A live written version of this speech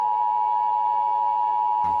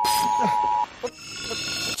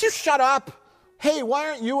You shut up. Hey, why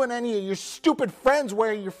aren't you and any of your stupid friends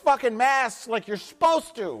wearing your fucking masks like you're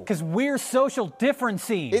supposed to? Because we're social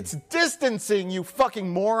distancing. It's distancing, you fucking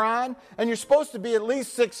moron. And you're supposed to be at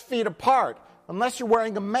least 6 feet apart, unless you're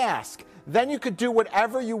wearing a mask. Then you could do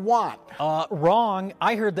whatever you want. Wrong.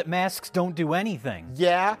 I heard that masks don't do anything.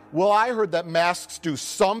 Yeah? Well, I heard that masks do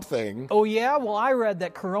something. Oh, yeah? Well, I read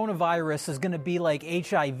that coronavirus is going to be like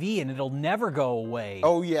HIV and it'll never go away.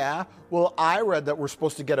 Oh, yeah? Well, I read that we're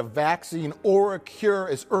supposed to get a vaccine or a cure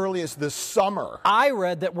as early as this summer. I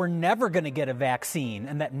read that we're never going to get a vaccine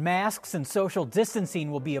and that masks and social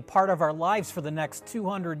distancing will be a part of our lives for the next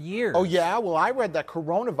 200 years. Oh, yeah? Well, I read that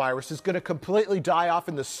coronavirus is going to completely die off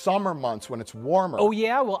in the summer months when it's warmer. Oh,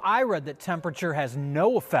 yeah? Well, I read that temperature has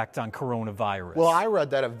no effect on coronavirus. Well, I read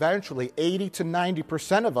that eventually 80 to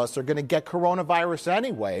 90% of us are going to get coronavirus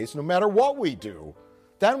anyways, no matter what we do.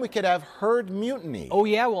 Then we could have herd mutiny. Oh,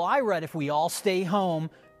 yeah? Well, I read if we all stay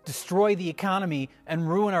home, destroy the economy, and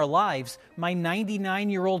ruin our lives, my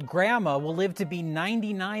 99-year-old grandma will live to be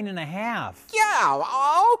 99 and a half. Yeah,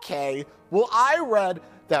 okay. Well, I read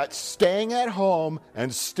that staying at home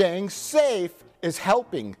and staying safe is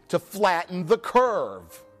helping to flatten the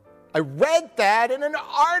curve. I read that in an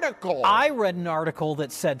article. I read an article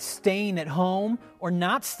that said staying at home or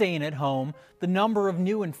not staying at home, the number of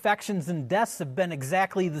new infections and deaths have been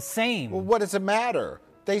exactly the same. Well, what does it matter?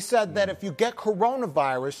 They said that if you get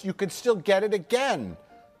coronavirus, you could still get it again.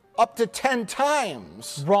 Up to 10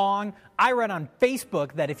 times. Wrong. I read on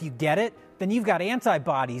Facebook that if you get it, then you've got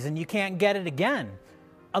antibodies and you can't get it again.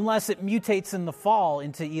 Unless it mutates in the fall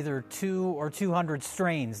into either 2 or 200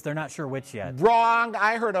 strains. They're not sure which yet. Wrong.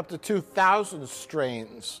 I heard up to 2,000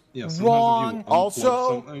 strains. Yeah, Wrong.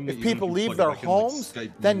 Also, if people leave their homes,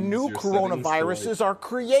 then new coronaviruses are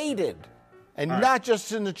created. And not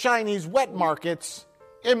just in the Chinese wet markets,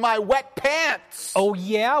 in my wet pants. Oh,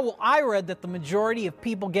 yeah? Well, I read that the majority of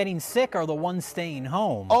people getting sick are the ones staying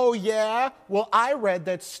home. Oh, yeah? Well, I read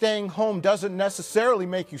that staying home doesn't necessarily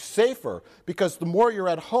make you safer, because the more you're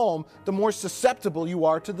at home, the more susceptible you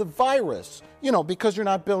are to the virus. You know, because you're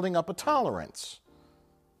not building up a tolerance.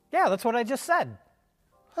 Yeah, that's what I just said.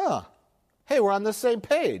 Huh. Hey, we're on the same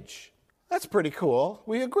page. That's pretty cool.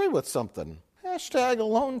 We agree with something. Hashtag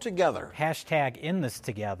alone together. Hashtag in this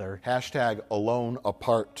together. Hashtag alone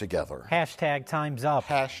apart together. Hashtag time's up.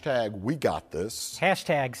 Hashtag we got this.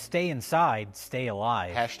 Hashtag stay inside, stay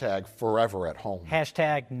alive. Hashtag forever at home.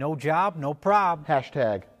 Hashtag no job, no prob.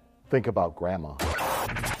 Hashtag think about grandma.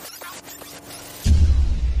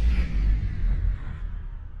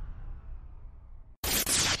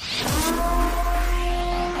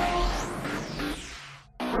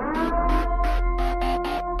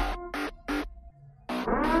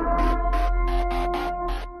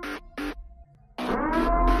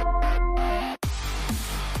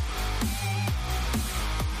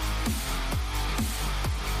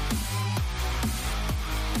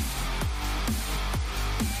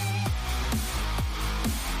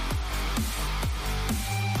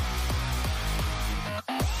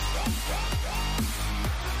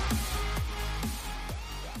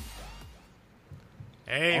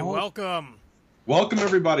 Hey, welcome. Welcome,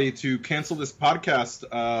 everybody, to Cancel This Podcast.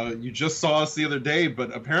 You just saw us the other day,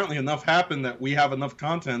 but apparently enough happened that we have enough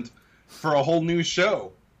content for a whole new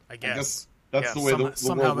show. I guess that's the way the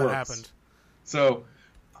somehow world that works. happened. So,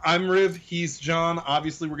 I'm Riv, he's John.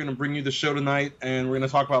 Obviously, we're going to bring you the show tonight, and we're going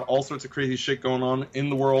to talk about all sorts of crazy shit going on in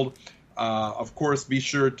the world. Of course, be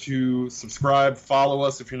sure to subscribe, follow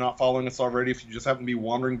us if you're not following us already. If you just happen to be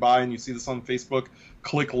wandering by and you see this on Facebook,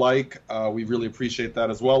 click like. We really appreciate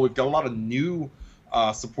that as well. We've got a lot of new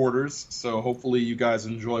supporters, so hopefully you guys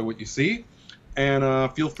enjoy what you see.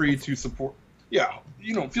 And feel free to support. Yeah,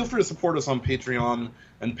 feel free to support us on Patreon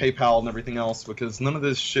and PayPal and everything else, because none of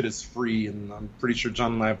this shit is free, and I'm pretty sure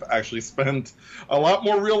John and I have actually spent a lot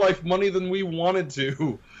more real-life money than we wanted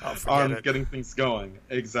to on getting things going.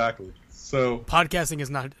 Exactly. So podcasting is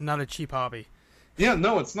not a cheap hobby. Yeah,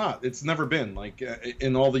 no, it's not. It's never been. Like,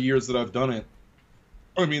 in all the years that I've done it,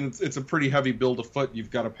 I mean, it's a pretty heavy bill to foot.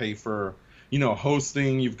 You've got to pay for,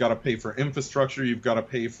 hosting. You've got to pay for infrastructure. You've got to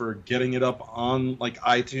pay for getting it up on, like,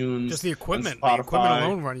 iTunes. Just the equipment. Spotify. The equipment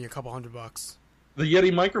alone running a couple $100. The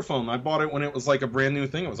Yeti microphone, I bought it when it was like a brand new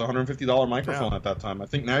thing. It was a $150 microphone at that time. I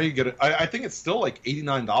think now you get it. I think it's still like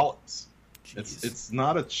 $89. Jeez. It's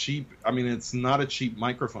not a cheap. I mean, it's not a cheap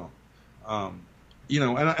microphone. And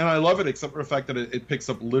I love it, except for the fact that it picks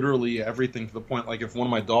up literally everything, to the point, like, if one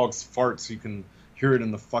of my dogs farts, you can hear it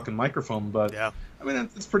in the fucking microphone. But Yeah. I mean,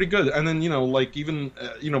 it's pretty good. And then, like even,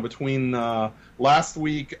 between last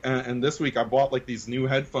week and this week, I bought like these new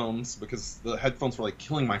headphones because the headphones were like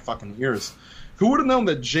killing my fucking ears. Who would have known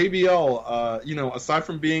that JBL, aside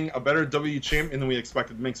from being a better W champion than we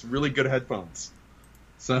expected, makes really good headphones.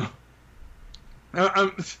 So,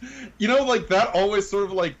 like that always sort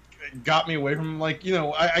of like got me away from like,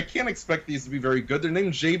 I can't expect these to be very good. They're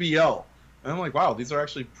named JBL. And I'm like, wow, these are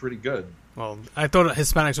actually pretty good. Well, I thought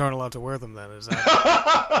Hispanics aren't allowed to wear them then. Isn't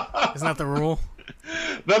that the rule?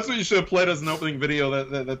 That's what you should have played as an opening video,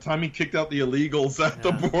 that time he kicked out the illegals at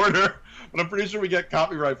the border. But I'm pretty sure we get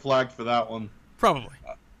copyright flagged for that one. Probably,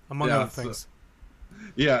 among other things.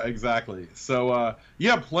 Yeah, exactly. So,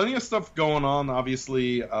 plenty of stuff going on,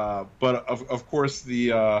 obviously. But, of course,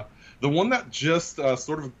 the one that just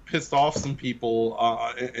sort of pissed off some people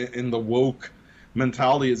in the woke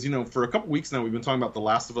mentality is, for a couple weeks now, we've been talking about The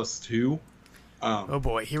Last of Us 2. Oh,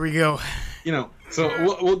 boy. Here we go.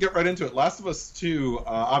 So we'll get right into it. Last of Us 2,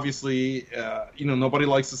 obviously, nobody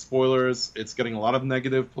likes the spoilers. It's getting a lot of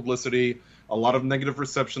negative publicity, a lot of negative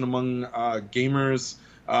reception among gamers.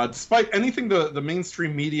 Despite anything the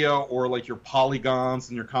mainstream media or like your Polygons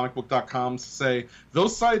and your comicbook.coms say,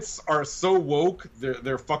 those sites are so woke,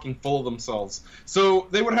 they're fucking full of themselves. So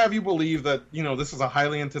they would have you believe that, this is a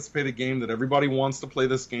highly anticipated game, that everybody wants to play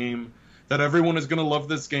this game, that everyone is going to love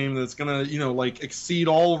this game, that it's going to, exceed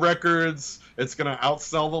all records, it's going to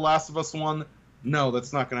outsell The Last of Us 1. No,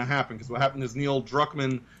 that's not going to happen, because what happened is Neil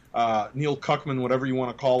Druckmann, Neil Cuckman, whatever you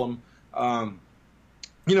want to call him,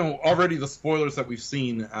 already the spoilers that we've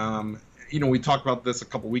seen, we talked about this a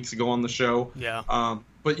couple weeks ago on the show. Yeah.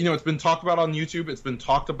 But, it's been talked about on YouTube. It's been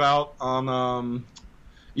talked about on,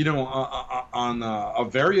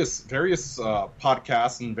 various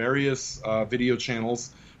podcasts and various video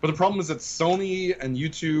channels. But the problem is that Sony and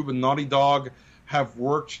YouTube and Naughty Dog have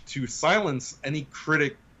worked to silence any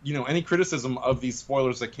criticism of these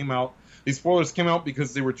spoilers that came out. These spoilers came out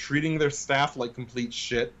because they were treating their staff like complete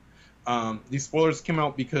shit. These spoilers came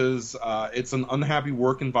out because it's an unhappy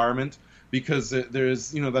work environment, because there's,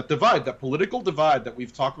 that divide, that political divide that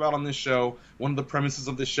we've talked about on this show, one of the premises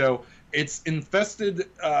of this show. It's infested,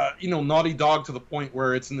 Naughty Dog to the point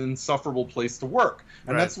where it's an insufferable place to work.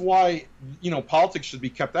 And that's why, politics should be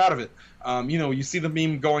kept out of it. You see the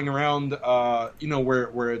meme going around,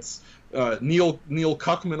 where it's Neil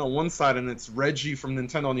Cuckman on one side and it's Reggie from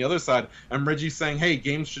Nintendo on the other side. And Reggie's saying, hey,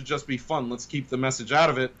 games should just be fun. Let's keep the message out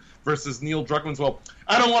of it. Versus Neil Druckmann's, well,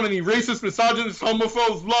 I don't want any racist, misogynist,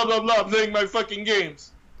 homophobes, blah, blah, blah, playing my fucking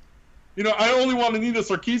games. I only want Anita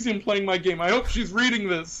Sarkeesian playing my game. I hope she's reading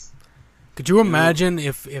this. Could you imagine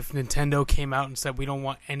if Nintendo came out and said we don't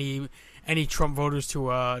want any Trump voters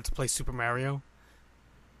to play Super Mario?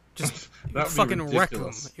 Just fucking wreck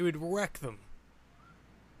them. It would wreck them.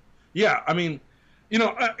 Yeah, I mean,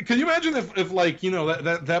 can you imagine if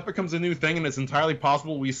that becomes a new thing, and it's entirely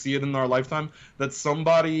possible we see it in our lifetime, that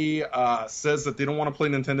somebody says that they don't want to play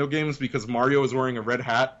Nintendo games because Mario is wearing a red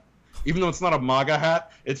hat, even though it's not a MAGA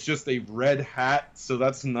hat, it's just a red hat, so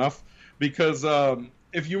that's enough. Because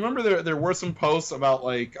if you remember, there were some posts about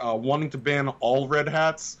wanting to ban all red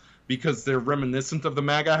hats because they're reminiscent of the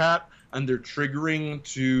MAGA hat and they're triggering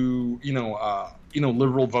to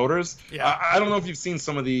liberal voters. Yeah. I don't know if you've seen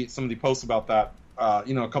some of the posts about that. A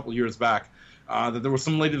couple of years back, that there was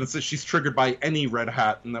some lady that said she's triggered by any red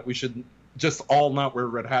hat and that we should just all not wear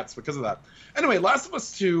red hats because of that. Anyway, Last of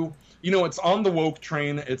Us 2, it's on the woke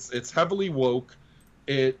train. It's heavily woke.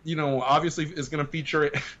 It, obviously is going to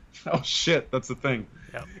feature oh shit, that's the thing.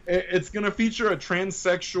 Yep. It's going to feature a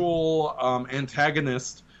transsexual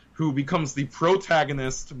antagonist who becomes the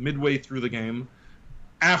protagonist midway through the game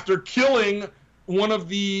after killing one of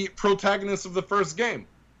the protagonists of the first game.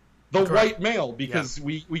 The white male, because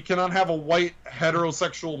we cannot have a white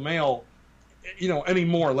heterosexual male,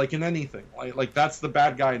 anymore, like in anything. Like that's the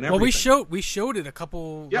bad guy in everything. Well, we showed it a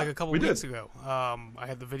couple weeks ago. I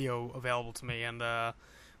had the video available to me, and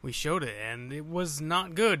we showed it, and it was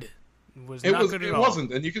not good. It was not good at all. It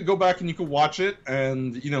wasn't, and you could go back and you could watch it,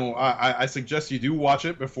 and I suggest you do watch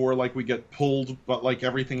it before we get pulled, but like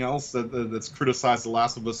everything else that's criticized The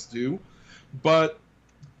Last of Us 2. But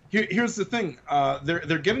here's the thing: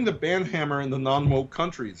 they're getting the ban hammer in the non-woke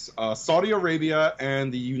countries. Saudi Arabia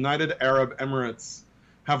and the United Arab Emirates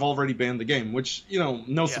have already banned the game, which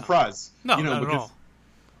no surprise. No, not at all.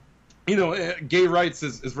 Gay rights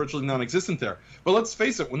is virtually non-existent there. But let's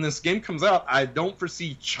face it: when this game comes out, I don't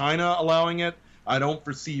foresee China allowing it. I don't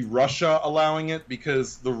foresee Russia allowing it,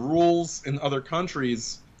 because the rules in other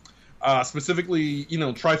countries specifically,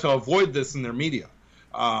 try to avoid this in their media.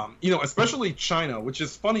 Especially China, which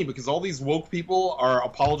is funny because all these woke people are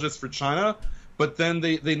apologists for China, but then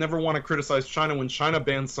they never want to criticize China when China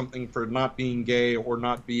bans something for not being gay or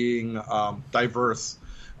not being diverse.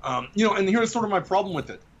 And here's sort of my problem with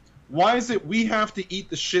it. Why is it we have to eat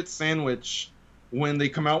the shit sandwich when they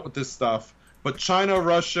come out with this stuff, but China,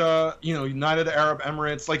 Russia, United Arab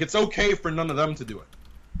Emirates, like, it's okay for none of them to do it,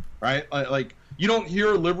 right? Like, you don't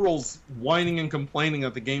hear liberals whining and complaining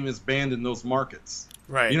that the game is banned in those markets.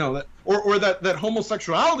 Right. That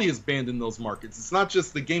homosexuality is banned in those markets. It's not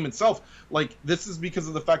just the game itself. Like, this is because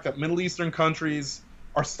of the fact that Middle Eastern countries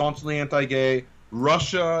are staunchly anti-gay.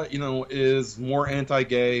 Russia, is more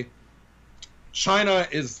anti-gay. China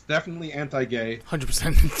is definitely anti-gay.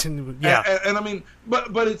 100%. Yeah. And I mean,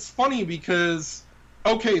 but it's funny because,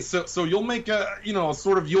 okay, so you'll make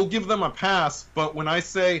you'll give them a pass, but when I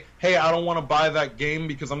say, hey, I don't want to buy that game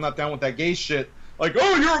because I'm not down with that gay shit, like,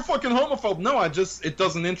 oh, you're a fucking homophobe. No, it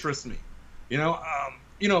doesn't interest me.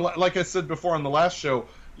 Like I said before on the last show,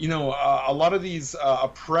 a lot of these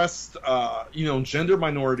oppressed, gender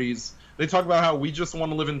minorities, they talk about how we just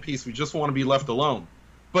want to live in peace. We just want to be left alone.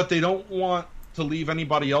 But they don't want to leave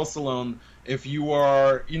anybody else alone. If you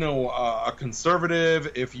are, a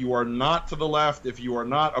conservative, if you are not to the left, if you are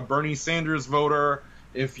not a Bernie Sanders voter,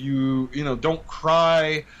 if you, don't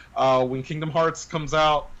cry when Kingdom Hearts comes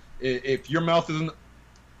out, if your mouth isn't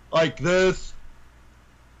like this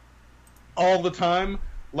all the time,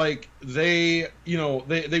 like, they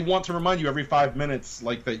want to remind you every 5 minutes,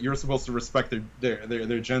 like, that you're supposed to respect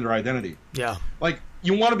their gender identity. Yeah. Like,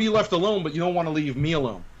 you want to be left alone, but you don't want to leave me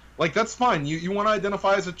alone. Like, that's fine. You want to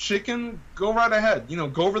identify as a chicken? Go right ahead.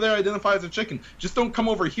 Go over there, identify as a chicken. Just don't come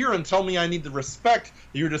over here and tell me I need to respect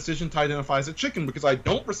your decision to identify as a chicken, because I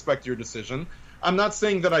don't respect your decision. I'm not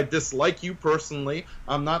saying that I dislike you personally.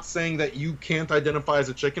 I'm not saying that you can't identify as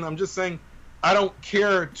a chicken. I'm just saying I don't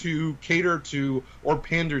care to cater to or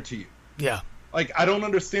pander to you. Yeah. Like, I don't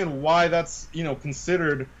understand why that's,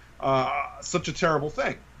 considered such a terrible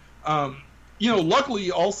thing.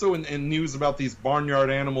 Luckily, also in news about these barnyard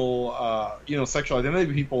animal, sexual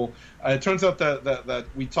identity people, it turns out that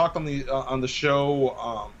we talked on the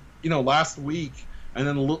show, last week, and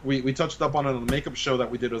then we touched up on it on the makeup show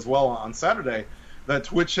that we did as well on Saturday, that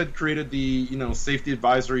Twitch had created the Safety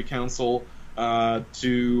Advisory Council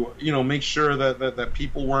to make sure that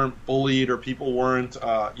people weren't bullied or people weren't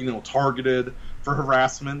targeted for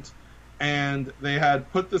harassment, and they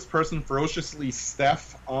had put this person Ferociously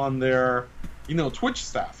Steph on their Twitch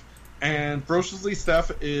staff. And Ferociously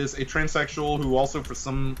Steph is a transsexual who also, for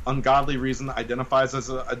some ungodly reason, identifies as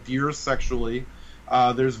a deer sexually.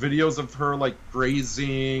 There's videos of her, like,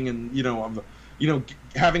 grazing and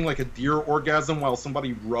having, like, a deer orgasm while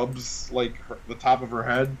somebody rubs, like, the top of her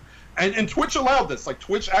head. And Twitch allowed this. Like,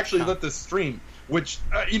 Twitch actually let this stream, which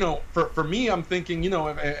for me, I'm thinking,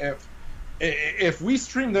 if we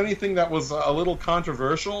streamed anything that was a little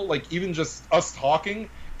controversial, like even just us talking,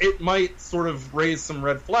 it might sort of raise some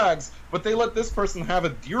red flags. But they let this person have a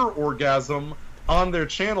deer orgasm on their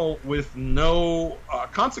channel with no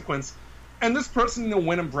consequence. And this person,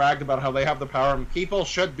 went and bragged about how they have the power and people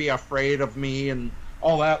should be afraid of me and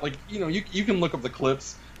all that. Like, you can look up the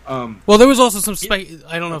clips. Well, there was also some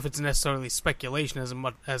I don't know if it's necessarily speculation as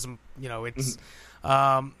much as it's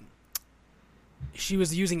she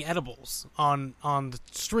was using edibles on the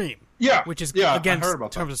stream. Yeah, which is against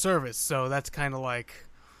terms of service. So that's kind of like.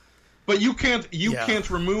 But you can't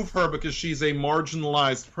remove her because she's a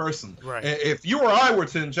marginalized person. Right. If you or I were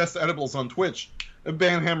to ingest edibles on Twitch,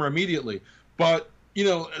 ban her immediately. But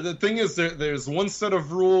the thing is, there's one set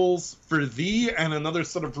of rules for thee and another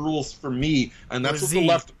set of rules for me, and that's what the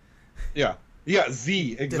left. Yeah,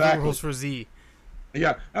 Z, exactly. Different rules for Z.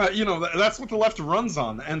 Yeah, that's what the left runs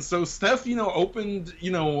on, and so Steph, opened,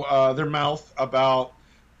 their mouth about,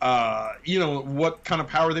 what kind of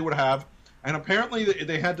power they would have, and apparently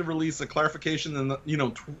they had to release a clarification,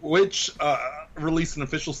 and Twitch released an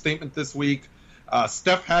official statement this week.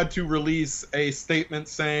 Steph had to release a statement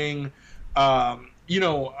saying,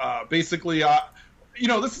 basically,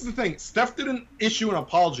 this is the thing. Steph didn't issue an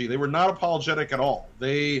apology. They were not apologetic at all.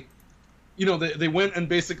 They went and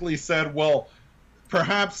basically said, well,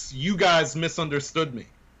 perhaps you guys misunderstood me.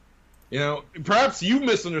 Perhaps you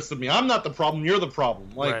misunderstood me. I'm not the problem. You're the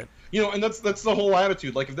problem. Like, right. And that's the whole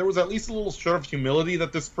attitude. Like, if there was at least a little shred of humility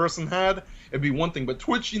that this person had, it'd be one thing. But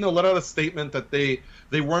Twitch, let out a statement that they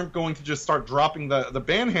weren't going to just start dropping the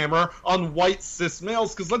ban hammer on white cis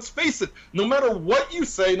males. Because let's face it, no matter what you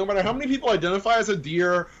say, no matter how many people identify as a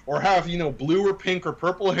deer or have, blue or pink or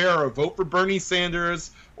purple hair or vote for Bernie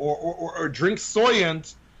Sanders or drink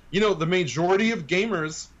Soylent, the majority of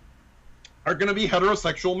gamers are going to be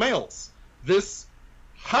heterosexual males. This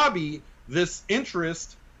hobby, this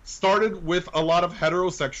interest started with a lot of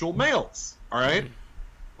heterosexual males. All right,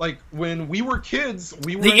 like when we were kids,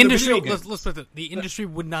 we were the in industry. The video games. Let's put it. The industry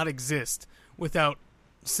would not exist without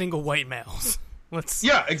single white males.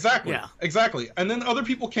 Yeah, exactly. Yeah. Exactly. And then other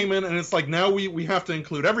people came in, and it's like, now we have to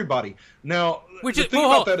include everybody. Now, Which the is, thing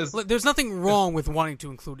about that is... There's nothing wrong with wanting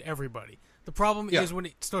to include everybody. The problem is when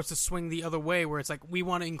it starts to swing the other way, where it's like, we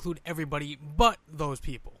want to include everybody but those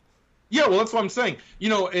people. Yeah, well, that's what I'm saying. You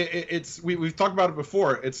know, we've talked about it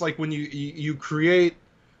before. It's like when you create,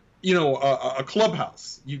 you know, a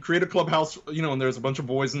clubhouse. You create a clubhouse, you know, and there's a bunch of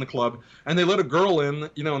boys in the club, and they let a girl in,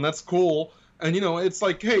 you know, and that's cool. And, you know, it's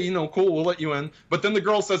like, hey, you know, cool, we'll let you in. But then the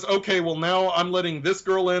girl says, okay, well, now I'm letting this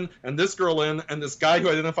girl in, and this guy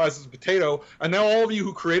who identifies as a potato, and now all of you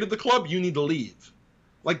who created the club, you need to leave.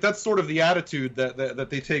 Like, that's sort of the attitude that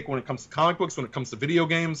they take when it comes to comic books, when it comes to video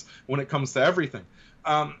games, when it comes to everything.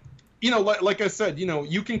 You know, like I said, you know,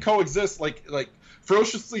 you can coexist. Like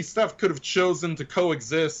Ferociously Steph could have chosen to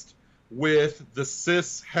coexist with the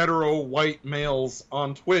cis hetero white males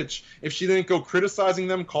on Twitch if she didn't go criticizing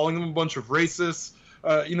them, calling them a bunch of racists,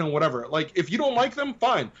 you know, whatever. Like, if you don't like them,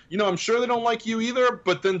 fine. You know, I'm sure they don't like you either,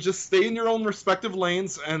 but then just stay in your own respective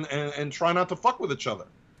lanes and try not to fuck with each other.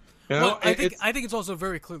 You know? Well, I think it's also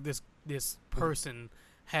very clear this person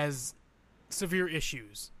has severe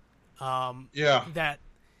issues. That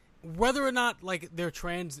whether or not like they're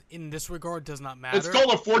trans in this regard does not matter. It's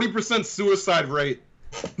called a 40% suicide rate.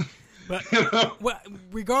 But well,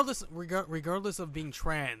 regardless of being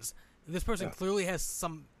trans, this person clearly has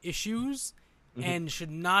some issues and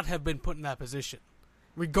should not have been put in that position.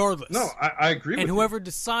 Regardless. No, I agree with you. And whoever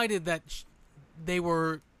decided that they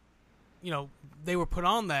were, you know, they were put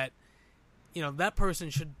on that, you know, that person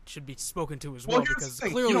should be spoken to as well, because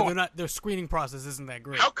clearly their screening process isn't that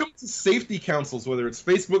great. How come the safety councils, whether it's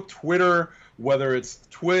Facebook, Twitter, whether it's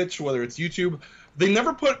Twitch, whether it's YouTube, they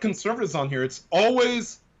never put conservatives on here? It's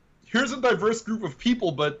always, here's a diverse group of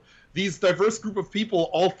people, but these diverse group of people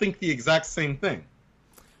all think the exact same thing.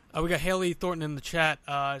 We got Haley Thornton in the chat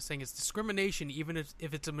saying it's discrimination even if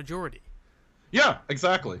it's a majority. Yeah,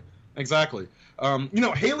 exactly. Exactly. You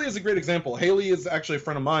know, Haley is a great example. Haley is actually a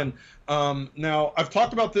friend of mine. Now, I've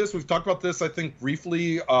talked about this. We've talked about this, I think,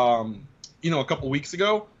 briefly, you know, a couple weeks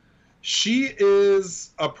ago. She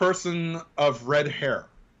is a person of red hair.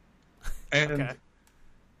 And,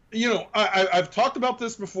 you know, I've talked about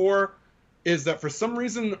this before, is that for some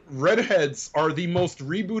reason, redheads are the most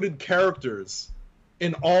rebooted characters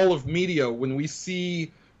in all of media. When we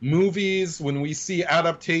see movies, when we see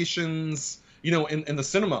adaptations, you know, in the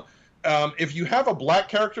cinema. If you have a black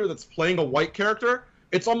character that's playing a white character,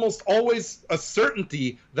 it's almost always a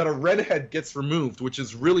certainty that a redhead gets removed, which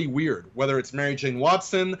is really weird. Whether it's Mary Jane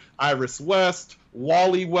Watson, Iris West,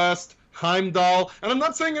 Wally West, Heimdall. And I'm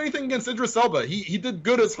not saying anything against Idris Elba. He did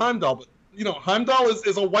good as Heimdall, but, you know, Heimdall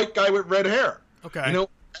is a white guy with red hair. Okay. You know,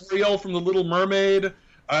 Ariel from The Little Mermaid,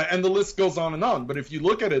 and the list goes on and on. But if you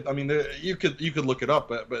look at it, I mean, you could look it up,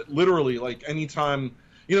 but literally, like, anytime...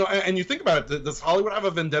 You know, and you think about it, does Hollywood have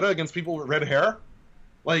a vendetta against people with red hair?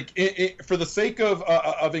 Like, for the sake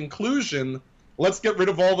of inclusion, let's get rid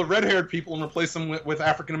of all the red-haired people and replace them with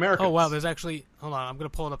African Americans. Oh, wow, there's actually... Hold on, I'm going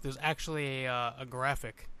to pull it up. There's actually a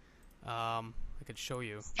graphic I could show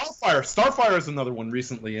you. Starfire is another one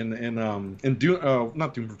recently in Doom,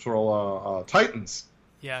 not Doom Patrol, Titans.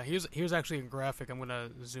 Yeah, here's actually a graphic. I'm going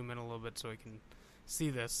to zoom in a little bit so I can see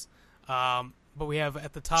this. But we have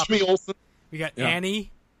at the top... Jimmy Olsen. We got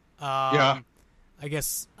Annie. I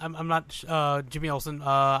guess I'm not Jimmy Olsen.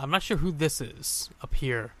 I'm not sure who this is up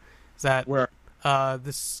here. Is that where?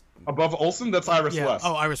 This above Olsen? That's Iris West.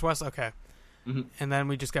 Oh, Iris West. Okay. Mm-hmm. And then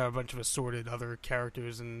we just got a bunch of assorted other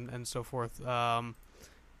characters and so forth.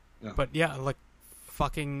 But yeah, like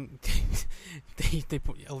fucking they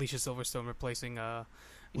put Alicia Silverstone replacing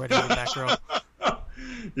redheaded Batgirl.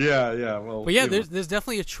 Yeah. Well, but yeah, there's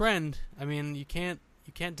definitely a trend. I mean, you can't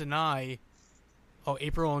deny. Oh,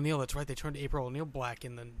 April O'Neil. That's right. They turned April O'Neil black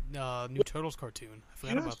in the new Turtles cartoon. I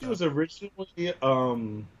forgot about that. She was originally,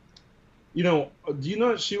 you know, do you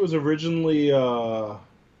know she was originally, you know,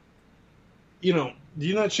 do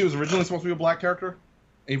you know she was originally supposed to be a black character?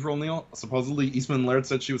 April O'Neil? Supposedly Eastman Laird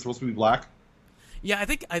said she was supposed to be black. Yeah, I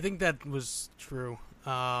think that was true.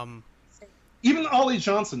 Even Ollie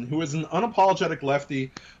Johnson, who is an unapologetic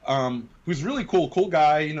lefty, who's really cool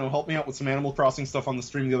guy, you know, helped me out with some Animal Crossing stuff on the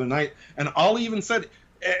stream the other night. And Ollie even said,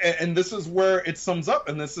 and this is where it sums up,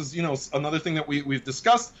 and this is, another thing that we've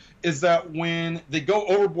discussed, is that when they go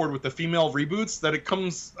overboard with the female reboots, that it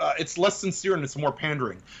comes, it's less sincere and it's more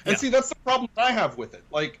pandering. And see, that's the problem that I have with it.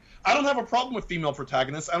 Like, I don't have a problem with female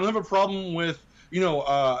protagonists. I don't have a problem with,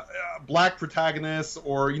 black protagonists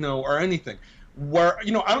or anything. Where, I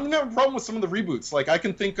don't even have a problem with some of the reboots. Like, I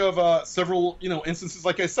can think of several, instances.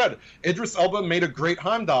 Like I said, Idris Elba made a great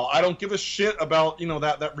Heimdall. I don't give a shit about,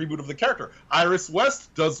 that reboot of the character. Iris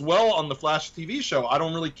West does well on the Flash TV show. I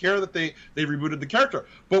don't really care that they rebooted the character.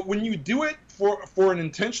 But when you do it for an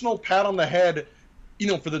intentional pat on the head,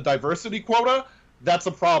 for the diversity quota, that's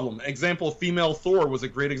a problem. Example, female Thor was a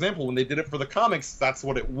great example. When they did it for the comics, that's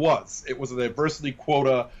what it was. It was a diversity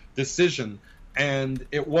quota decision. And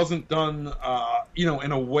it wasn't done,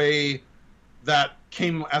 in a way that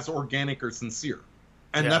came as organic or sincere.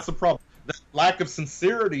 And that's the problem. That lack of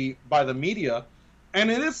sincerity by the media, and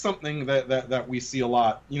it is something that we see a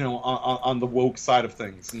lot, on the woke side of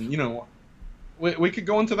things. And, we could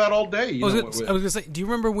go into that all day. I was going to say, do you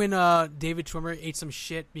remember when David Schwimmer ate some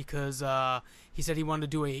shit because he said he wanted to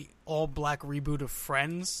do a all-black reboot of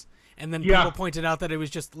Friends? And then people pointed out that it was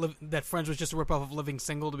just that Friends was just a ripoff of Living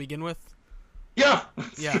Single to begin with? Yeah.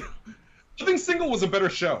 Living Single was a better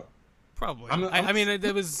show. Probably. I mean,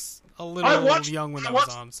 it was a little young when that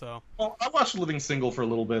was on, so. Well, I watched Living Single for a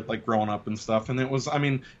little bit, like, growing up and stuff, and it was, I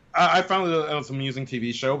found it was an amusing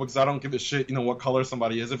TV show because I don't give a shit, what color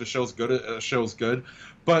somebody is. If a show's good, a show's good.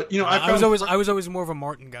 But, I was always more of a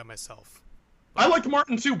Martin guy myself. I liked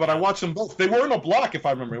Martin, too, but I watched them both. They were in a block, if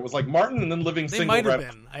I remember. It was like Martin and then Living Single. They might have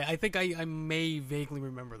been. I think I may vaguely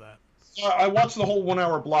remember that. I watched the whole 1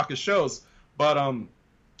 hour block of shows. But,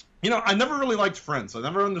 I never really liked Friends. I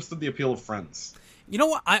never understood the appeal of Friends. You know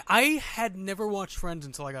what? I had never watched Friends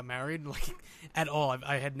until I got married, like, at all.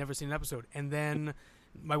 I had never seen an episode. And then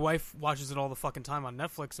my wife watches it all the fucking time on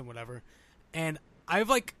Netflix and whatever. And I've,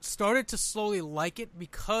 like, started to slowly like it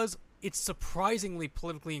because it's surprisingly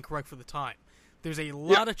politically incorrect for the time. There's a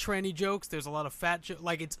lot of tranny jokes. There's a lot of fat jokes.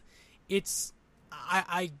 Like,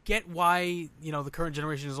 I get why, the current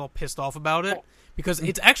generation is all pissed off about it. Because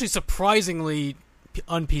it's actually surprisingly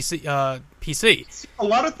PC. A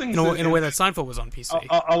lot of things in a way that Seinfeld was on PC.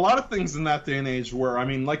 A lot of things in that day and age where,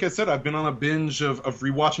 like I said, I've been on a binge of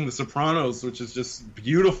rewatching The Sopranos, which is just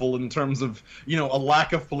beautiful in terms of, a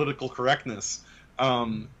lack of political correctness.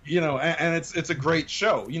 And it's a great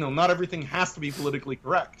show. Not everything has to be politically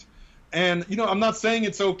correct. And, I'm not saying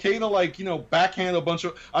it's okay to, backhand a bunch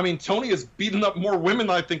of... Tony has beaten up more women,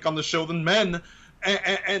 I think, on the show than men.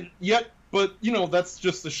 And yet... But, that's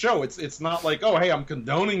just the show. It's not like, oh, hey, I'm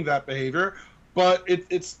condoning that behavior. But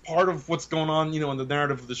it's part of what's going on, in the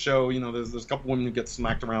narrative of the show. There's a couple women who get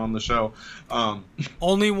smacked around on the show.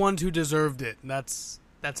 Only ones who deserved it. That's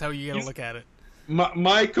how you got to look at it.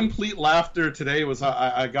 My complete laughter today was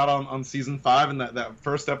I got on season 5 and that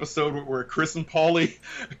first episode where Chris and Paulie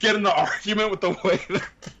get in the argument with the waiter.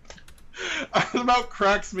 It about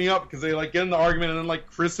cracks me up because they get in the argument and then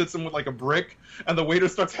Chris hits him with a brick and the waiter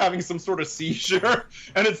starts having some sort of seizure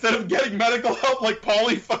and instead of getting medical help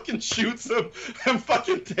Paulie fucking shoots him and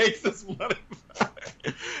fucking takes his money back.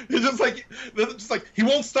 He's just like he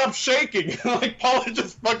won't stop shaking. Paulie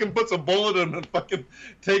just fucking puts a bullet in him and fucking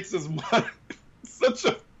takes his money. Such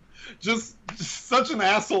an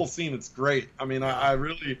asshole scene. It's great.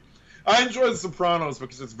 I enjoy The Sopranos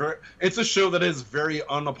because it's a show that is very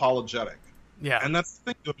unapologetic. Yeah. And that's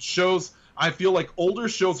the thing. Those shows, I feel like older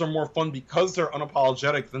shows are more fun because they're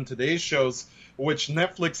unapologetic than today's shows, which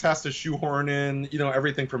Netflix has to shoehorn in,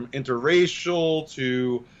 everything from interracial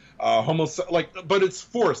to but it's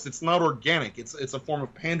forced. It's not organic. It's a form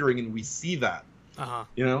of pandering, and we see that. Uh-huh.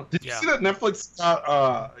 Did you see that Netflix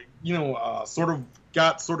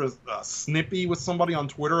got sort of snippy with somebody on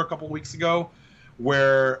Twitter a couple weeks ago?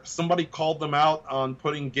 Where somebody called them out on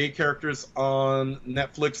putting gay characters on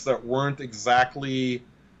Netflix that weren't exactly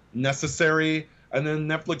necessary, and then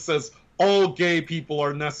Netflix says all gay people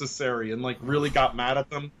are necessary, and really got mad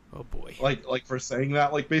at them. Oh boy! Like for saying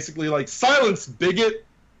that, basically silence, bigot.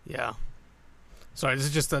 Yeah. Sorry, this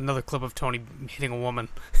is just another clip of Tony hitting a woman.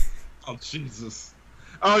 Oh Jesus!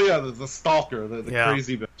 Oh yeah, the stalker, the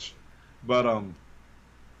crazy bitch. But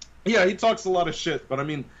yeah, he talks a lot of shit. But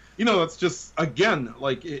that's just, again,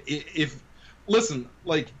 listen,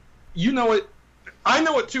 you know it, I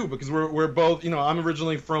know it too, because we're both, I'm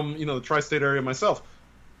originally from, the tri-state area myself.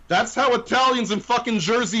 That's how Italians in fucking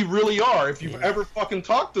Jersey really are. If you've ever fucking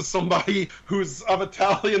talked to somebody who's of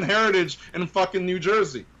Italian heritage in fucking New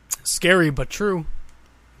Jersey. Scary, but true.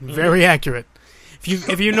 Very accurate.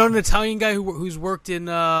 If you know an Italian guy who's worked in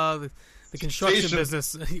the the construction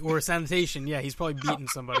business or sanitation. Yeah, he's probably beating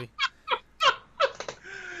somebody.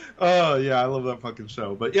 Oh, yeah, I love that fucking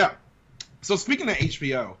show. But yeah, so speaking of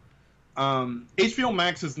HBO, HBO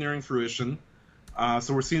Max is nearing fruition.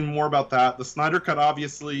 So we're seeing more about that. The Snyder Cut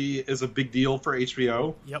obviously is a big deal for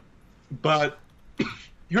HBO. Yep. But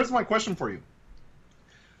here's my question for you.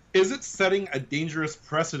 Is it setting a dangerous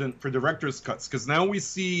precedent for director's cuts? Because now we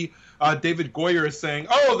see David Goyer saying,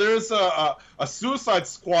 oh, there's a Suicide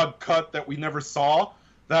Squad cut that we never saw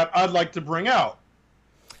that I'd like to bring out.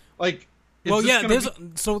 Like, well, yeah,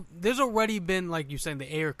 there's already been, like you saying,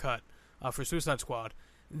 the Ayer cut for Suicide Squad.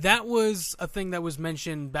 That was a thing that was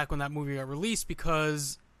mentioned back when that movie got released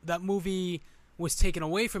because that movie was taken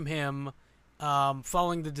away from him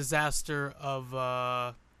following the disaster of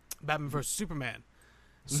Batman vs. Superman.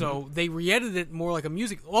 So they re-edited it more like a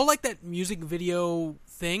music, all like that music video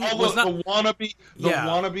thing. The wannabe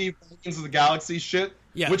Guardians of the Galaxy shit.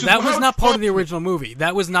 Yeah, that was not part of the original movie.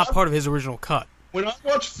 That was not part of his original cut. When I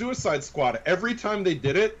watched Suicide Squad, every time they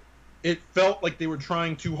did it, it felt like they were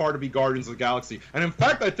trying too hard to be Guardians of the Galaxy. And in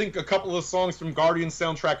fact, I think a couple of songs from Guardians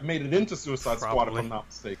soundtrack made it into Suicide Squad, if I'm not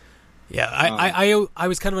mistaken. Yeah, I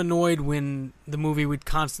was kind of annoyed when the movie would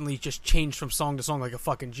constantly just change from song to song like a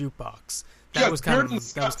fucking jukebox. That was kind of annoying.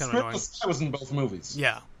 That was in both movies.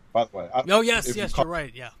 Yeah. By the way. Yes, you're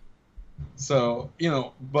right. Yeah. So,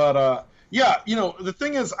 but the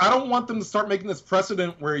thing is, I don't want them to start making this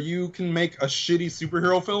precedent where you can make a shitty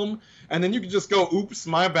superhero film and then you can just go, oops,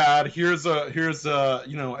 my bad. Here's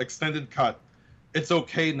a extended cut. It's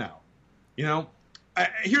okay now.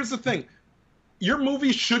 Here's the thing. Your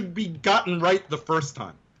movie should be gotten right the first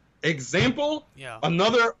time. Example,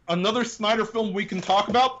 another Snyder film we can talk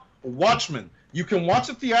about, Watchmen. You can watch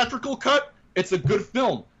a theatrical cut. It's a good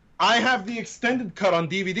film. I have the extended cut on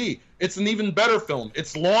DVD. It's an even better film.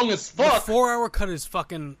 It's long as fuck. The 4-hour cut is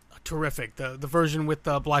fucking terrific. The version with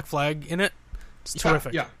the Black Flag in it, it's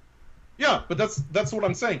terrific. Yeah, but that's what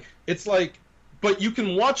I'm saying. It's like, but you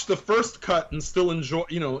can watch the first cut and still enjoy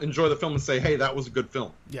the film and say, hey, that was a good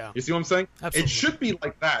film. Yeah. You see what I'm saying? Absolutely. It should be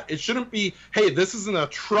like that. It shouldn't be, hey, this is an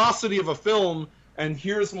atrocity of a film and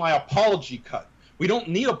here's my apology cut. We don't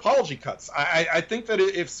need apology cuts. I think that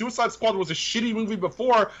if Suicide Squad was a shitty movie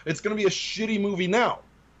before, it's going to be a shitty movie now.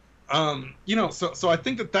 So I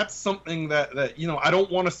think that's something that I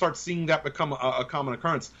don't want to start seeing that become a common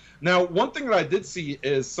occurrence. Now, one thing that I did see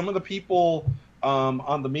is some of the people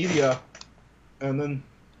on the media, and then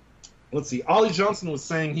let's see, Ollie Johnson was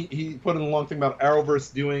saying he put in a long thing about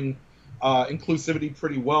Arrowverse doing inclusivity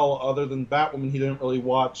pretty well, other than Batwoman he didn't really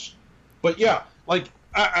watch. But yeah, like,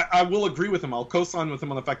 I will agree with him. I'll co-sign with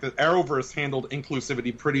him on the fact that Arrowverse handled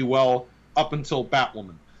inclusivity pretty well up until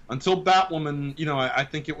Batwoman. Until Batwoman, I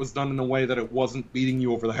think it was done in a way that it wasn't beating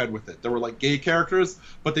you over the head with it. There were like gay characters,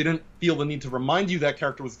 but they didn't feel the need to remind you that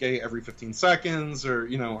character was gay every 15 seconds or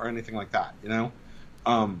anything like that,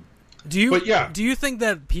 Do you think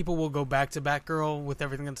that people will go back to Batgirl with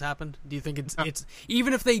everything that's happened? Do you think it's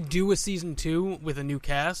even if they do a season 2 with a new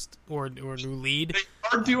cast or a new lead?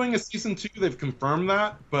 They are doing a season 2. They've confirmed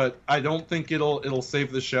that, but I don't think it'll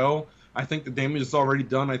save the show. I think the damage is already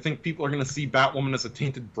done. I think people are going to see Batwoman as a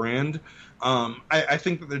tainted brand. I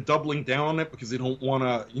think that they're doubling down on it because they don't want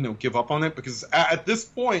to give up on it, because at this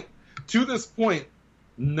point,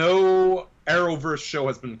 no Arrowverse show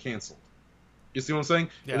has been canceled. You see what I'm saying?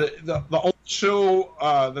 Yeah. The only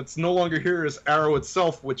show that's no longer here is Arrow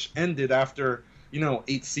itself, which ended after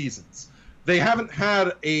 8 seasons. They haven't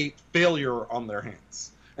had a failure on their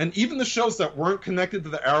hands, and even the shows that weren't connected to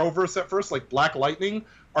the Arrowverse at first, like Black Lightning,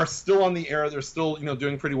 are still on the air. They're still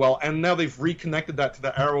doing pretty well, and now they've reconnected that to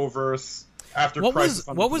the Arrowverse after. What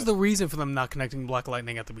was the reason for them not connecting Black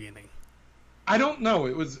Lightning at the beginning? I don't know.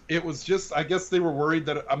 It was just, I guess they were worried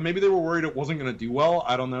that maybe they were worried it wasn't going to do well.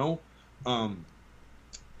 I don't know.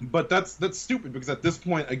 But that's stupid, because at this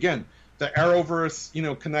point, again, the Arrowverse,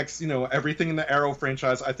 connects, everything in the Arrow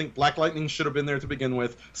franchise. I think Black Lightning should have been there to begin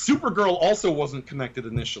with. Supergirl also wasn't connected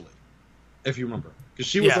initially, if you remember, because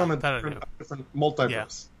she was on a different multiverse. Yeah.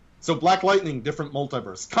 So Black Lightning, different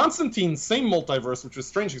multiverse. Constantine, same multiverse, which was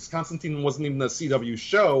strange because Constantine wasn't even a CW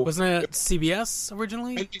show. Wasn't it CBS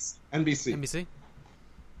originally? NBC.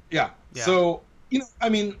 Yeah. So,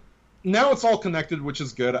 now it's all connected, which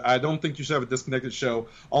is good. I don't think you should have a disconnected show.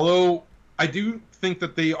 Although, I do think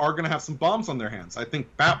that they are going to have some bombs on their hands. I think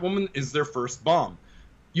Batwoman is their first bomb.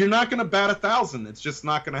 You're not going to bat 1,000. It's just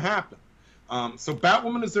not going to happen. So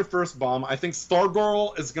Batwoman is their first bomb. I think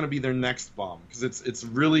Stargirl is going to be their next bomb, because it's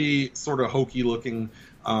really sort of hokey looking.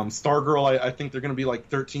 Stargirl, I think they're going to be like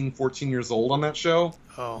 13, 14 years old on that show.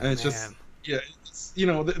 Oh, and it's man. just,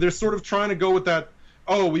 they're sort of trying to go with that.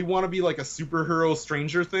 oh, we want to be like a superhero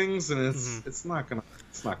Stranger Things, and it's not gonna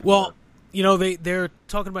Well, work. you know, they're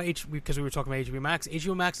talking about because we were talking about HBO Max.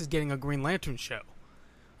 HBO Max is getting a Green Lantern show,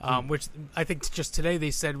 which I think just today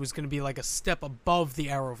they said was going to be like a step above the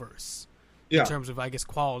Arrowverse in terms of, I guess,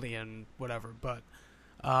 quality and whatever. But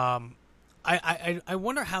I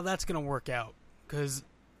wonder how that's going to work out, because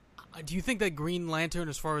do you think that Green Lantern,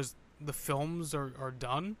 as far as the films are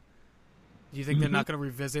done, do you think they're not going to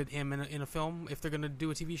revisit him in a film if they're going to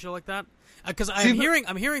do a TV show like that? Because I'm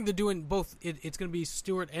hearing they're doing both. It's going to be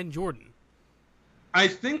Stewart and Jordan. I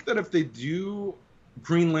think that if they do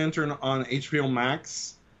Green Lantern on HBO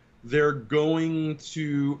Max, they're going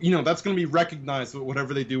to, that's going to be recognized with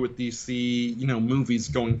whatever they do with DC, movies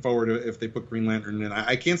going forward if they put Green Lantern in.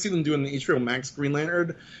 I can't see them doing the HBO Max Green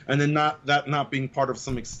Lantern and then not being part of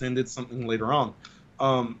some extended something later on.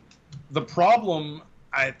 The problem,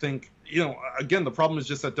 I think, again, the problem is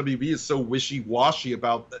just that WB is so wishy-washy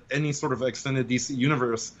about any sort of extended DC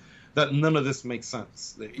universe that none of this makes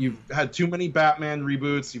sense. You've had too many Batman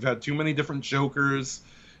reboots. You've had too many different Jokers.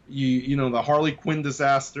 The Harley Quinn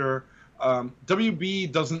disaster.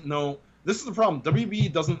 WB doesn't know. This is the problem.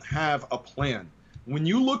 WB doesn't have a plan. When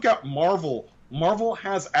you look at Marvel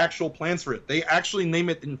has actual plans for it. They actually name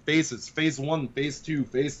it in phases. Phase 1, Phase 2,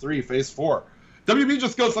 Phase 3, Phase 4. WB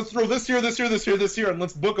just goes, let's throw this here, this here, this here, this here, and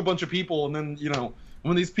let's book a bunch of people. And then,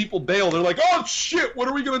 when these people bail, they're like, oh, shit, what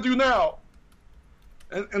are we going to do now?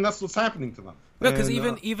 And that's what's happening to them. Yeah, because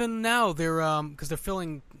even now they're because they're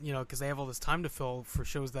filling, because they have all this time to fill for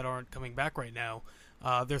shows that aren't coming back right now.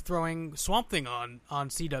 They're throwing Swamp Thing on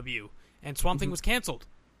CW, and Swamp Thing was canceled.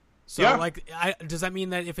 So does that mean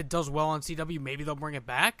that if it does well on CW, maybe they'll bring it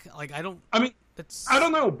back? I don't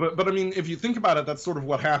know, but I mean, if you think about it, that's sort of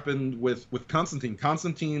what happened with Constantine.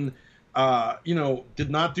 Constantine, did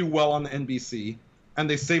not do well on the NBC. And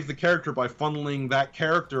they saved the character by funneling that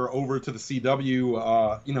character over to the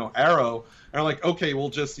CW, Arrow. And they're like, okay, we'll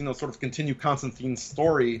just, sort of continue Constantine's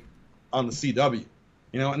story on the CW.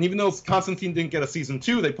 And even though Constantine didn't get a season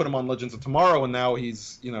 2, they put him on Legends of Tomorrow, and now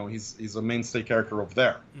he's a mainstay character over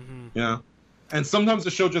there. And sometimes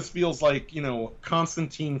the show just feels like,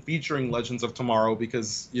 Constantine featuring Legends of Tomorrow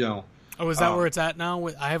because, Oh, is that where it's at now?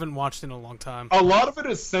 I haven't watched in a long time. A lot of it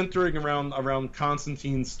is centering around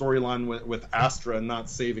Constantine's storyline with Astra and not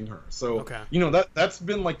saving her. So, that's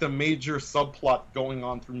been like the major subplot going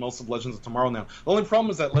on through most of Legends of Tomorrow now. The only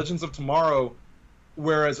problem is that Legends of Tomorrow,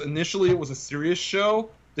 whereas initially it was a serious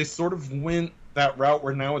show, they sort of went that route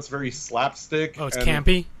where now it's very slapstick. Oh, it's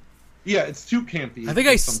campy? Yeah, it's too campy. I think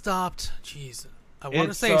I stopped. Jeez. I want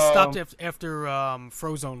to say I stopped after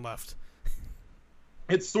Frozone left.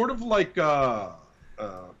 It's sort of like,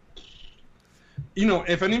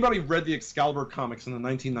 if anybody read the Excalibur comics in the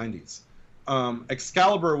 1990s,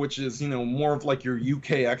 Excalibur, which is, more of like your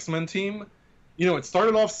UK X-Men team, it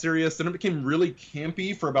started off serious, then it became really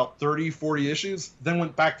campy for about 30, 40 issues, then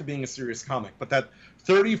went back to being a serious comic. But that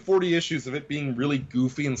 30, 40 issues of it being really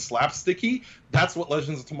goofy and slapsticky, that's what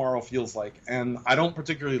Legends of Tomorrow feels like. And I don't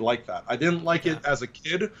particularly like that. I didn't like it as a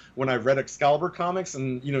kid when I read Excalibur comics,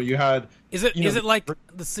 and, you had... Is it like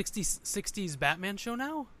the 60s Batman show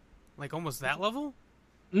now? Like almost that level?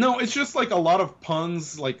 No, it's just like a lot of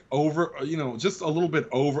puns, like over, just a little bit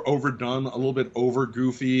overdone, a little bit over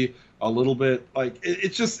goofy, a little bit like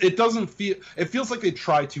it doesn't feel. It feels like they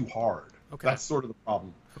try too hard. Okay, that's sort of the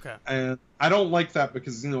problem. Okay, and I don't like that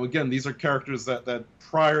because again, these are characters that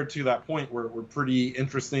prior to that point were pretty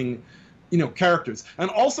interesting, characters. And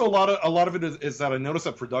also a lot of it is that I noticed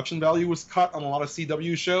that production value was cut on a lot of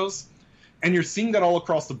CW shows, and you're seeing that all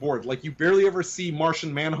across the board. Like you barely ever see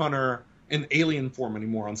Martian Manhunter in alien form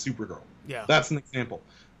anymore on Supergirl. Yeah. That's an example.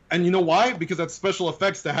 And you know why? Because that's special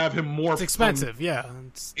effects to have him morph. It's expensive,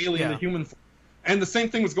 alien to human form. And the same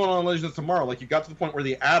thing was going on in Legends of Tomorrow. Like, you got to the point where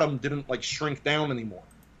the atom didn't, shrink down anymore.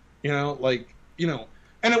 And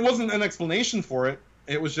it wasn't an explanation for it.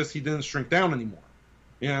 It was just he didn't shrink down anymore.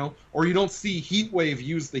 Or you don't see Heatwave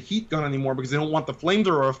use the heat gun anymore because they don't want the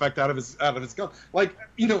flamethrower effect out of his gun.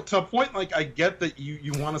 To a point, I get that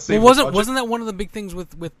you want to save. Well, wasn't that one of the big things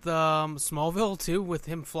with Smallville too? With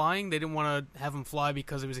him flying, they didn't want to have him fly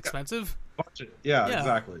because it was expensive. Budget, yeah,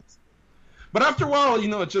 exactly. But after a while,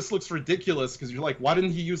 it just looks ridiculous because you're like, why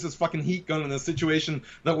didn't he use his fucking heat gun in a situation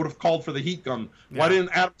that would have called for the heat gun? Yeah. Why didn't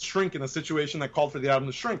Atom shrink in a situation that called for the Atom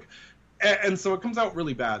to shrink? And so it comes out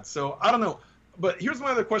really bad. So I don't know. But here's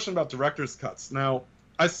my other question about director's cuts. Now,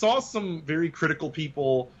 I saw some very critical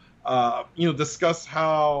people, discuss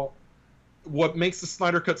how what makes the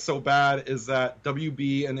Snyder Cut so bad is that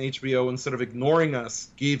WB and HBO, instead of ignoring us,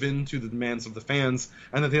 gave in to the demands of the fans,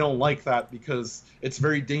 and that they don't like that because it's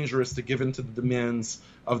very dangerous to give in to the demands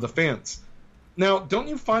of the fans. Now, don't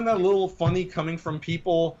you find that a little funny coming from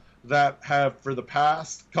people that have, for the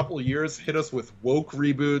past couple of years, hit us with woke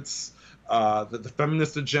reboots, the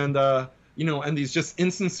feminist agenda, and these just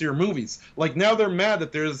insincere movies? Like, now they're mad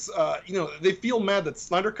that there's, they feel mad that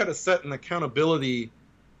Snyder Cut has set an accountability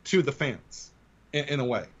to the fans in a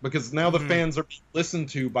way, because now the fans are being listened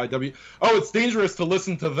to by it's dangerous to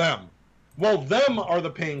listen to them. Well, them are the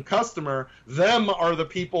paying customer. Them are the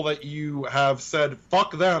people that you have said,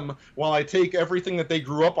 fuck them, while I take everything that they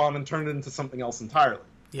grew up on and turn it into something else entirely.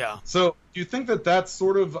 Yeah. So do you think that that's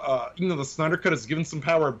sort of, the Snyder Cut has given some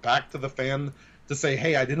power back to the fan to say,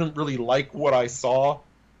 hey, I didn't really like what I saw?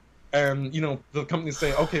 And, the companies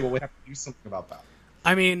say, okay, well, we have to do something about that.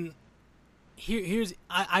 I mean,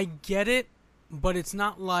 I get it, but it's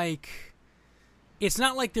not like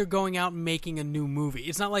they're going out and making a new movie.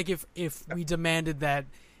 It's not like if we demanded that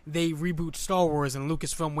they reboot Star Wars and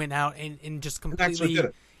Lucasfilm went out and just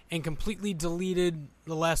completely deleted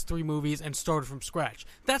the last 3 movies and started from scratch.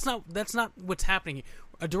 That's not what's happening.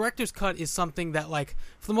 A director's cut is something that, like,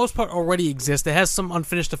 for the most part already exists. It has some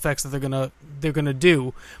unfinished effects that they're gonna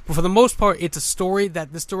do, but for the most part, it's a story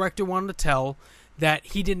that this director wanted to tell that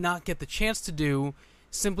he did not get the chance to do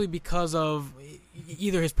simply because of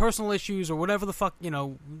either his personal issues or whatever the fuck,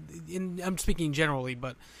 I'm speaking generally,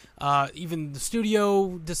 but even the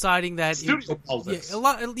studio deciding that there's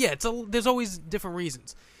always different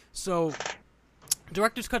reasons. So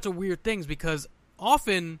director's cuts are weird things because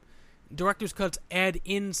often director's cuts add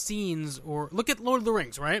in scenes, or look at Lord of the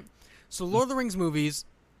Rings, right? So Lord of the Rings movies,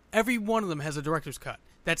 every one of them has a director's cut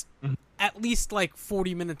that's at least like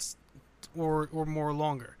 40 minutes or more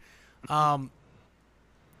longer. And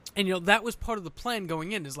that was part of the plan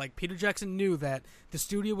going in, is like Peter Jackson knew that the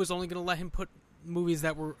studio was only going to let him put movies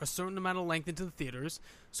that were a certain amount of length into the theaters.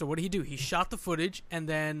 So what did he do? He shot the footage and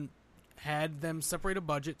then had them separate a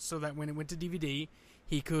budget so that when it went to DVD,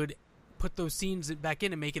 he could put those scenes back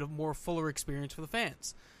in and make it a more fuller experience for the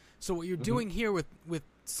fans. So what you're doing here with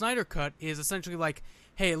Snyder Cut is essentially like,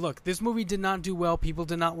 hey, look, this movie did not do well. People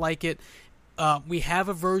did not like it. We have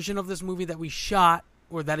a version of this movie that we shot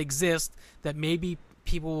or that exists that maybe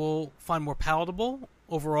people will find more palatable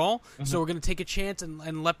overall. So we're going to take a chance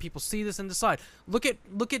and let people see this and decide. Look at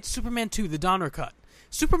Superman 2, the Donner cut.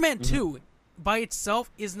 Superman 2 by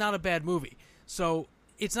itself is not a bad movie. So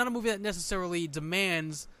it's not a movie that necessarily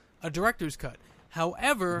demands a director's cut.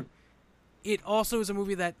 However, it also is a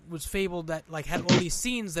movie that was fabled that like had all these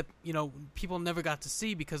scenes that people never got to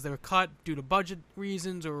see because they were cut due to budget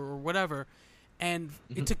reasons or whatever, and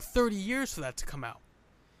it took 30 years for that to come out.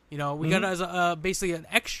 We got it as basically an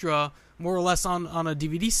extra, more or less, on a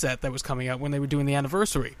DVD set that was coming out when they were doing the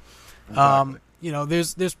anniversary. Exactly.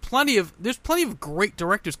 There's plenty of great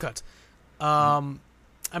director's cuts. I'm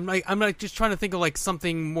like just trying to think of like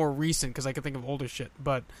something more recent because I can think of older shit.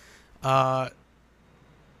 But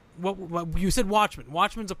what you said, Watchmen.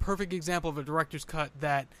 Watchmen's a perfect example of a director's cut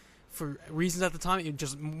that, for reasons at the time, it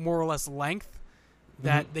just more or less length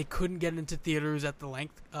that they couldn't get into theaters at the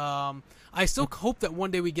length. I still hope that one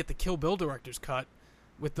day we get the Kill Bill director's cut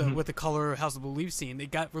with the color House of Belief scene. It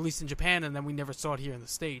got released in Japan and then we never saw it here in the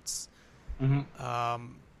States.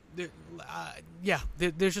 There's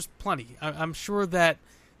just plenty. I'm sure that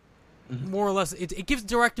more or less it gives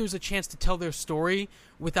directors a chance to tell their story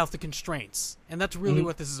without the constraints, and that's really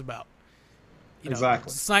what this is about.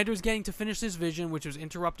 Exactly. Snyder's getting to finish his vision, which was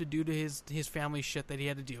interrupted due to his family shit that he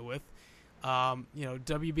had to deal with.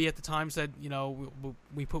 WB at the time said,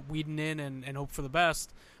 we put Whedon in and hope for the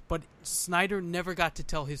best, but Snyder never got to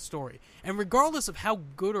tell his story. And regardless of how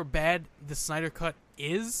good or bad the Snyder Cut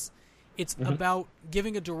is, it's about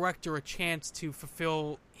giving a director a chance to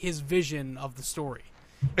fulfill his vision of the story.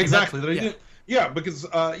 Exactly. Because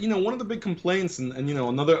one of the big complaints, and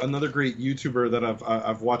another great YouTuber that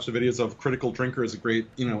I've watched the videos of, Critical Drinker, is a great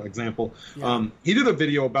example. Yeah. He did a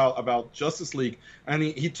video about Justice League, and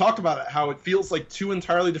he talked about how it feels like two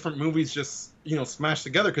entirely different movies just smashed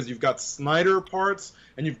together, because you've got Snyder parts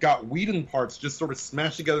and you've got Whedon parts just sort of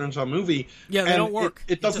smashed together into a movie. Yeah, they don't work.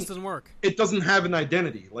 It just doesn't work. It doesn't have an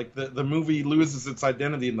identity. Like the movie loses its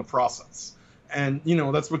identity in the process. And,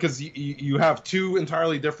 that's because you have two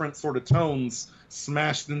entirely different sort of tones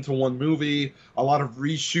smashed into one movie, a lot of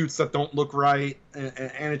reshoots that don't look right,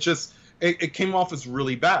 and it came off as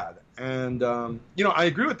really bad. And, I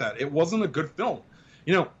agree with that. It wasn't a good film.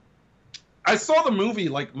 I saw the movie,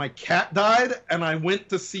 like, my cat died, and I went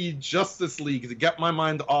to see Justice League to get my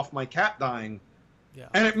mind off my cat dying, Yeah.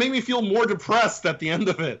 And it made me feel more depressed at the end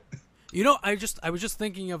of it. You know, I was just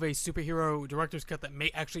thinking of a superhero director's cut that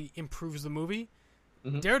may actually improves the movie.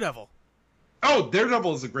 Mm-hmm. Daredevil. Oh,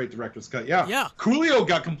 Daredevil is a great director's cut. Yeah. Yeah. Coolio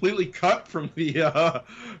got completely cut from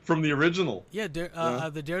the original. Yeah,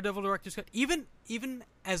 the Daredevil director's cut. Even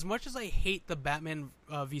as much as I hate the Batman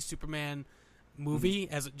v Superman movie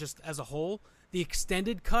as a whole, the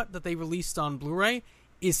extended cut that they released on Blu-ray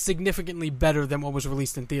is significantly better than what was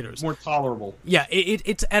released in theaters. More tolerable. Yeah,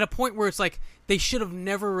 it's at a point where it's like they should have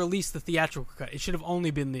never released the theatrical cut. It should have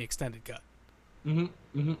only been the extended cut.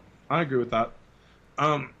 I agree with that.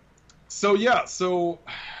 So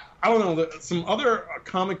I don't know. Some other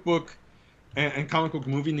comic book and comic book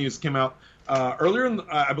movie news came out earlier.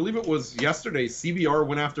 I believe it was yesterday. CBR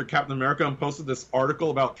went after Captain America and posted this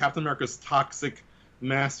article about Captain America's toxic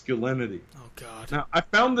masculinity. Oh God! Now I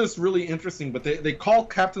found this really interesting, but they call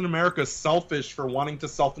Captain America selfish for wanting to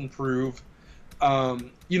self-improve.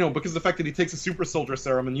 Because the fact that he takes a super soldier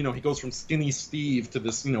serum and he goes from skinny Steve to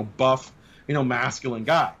this buff masculine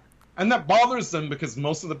guy. And that bothers them because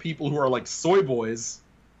most of the people who are like soy boys,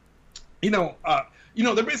 they're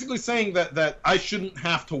basically saying that I shouldn't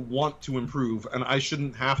have to want to improve and I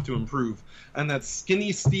shouldn't have to improve. And that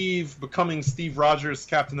skinny Steve becoming Steve Rogers,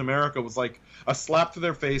 Captain America, was like a slap to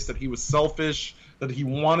their face, that he was selfish, that he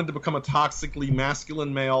wanted to become a toxically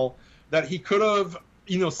masculine male, that he could have,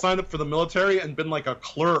 signed up for the military and been like a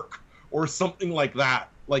clerk or something like that.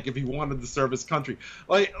 Like if he wanted to serve his country,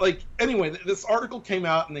 anyway, this article came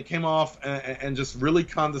out and they came off and just really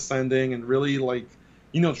condescending and really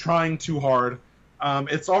trying too hard.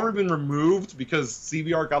 It's already been removed because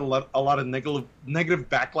CBR got a lot of negative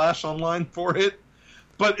backlash online for it,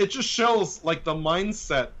 but it just shows the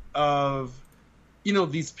mindset of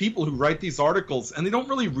these people who write these articles, and they don't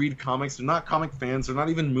really read comics. They're not comic fans. They're not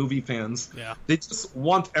even movie fans. Yeah, they just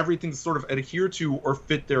want everything to sort of adhere to or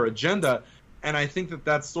fit their agenda. And I think that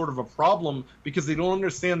that's sort of a problem because they don't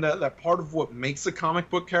understand that part of what makes a comic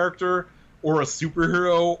book character or a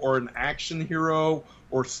superhero or an action hero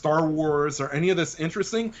or Star Wars or any of this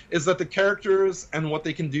interesting is that the characters and what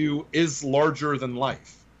they can do is larger than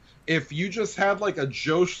life. If you just have a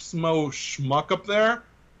Joe Schmo schmuck up there,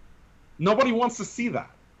 nobody wants to see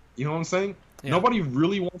that. You know what I'm saying? Yeah. Nobody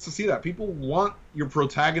really wants to see that. People want your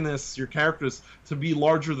protagonists, your characters, to be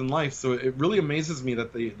larger than life. So it really amazes me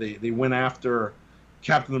that they went after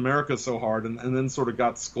Captain America so hard and then sort of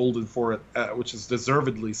got scolded for it, which is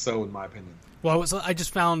deservedly so, in my opinion. Well, I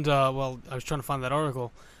just found, I was trying to find that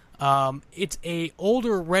article. It's a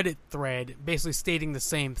older Reddit thread basically stating the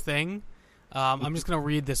same thing. I'm just going to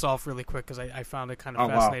read this off really quick because I found it kind of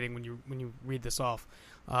fascinating when you read this off.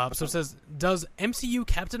 So it says, does MCU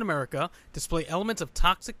Captain America display elements of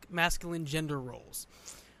toxic masculine gender roles?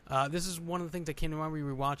 This is one of the things that came to mind when we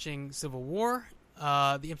were watching Civil War.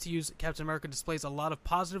 The MCU's Captain America displays a lot of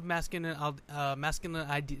positive masculine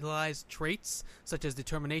idealized traits, such as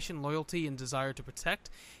determination, loyalty, and desire to protect.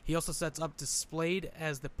 He also sets up displayed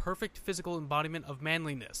as the perfect physical embodiment of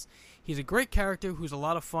manliness. He's a great character who's a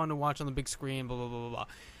lot of fun to watch on the big screen, blah, blah, blah, blah, blah.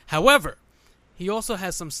 However, he also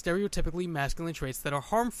has some stereotypically masculine traits that are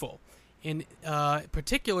harmful. In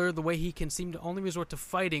particular, the way he can seem to only resort to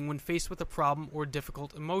fighting when faced with a problem or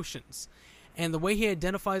difficult emotions. And the way he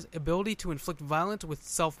identifies ability to inflict violence with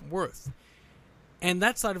self-worth. And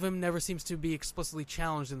that side of him never seems to be explicitly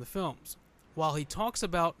challenged in the films. While he talks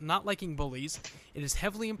about not liking bullies, it is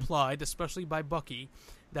heavily implied, especially by Bucky,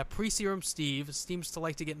 that pre-serum Steve seems to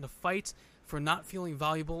like to get into fights for not feeling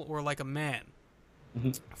valuable or like a man.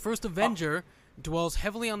 Mm-hmm. First Avenger dwells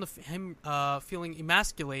heavily on him feeling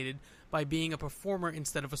emasculated by being a performer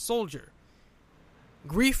instead of a soldier.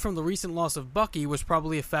 Grief from the recent loss of Bucky was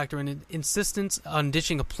probably a factor in an insistence on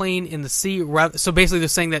ditching a plane in the sea. So basically they're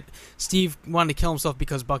saying that Steve wanted to kill himself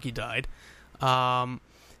because Bucky died.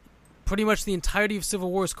 Pretty much the entirety of Civil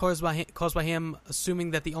War is caused by him assuming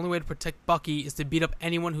that the only way to protect Bucky is to beat up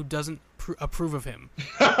anyone who doesn't approve of him.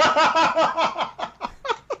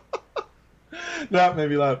 That made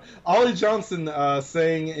me laugh. Ollie Johnson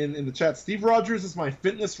saying in the chat, Steve Rogers is my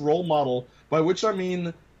fitness role model, by which I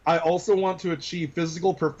mean I also want to achieve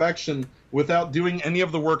physical perfection without doing any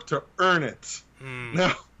of the work to earn it.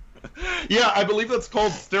 Now, yeah, I believe that's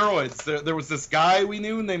called steroids. There was this guy we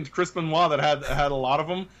knew named Chris Benoit that had a lot of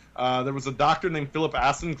them. There was a doctor named Philip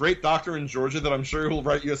Aston, great doctor in Georgia that I'm sure will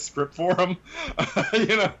write you a script for him.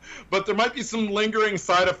 But there might be some lingering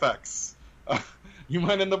side effects. You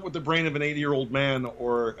might end up with the brain of an 80-year-old man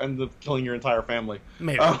or end up killing your entire family.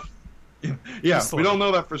 Maybe. Yeah, we don't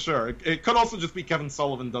know that for sure. It could also just be Kevin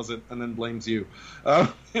Sullivan does it and then blames you.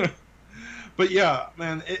 But But yeah,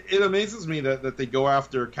 man, it amazes me that they go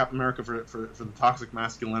after Captain America for the toxic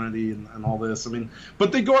masculinity and all this. I mean,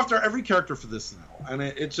 but they go after every character for this now, and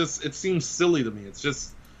it seems silly to me.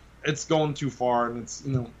 It's going too far, and it's,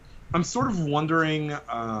 you know, I'm sort of wondering,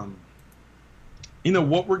 you know,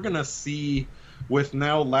 what we're gonna see with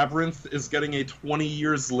now Labyrinth is getting a 20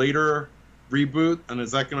 years later reboot, and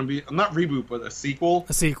is that going to be not reboot but a sequel?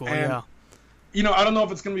 A sequel, and, yeah. You know, I don't know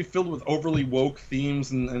if it's going to be filled with overly woke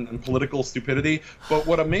themes and political stupidity, but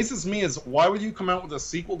what amazes me is why would you come out with a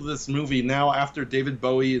sequel to this movie now after David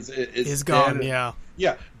Bowie is gone?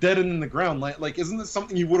 Dead, dead and in the ground? Like, isn't this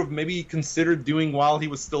something you would have maybe considered doing while he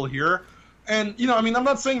was still here? And, you know, I mean, I'm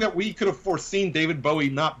not saying that we could have foreseen David Bowie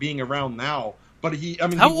not being around now, but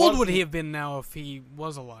how old would he have been now if he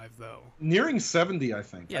was alive, though? Nearing 70, I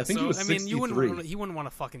think. Yeah, I think so, he was 63. he wouldn't want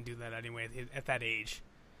to fucking do that anyway at that age.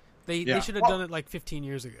 They should have done it like 15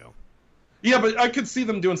 years ago. Yeah, but I could see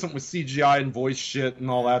them doing something with CGI and voice shit and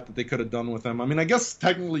all that they could have done with him. I mean, I guess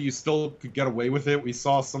technically you still could get away with it. We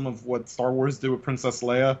saw some of what Star Wars did with Princess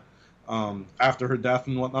Leia after her death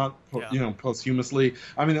and whatnot, you know, posthumously.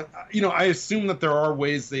 I mean, you know, I assume that there are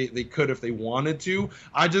ways they could if they wanted to.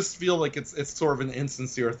 I just feel like it's sort of an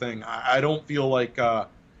insincere thing. I don't feel like...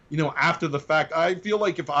 you know, after the fact, I feel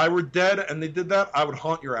like if I were dead and they did that, I would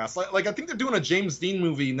haunt your ass. Like I think they're doing a James Dean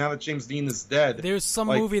movie now that James Dean is dead. There's some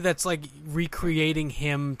movie that's like recreating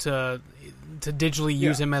him to digitally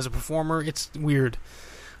use him as a performer. It's weird.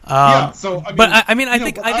 So I mean, I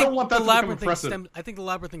think the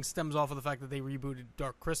Labyrinth thing stems off of the fact that they rebooted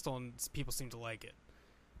Dark Crystal and people seem to like it.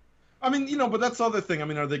 I mean, you know, but that's the other thing. I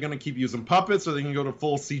mean, are they going to keep using puppets? Or are they going to go to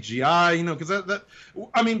full CGI? You know, because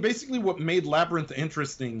I mean, basically what made Labyrinth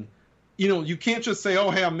interesting, you know, you can't just say, oh,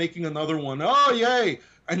 hey, I'm making another one. Oh, yay.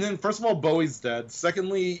 And then, first of all, Bowie's dead.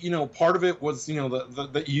 Secondly, you know, part of it was, you know,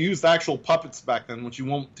 that you used actual puppets back then, which you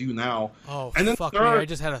won't do now. Oh, and then fuck me. I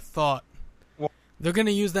just had a thought. Well, they're going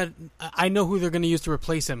to use that. I know who they're going to use to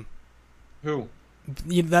replace him. Who?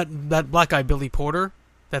 That black guy, Billy Porter,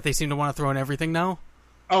 that they seem to want to throw in everything now.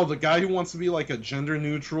 Oh, the guy who wants to be like a gender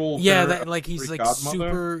neutral. Yeah, that, like he's like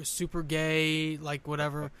super gay, like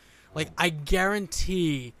whatever. Like I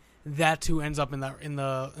guarantee that too ends up in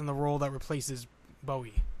the role that replaces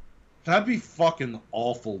Bowie. That'd be fucking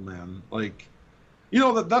awful, man. Like, you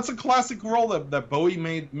know, that's a classic role that Bowie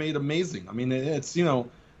made amazing. I mean, it's, you know,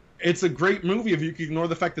 it's a great movie if you can ignore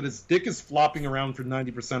the fact that his dick is flopping around for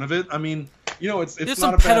 90% of it. I mean, you know, it's there's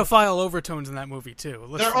not some pedophile overtones in that movie too.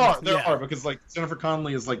 There are because like Jennifer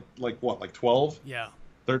Connelly is like what, like 12? Yeah.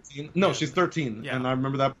 13? No, she's 13, and I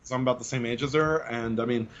remember that because I'm about the same age as her. And I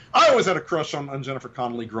mean, I always had a crush on Jennifer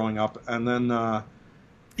Connelly growing up, and then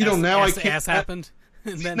you know, now I can't. Ass happened.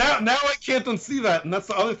 And then... Now I can't unsee that, and that's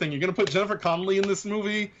the other thing. You're gonna put Jennifer Connelly in this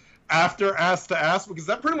movie after Ass to Ass because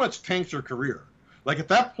that pretty much tanks your career. Like, at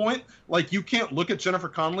that point, like, you can't look at Jennifer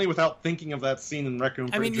Connelly without thinking of that scene in Requiem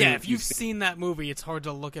for a Dream. Yeah, if you've seen that movie, it's hard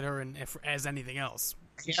to look at her as anything else.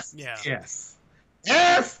 Yes. Yeah. Yes.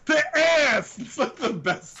 Ass to ass! It's like the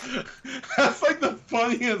best. That's like the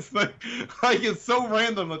funniest thing. Like, it's so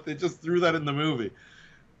random that they just threw that in the movie.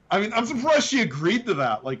 I mean, I'm surprised she agreed to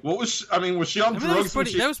that. Like, what was she, I mean, was she on drugs?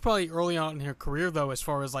 That was probably early on in her career, though, as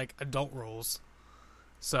far as, like, adult roles.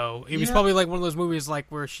 So, it was probably like one of those movies, like,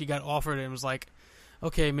 where she got offered it and was like,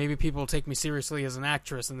 okay, maybe people will take me seriously as an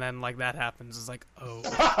actress, and then, like, that happens. It's like,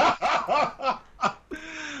 oh.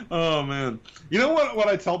 Oh, man. You know what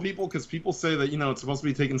I tell people? Because people say that, you know, it's supposed to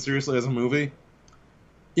be taken seriously as a movie.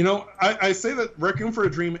 You know, I say that Requiem for a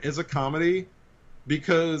Dream is a comedy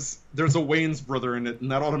because there's a Wayans brother in it,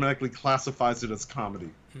 and that automatically classifies it as comedy.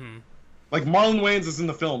 Hmm. Like, Marlon Wayans is in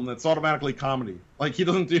the film, that's automatically comedy. Like, he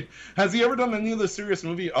doesn't do... Has he ever done any other serious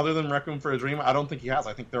movie other than Requiem for a Dream? I don't think he has.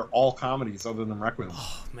 I think they're all comedies other than Requiem.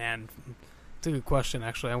 Oh, man. It's a good question,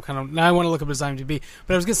 actually. Now I want to look up his IMDb.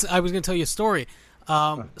 But I was going to tell you a story.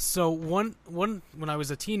 So, when I was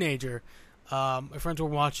a teenager, my friends were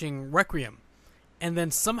watching Requiem. And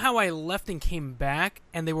then somehow I left and came back,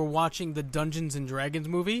 and they were watching the Dungeons and Dragons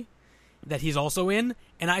movie that he's also in,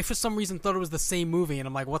 and I, for some reason, thought it was the same movie, and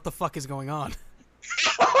I'm like, what the fuck is going on?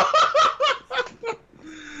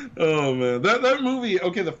 Oh, man. That movie,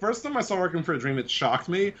 okay, the first time I saw Requiem for a Dream, it shocked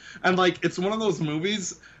me, and, like, it's one of those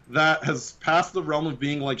movies that has passed the realm of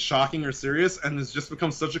being, like, shocking or serious, and has just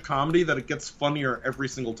become such a comedy that it gets funnier every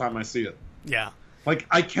single time I see it. Yeah. Like,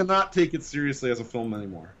 I cannot take it seriously as a film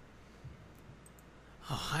anymore.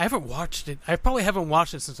 Oh, I haven't watched it. I probably haven't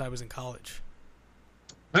watched it since I was in college.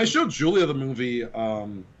 I showed Julia the movie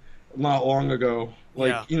not long ago,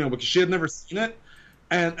 like, you know, because she had never seen it,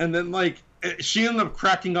 and then, like, she ended up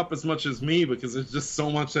cracking up as much as me because there's just so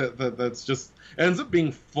much that's just it ends up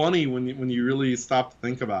being funny when you really stop to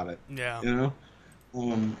think about it. Yeah. You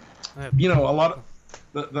know, a lot of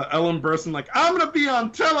the Ellen Burstyn, like, I'm gonna be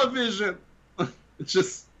on television. It's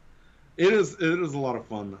just it is a lot of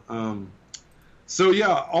fun. So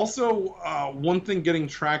yeah, also one thing getting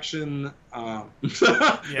traction. Is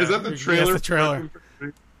that the trailer? Yes, the trailer.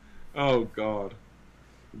 Oh God.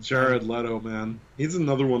 Jared Leto, man, he's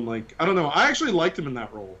another one. Like, I don't know. I actually liked him in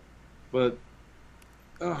that role, but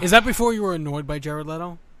is that before you were annoyed by Jared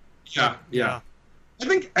Leto? Yeah. I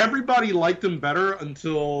think everybody liked him better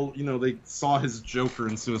until they saw his Joker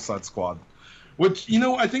in Suicide Squad, which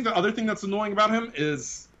I think the other thing that's annoying about him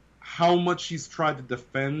is how much he's tried to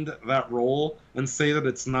defend that role and say that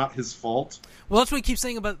it's not his fault. Well, that's what they keep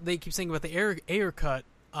saying about the Ayer cut.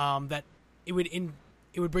 That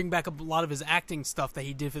it would bring back a lot of his acting stuff that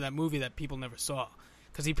he did for that movie that people never saw.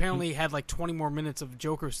 Because he apparently had like 20 more minutes of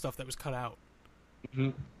Joker stuff that was cut out. Mm-hmm.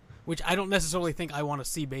 Which I don't necessarily think I want to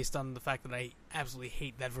see based on the fact that I absolutely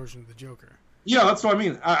hate that version of the Joker. Yeah, that's what I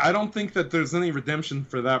mean. I don't think that there's any redemption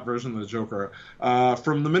for that version of the Joker.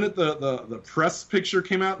 From the minute the press picture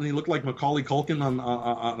came out and he looked like Macaulay Culkin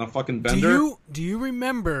on a fucking bender. Do you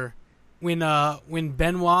remember when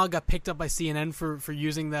Benoit got picked up by CNN for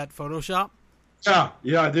using that Photoshop?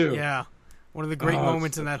 Yeah, I do. Yeah, one of the great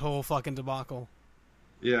moments in that whole fucking debacle.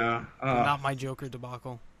 Yeah. Not my Joker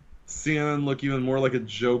debacle. CNN look even more like a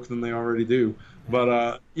joke than they already do.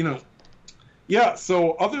 But, yeah,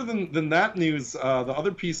 so other than that news, the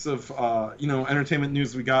other piece of, entertainment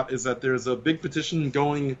news we got is that there's a big petition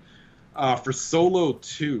going for Solo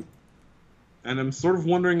 2. And I'm sort of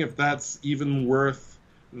wondering if that's even worth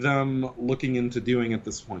them looking into doing at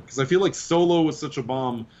this point. Because I feel like Solo was such a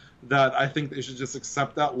bomb that I think they should just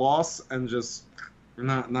accept that loss and just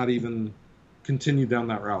not even continue down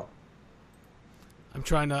that route. I'm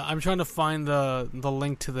trying to find the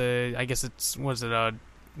link to the, I guess it's, one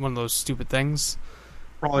of those stupid things?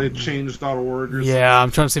 Probably change.org or something. Yeah,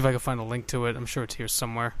 I'm trying to see if I can find a link to it. I'm sure it's here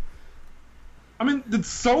somewhere. I mean, did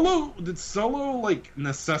Solo like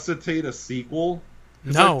necessitate a sequel?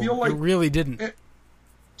 No, I feel like it really didn't.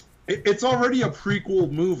 It's already a prequel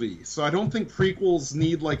movie, so I don't think prequels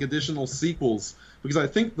need like additional sequels, because I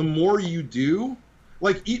think the more you do,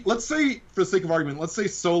 like, let's say, for the sake of argument, let's say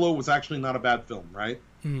Solo was actually not a bad film, right?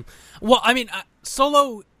 Mm. Well, I mean,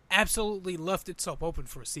 Solo absolutely left itself open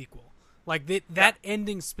for a sequel. Like that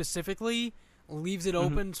ending specifically leaves it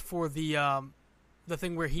open for the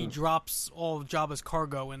thing where he drops all of Jabba's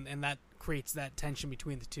cargo, and that creates that tension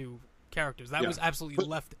between the two characters. That was absolutely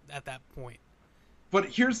left at that point. But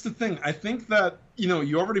here's the thing. I think that,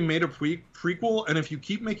 you already made a prequel, and if you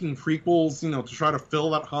keep making prequels, to try to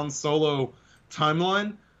fill that Han Solo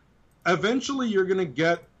timeline, eventually you're going to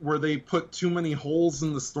get where they put too many holes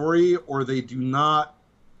in the story, or they do not,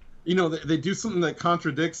 they do something that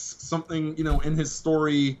contradicts something, in his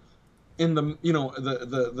story in the,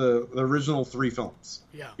 the original 3 films.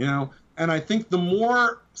 Yeah. And I think the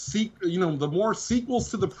more sequels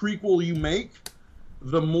to the prequel you make,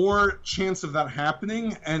 the more chance of that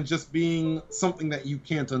happening and just being something that you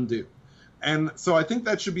can't undo. And so I think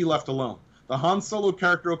that should be left alone. The Han Solo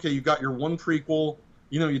character, okay, you got your one prequel,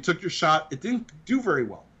 you took your shot. It didn't do very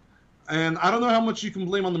well. And I don't know how much you can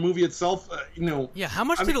blame on the movie itself. Yeah, how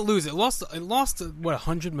much did it lose? It lost what,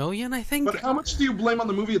 $100 million, I think? But how much do you blame on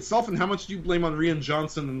the movie itself, and how much do you blame on Rian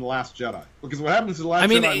Johnson in The Last Jedi? Because what happens in The Last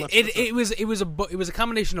Jedi... it was a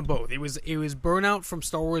combination of both. It was burnout from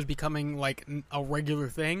Star Wars becoming like a regular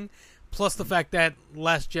thing, plus the fact that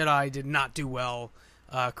Last Jedi did not do well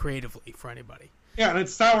creatively for anybody. Yeah, and it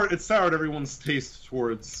soured everyone's taste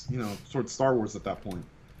towards Star Wars at that point.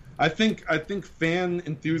 I think fan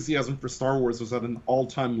enthusiasm for Star Wars was at an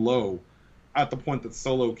all-time low at the point that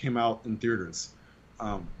Solo came out in theaters.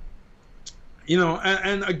 And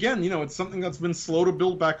again, it's something that's been slow to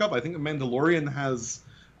build back up. I think The Mandalorian has,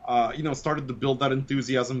 started to build that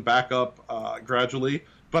enthusiasm back up gradually.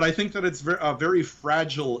 But I think that it's a very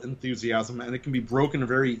fragile enthusiasm, and it can be broken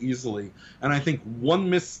very easily. And I think one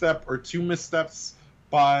misstep or two missteps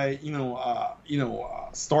by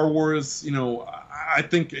Star Wars, I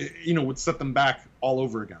think would set them back all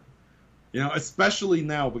over again. Especially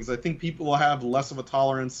now, because I think people will have less of a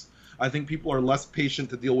tolerance. I think people are less patient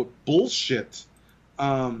to deal with bullshit.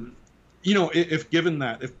 If given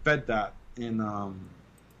that, if fed that in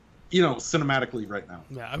cinematically right now.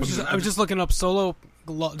 Yeah, I was just looking up Solo.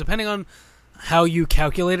 Depending on how you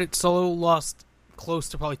calculate it, Solo lost close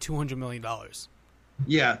to probably $200 million.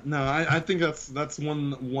 Yeah, no, I think that's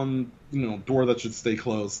one door that should stay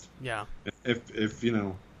closed. Yeah. If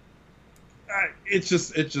it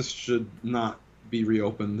just should not be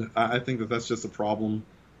reopened. I think that's just a problem.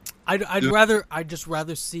 I'd just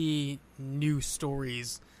rather see new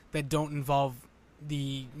stories that don't involve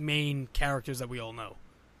the main characters that we all know.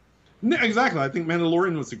 Exactly. I think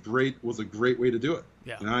Mandalorian was a great way to do it.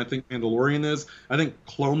 Yeah. I think Mandalorian is. I think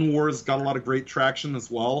Clone Wars got a lot of great traction as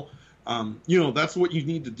well. That's what you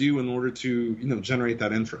need to do in order to generate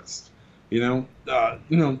that interest. Don't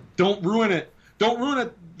ruin it. Don't ruin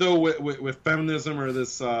it though with feminism or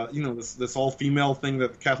this this all female thing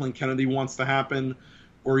that Kathleen Kennedy wants to happen,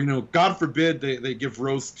 or God forbid they give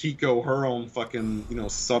Rose Tico her own fucking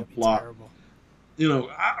subplot. Terrible.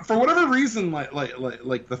 For whatever reason,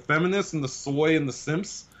 like the feminists and the soy and the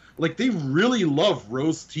simps, like they really love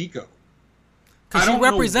Rose Tico. Because she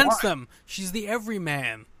represents them. She's the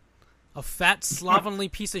everyman. A fat, slovenly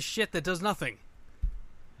piece of shit that does nothing.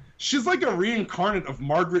 She's like a reincarnate of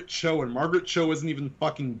Margaret Cho, and Margaret Cho isn't even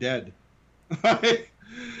fucking dead. I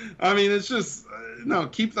mean, it's just no.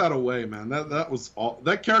 Keep that away, man.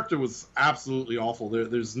 That character was absolutely awful.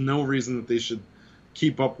 There's no reason that they should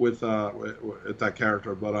keep up with that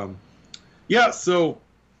character. But yeah. So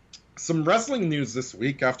some wrestling news this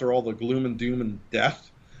week after all the gloom and doom and death.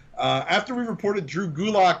 After we reported Drew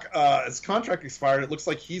Gulak, his contract expired, it looks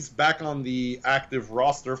like he's back on the active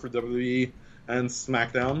roster for WWE and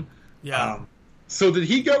SmackDown. Yeah. So did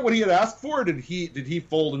he get what he had asked for, or did he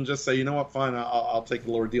fold and just say, you know what, fine, I'll take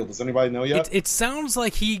the lower deal? Does anybody know yet? It sounds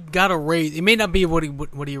like he got a raise. It may not be what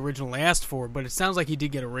he originally asked for, but it sounds like he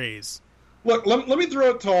did get a raise. Look, let me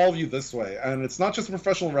throw it to all of you this way, and it's not just a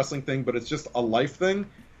professional wrestling thing, but it's just a life thing.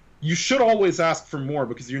 You should always ask for more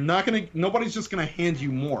because nobody's just gonna hand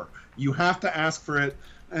you more. You have to ask for it,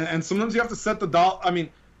 and sometimes you have to set the dollar. I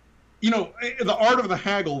mean, the art of the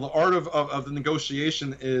haggle, the art of the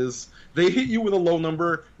negotiation is they hit you with a low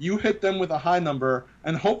number, you hit them with a high number,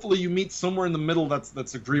 and hopefully you meet somewhere in the middle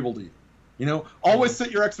that's agreeable to you. Always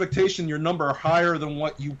set your expectation, your number higher than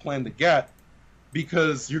what you plan to get,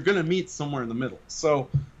 because you're gonna meet somewhere in the middle. So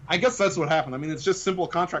I guess that's what happened. I mean, it's just simple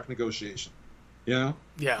contract negotiation. Yeah.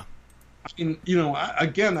 I mean,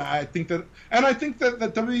 again, I think that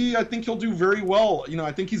WWE, I think he'll do very well.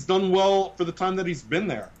 I think he's done well for the time that he's been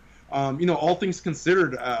there. All things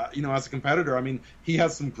considered, as a competitor, I mean, he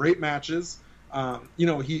has some great matches.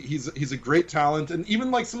 He's a great talent, and even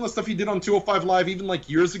like some of the stuff he did on 205 Live, even like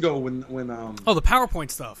years ago when the PowerPoint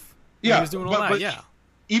stuff. Yeah, he was doing all that. Yeah.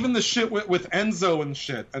 Even the shit with Enzo and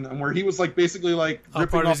shit, and where he was like basically like ripping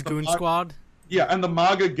part of off his goon squad. Yeah, and the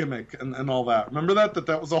MAGA gimmick and all that. Remember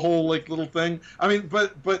that was a whole like little thing. I mean,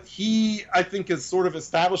 but he, I think, has sort of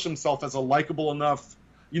established himself as a likable enough,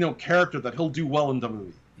 character that he'll do well in WWE.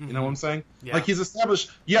 Mm-hmm. You know what I'm saying? Yeah. Like he's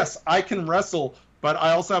established. Yes, I can wrestle, but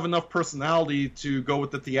I also have enough personality to go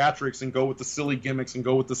with the theatrics and go with the silly gimmicks and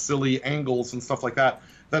go with the silly angles and stuff like that.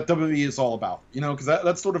 That WWE is all about, because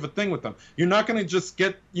that's sort of a thing with them. You're not going to just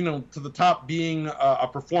get, to the top being a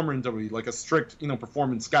performer in WWE, like a strict,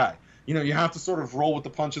 performance guy. You have to sort of roll with the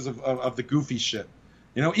punches of the goofy shit.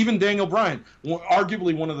 Even Daniel Bryan,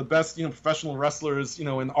 arguably one of the best, professional wrestlers, in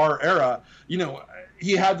our era,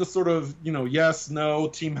 he had the sort of, yes, no,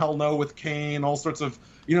 Team Hell No with Kane, all sorts of,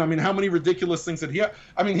 I mean, how many ridiculous things did he have?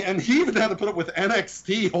 I mean, and he even had to put up with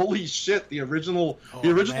NXT. Holy shit, the original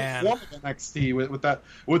form of NXT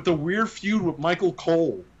with the weird feud with Michael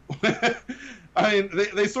Cole. I mean,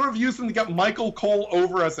 they sort of used him to get Michael Cole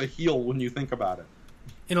over as a heel when you think about it.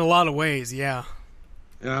 In a lot of ways, yeah.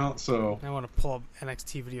 So I want to pull up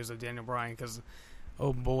NXT videos of Daniel Bryan because,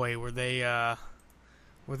 oh boy, were they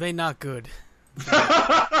not good?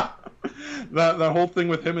 that whole thing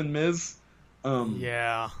with him and Miz.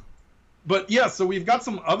 Yeah. But yeah, so we've got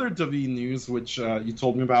some other WWE news, which you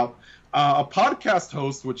told me about. A podcast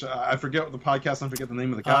host, which I forget the podcast, I forget the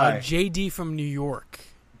name of the guy. JD from New York.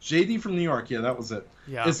 JD from New York, yeah, that was it.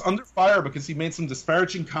 Yeah. Is under fire because he made some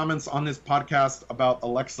disparaging comments on his podcast about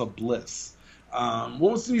Alexa Bliss.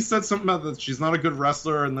 He said something about that she's not a good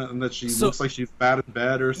wrestler and that she looks like she's bad in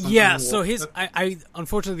bed or something. Yeah, so I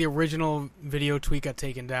unfortunately the original video tweet got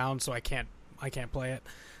taken down, so I can't play it.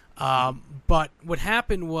 But what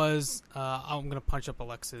happened was I'm gonna punch up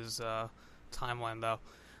Alexa's timeline though.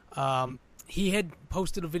 He had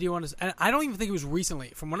posted a video on his, and I don't even think it was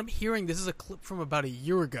recently. From what I'm hearing, this is a clip from about a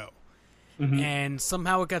year ago. Mm-hmm. And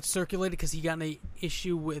somehow it got circulated because he got in an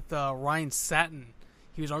issue with Ryan Satin.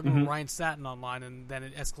 He was arguing with Ryan Satin online, and then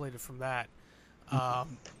it escalated from that.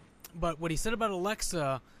 But what he said about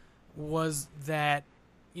Alexa was that,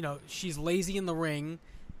 she's lazy in the ring,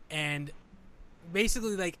 and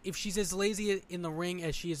basically, like, if she's as lazy in the ring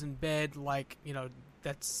as she is in bed, like,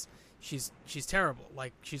 she's terrible.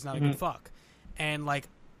 Like, she's not a good fuck. And, like,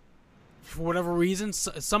 for whatever reason,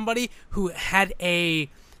 somebody who had a.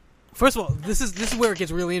 First of all, this is where it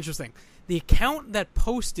gets really interesting. The account that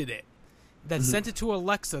posted it, that sent it to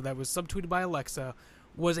Alexa, that was subtweeted by Alexa,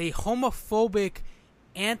 was a homophobic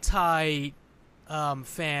anti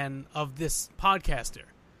fan of this podcaster.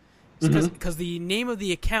 Because the name of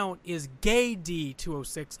the account is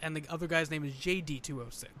GayD206, and the other guy's name is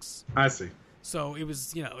JD206. I see. So it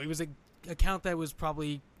was, it was an account that was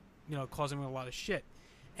probably, causing him a lot of shit.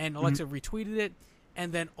 And Alexa retweeted it,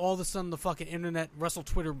 and then all of a sudden the fucking internet,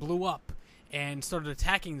 Twitter blew up and started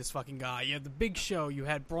attacking this fucking guy. You had the Big Show, you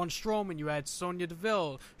had Braun Strowman, you had Sonya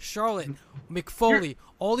Deville, Charlotte, Mick Foley,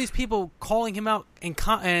 all these people calling him out and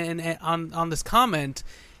on this comment.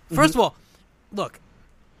 First of all, look,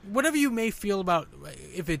 whatever you may feel about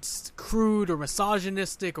if it's crude or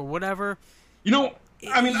misogynistic or whatever.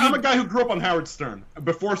 I'm a guy who grew up on Howard Stern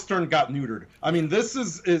before Stern got neutered. I mean, this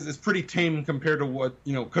is pretty tame compared to what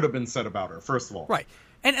could have been said about her. First of all, right?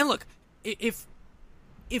 And look, if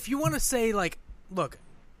you want to say look,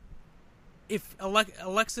 if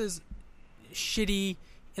Alexa's shitty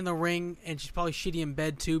in the ring and she's probably shitty in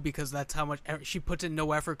bed too because that's how much she puts in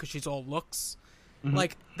no effort because she's all looks,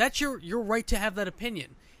 that's your right to have that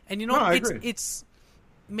opinion. And it's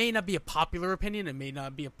may not be a popular opinion. It may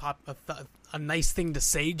not be a nice thing to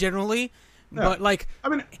say generally, but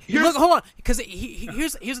hold on, because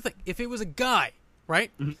here's the thing: if it was a guy,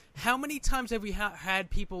 right? How many times have we had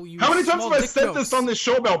people use? How many times have I said jokes? this on this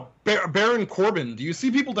show about Baron Corbin? Do you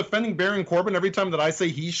see people defending Baron Corbin every time that I say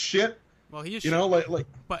he's shit? Well, he is.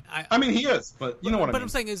 But I mean, he is. But you know what I mean. But I'm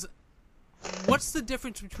saying is, what's the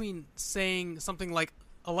difference between saying something like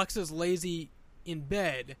Alexa's lazy in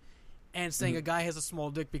bed and saying a guy has a small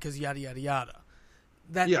dick because yada yada yada?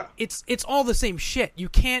 It's all the same shit. You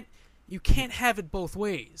can't have it both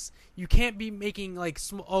ways. You can't be making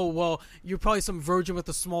you're probably some virgin with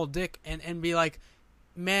a small dick and be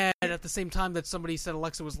mad at the same time that somebody said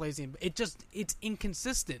Alexa was lazy. It's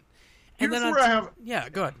inconsistent. And here's where I have. Yeah,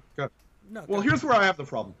 go ahead. Go ahead. No, here's where I have the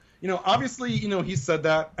problem. Obviously, he said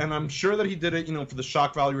that, and I'm sure that he did it, for the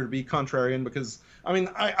shock value to be contrarian, because, I mean,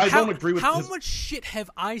 I don't agree with how much shit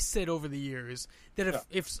have I said over the years that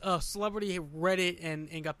if a celebrity read it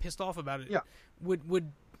and got pissed off about it,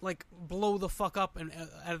 would blow the fuck up and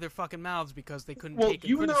out of their fucking mouths because they couldn't take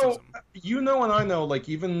criticism. And I know,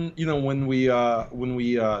 even, when we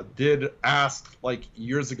did Ask,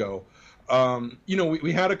 years ago,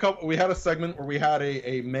 we had a segment where we had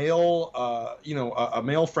a male, a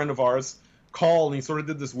male friend of ours call, and he sort of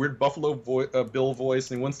did this weird Buffalo Bill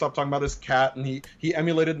voice, and he wouldn't stop talking about his cat, and he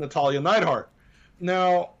emulated Natalia Neidhart.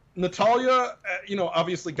 Now, Natalia,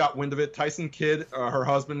 obviously got wind of it. Tyson Kidd, her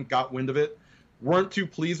husband, got wind of it. Weren't too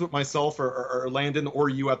pleased with myself or Landon or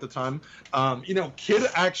you at the time. Kidd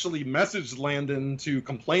actually messaged Landon to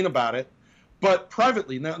complain about it, but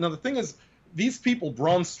privately. Now the thing is, these people,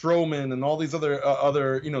 Braun Strowman and all these other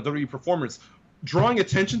WWE performers, drawing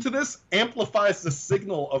attention to this amplifies the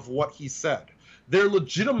signal of what he said. They're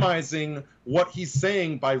legitimizing what he's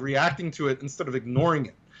saying by reacting to it instead of ignoring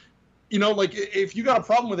it. If you got a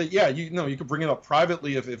problem with it, you could bring it up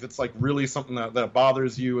privately if it's really something that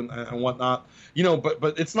bothers you and whatnot.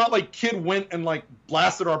 But it's not like Kid went and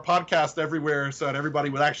blasted our podcast everywhere so that everybody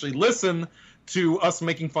would actually listen to us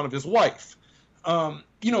making fun of his wife.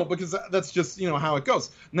 Because that's just, how it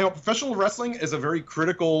goes. Now, professional wrestling is a very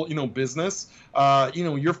critical, business.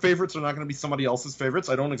 Your favorites are not going to be somebody else's favorites.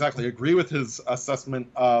 I don't exactly agree with his assessment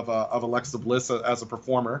of Alexa Bliss as a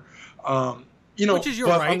performer. Which is your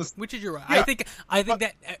right. Yeah. I think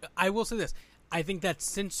that I will say this. I think that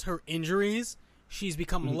since her injuries, she's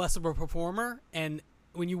become less of a performer. And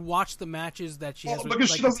when you watch the matches that she has, because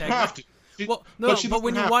she doesn't have to. But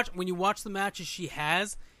when you watch the matches she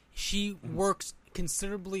has, she works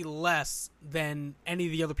considerably less than any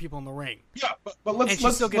of the other people in the ring. Yeah, but let's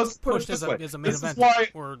still gets pushed as a main event.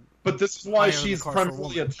 This is why she's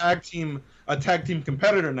primarily a tag team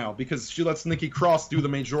competitor now, because she lets Nikki Cross do the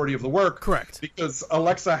majority of the work. Correct. Because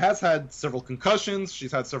Alexa has had several concussions,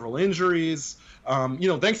 she's had several injuries.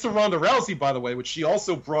 Thanks to Ronda Rousey, by the way, which she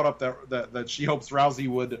also brought up that she hopes Rousey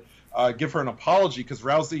would give her an apology because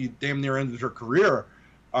Rousey damn near ended her career.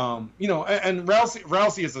 And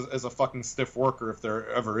Rousey is a fucking stiff worker if there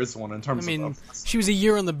ever is one in terms of. She was a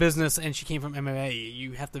year in the business and she came from MMA.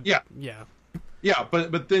 You have to. Yeah,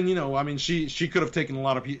 but then she could have taken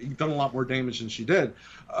done a lot more damage than she did.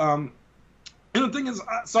 And the thing is,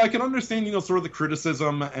 so I can understand sort of the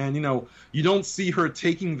criticism, and you don't see her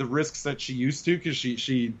taking the risks that she used to, because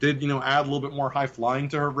she did add a little bit more high flying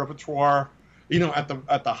to her repertoire.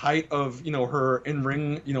 at the height of, her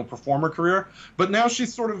in-ring, performer career. But now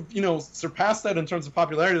she's sort of, surpassed that in terms of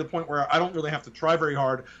popularity to the point where I don't really have to try very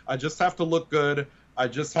hard. I just have to look good. I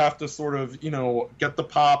just have to sort of, get the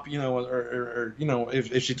pop, or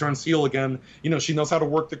if she turns heel again, she knows how to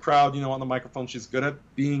work the crowd, on the microphone. She's good at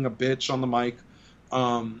being a bitch on the mic.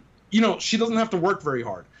 She doesn't have to work very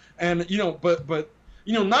hard. And, but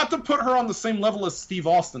not to put her on the same level as Steve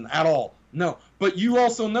Austin at all. No. But you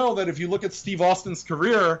also know that if you look at Steve Austin's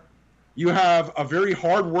career, you have a very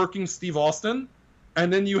hard-working Steve Austin,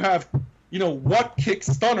 and then you have, what kick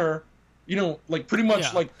stunner, pretty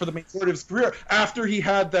much like for the majority of his career, after he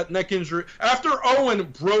had that neck injury, after Owen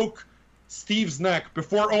broke Steve's neck,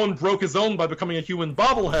 before Owen broke his own by becoming a human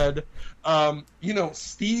bobblehead,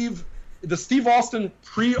 the Steve Austin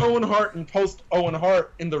pre-Owen Hart and post-Owen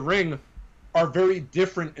Hart in the ring are very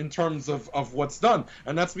different in terms of what's done.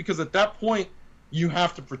 And that's because at that point, you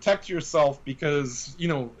have to protect yourself because,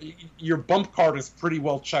 your bump card is pretty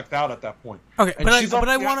well checked out at that point. Okay, but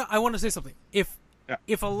I want to say something.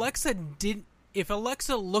 If Alexa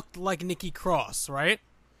looked like Nikki Cross, right?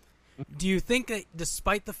 Do you think that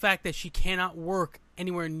despite the fact that she cannot work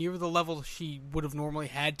anywhere near the level she would have normally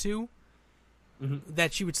had to,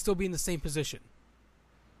 that she would still be in the same position?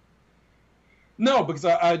 No, because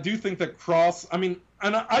I do think that Cross, and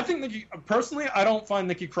I think personally, I don't find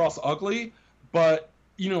Nikki Cross ugly, but,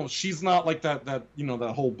 she's not like that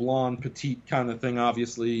whole blonde, petite kind of thing,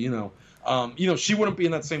 obviously, she wouldn't be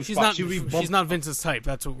in that same spot. She's not Vince's type,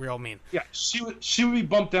 that's what we all mean. Yeah, she would be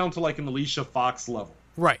bumped down to like an Alicia Fox level.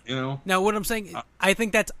 Right. Now, what I'm saying, I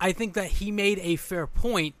think that he made a fair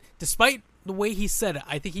point, despite the way he said it.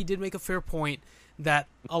 I think he did make a fair point that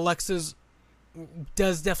Alexa's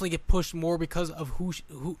does definitely get pushed more because of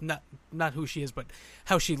not who she is, but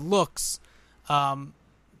how she looks.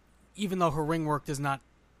 Even though her ring work does not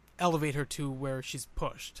elevate her to where she's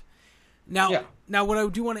pushed. Now, what I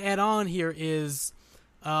do want to add on here is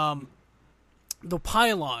the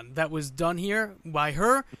pylon that was done here by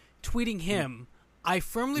her tweeting him. I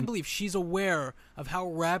firmly believe she's aware of how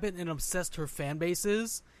rabid and obsessed her fan base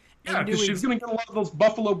is. Yeah, because she's going to get a lot of those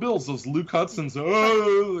Buffalo Bills, those Luke Hudsons, her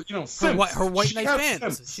White Knight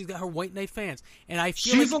fans. Simps. She's got her White Knight fans. And I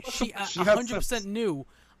feel like she 100% knew.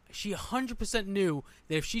 She 100% knew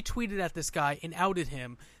that if she tweeted at this guy and outed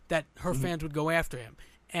him, that her fans would go after him.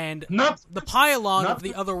 And the pylon of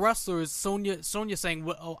the other wrestlers, Sonya saying,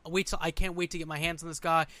 well, I can't wait to get my hands on this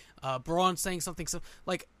guy. Braun saying something.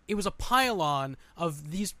 Like, it was a pylon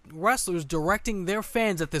of these wrestlers directing their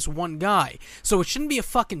fans at this one guy. So it shouldn't be a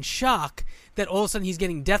fucking shock that all of a sudden he's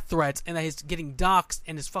getting death threats and that he's getting doxed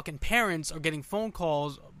and his fucking parents are getting phone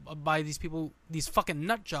calls by these people, these fucking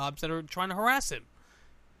nut jobs that are trying to harass him.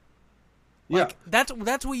 Like,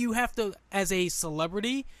 that's what you have to, as a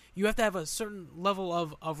celebrity, you have to have a certain level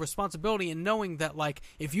of responsibility in knowing that, like,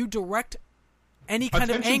 if you direct any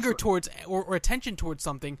kind of anger towards or attention towards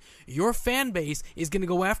something, your fan base is going to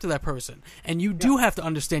go after that person. And you do have to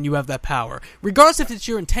understand you have that power. Regardless if it's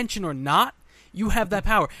your intention or not, you have that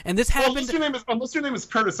power. And this happened... Unless your name is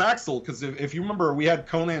Curtis Axel, because if you remember, we had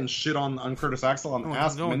Conan shit on Curtis Axel on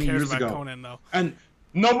Ask many years ago. Conan, though. And...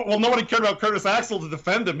 nobody cared about Curtis Axel to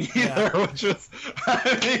defend him either, which is,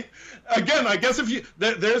 again, I guess if you,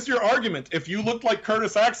 there's your argument. If you looked like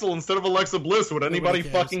Curtis Axel instead of Alexa Bliss, would anybody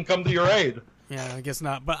fucking come to your aid? Yeah, I guess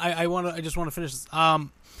not. But I just want to finish this.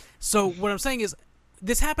 So what I'm saying is,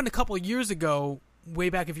 this happened a couple of years ago, way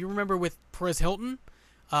back, if you remember, with Perez Hilton.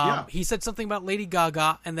 He said something about Lady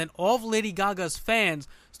Gaga, and then all of Lady Gaga's fans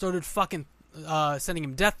started fucking sending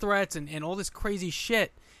him death threats and all this crazy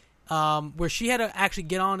shit. Where she had to actually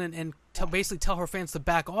get on and basically tell her fans to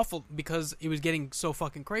back off because it was getting so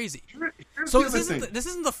fucking crazy. So this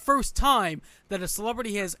isn't the first time that a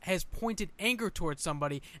celebrity has pointed anger towards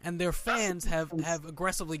somebody and their fans have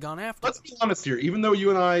aggressively gone after. Let's be honest here. Even though you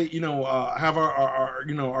and I, have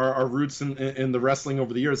our roots in the wrestling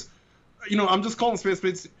over the years, I'm just calling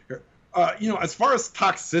spades here. As far as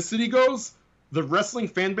toxicity goes, the wrestling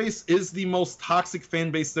fan base is the most toxic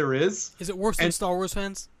fan base there is. Is it worse than Star Wars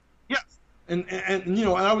fans? Yes, and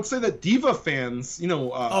I would say that Diva fans, they're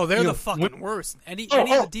the fucking worst. Any of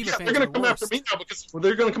the Diva fans, they're going to come after me now because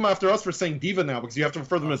they're going to come after us for saying Diva now because you have to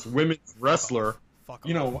refer them as women's wrestler.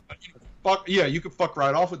 You could fuck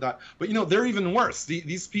right off with that. But they're even worse.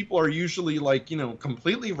 These people are usually like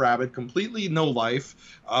completely rabid, completely no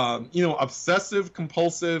life, obsessive,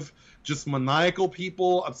 compulsive, just maniacal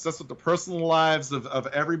people, obsessed with the personal lives of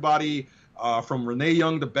everybody. From Renee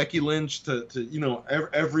Young to Becky Lynch to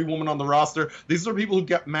every woman on the roster. These are people who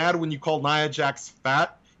get mad when you call Nia Jax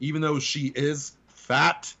fat, even though she is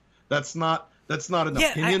fat. That's not That's not an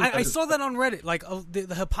yeah, opinion. I saw that on Reddit. Like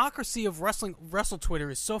the hypocrisy of wrestle Twitter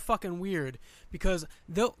is so fucking weird because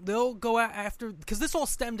they'll go after because this all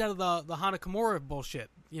stemmed out of the Hana Kimura bullshit.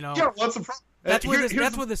 You know, yeah, well, that's the problem. That's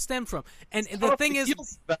where this stemmed from. And the thing is,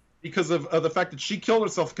 because of the fact that she killed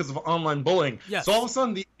herself because of online bullying. Yes. So all of a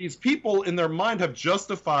sudden, these people in their mind have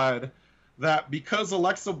justified that because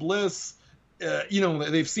Alexa Bliss.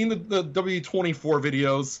 They've seen the W24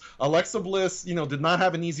 videos. Alexa Bliss, did not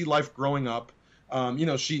have an easy life growing up.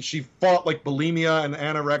 She fought like bulimia and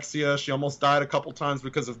anorexia. She almost died a couple times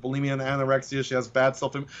because of bulimia and anorexia. She has bad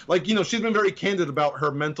self-image. She's been very candid about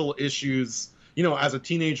her mental issues, as a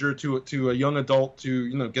teenager to a young adult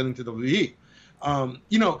to, getting to WWE.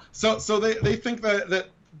 So they think that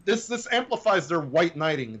this amplifies their white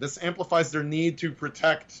knighting. This amplifies their need to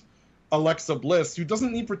protect Alexa Bliss, who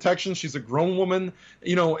doesn't need protection. She's a grown woman,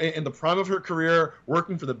 in the prime of her career,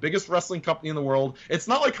 working for the biggest wrestling company in the world. It's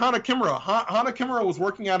not like Hana Kimura. Hana Kimura was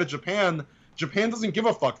working out of Japan. Japan doesn't give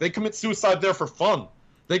a fuck. They commit suicide there for fun.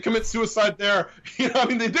 They commit suicide there. They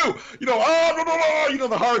do. The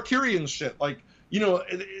harakiri and shit.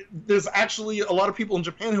 There's actually a lot of people in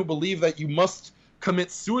Japan who believe that you must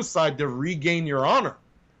commit suicide to regain your honor.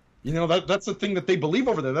 That's the thing that they believe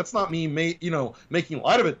over there. That's not me, making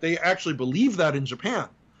light of it. They actually believe that in Japan.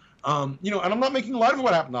 And I'm not making light of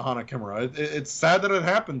what happened to Hana Kimura. It's sad that it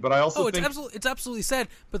happened, but I also think it's absolutely sad.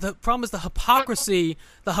 But the problem is the hypocrisy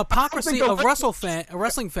of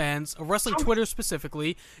wrestling fans, of wrestling Twitter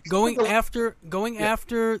specifically, going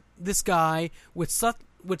after this guy with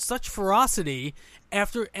such ferocity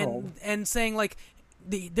and saying like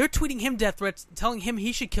they're tweeting him death threats, telling him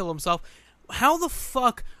he should kill himself. How the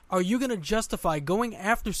fuck are you going to justify going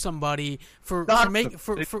after somebody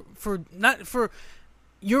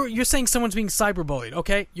you're saying someone's being cyberbullied,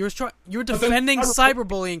 okay? You're defending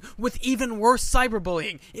cyberbullying with even worse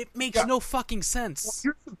cyberbullying. It makes no fucking sense. Well,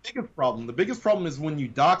 here's the biggest problem. The biggest problem is when you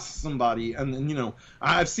dox somebody, and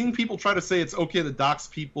I've seen people try to say it's okay to dox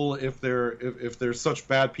people if they're such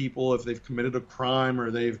bad people, if they've committed a crime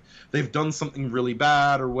or they've done something really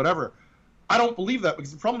bad or whatever. I don't believe that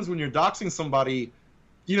because the problem is when you're doxing somebody,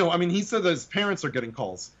 he said that his parents are getting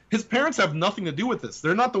calls. His parents have nothing to do with this.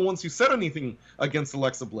 They're not the ones who said anything against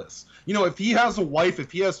Alexa Bliss. If he has a wife,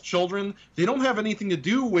 if he has children, they don't have anything to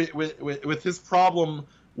do with his problem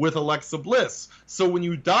with Alexa Bliss. So when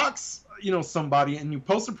you dox, somebody and you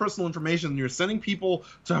post their personal information and you're sending people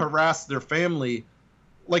to harass their family,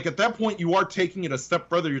 like at that point you are taking it a step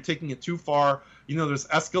further. You're taking it too far. There's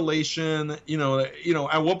escalation.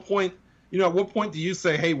 At what point do you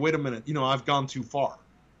say, hey, wait a minute, I've gone too far?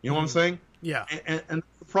 You know what I'm saying? Yeah. And that's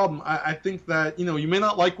the problem. I think that, you may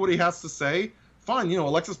not like what he has to say. Fine,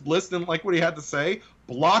 Alexis Bliss didn't like what he had to say.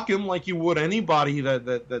 Block him like you would anybody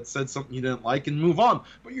that said something you didn't like and move on.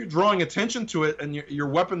 But you're drawing attention to it and you're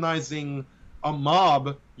weaponizing a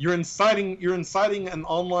mob. You're inciting an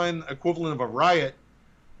online equivalent of a riot,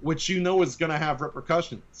 which is going to have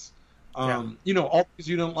repercussions. All because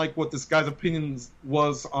you don't like what this guy's opinion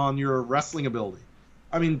was on your wrestling ability.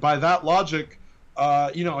 I mean, by that logic,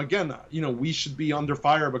 we should be under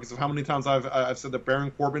fire because of how many times I've said that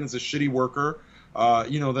Baron Corbin is a shitty worker.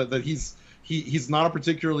 That he's not a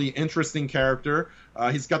particularly interesting character.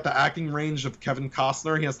 He's got the acting range of Kevin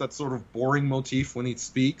Costner. He has that sort of boring motif when he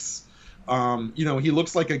speaks. He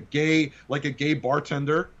looks like a gay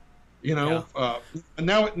bartender. And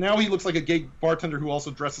now he looks like a gay bartender who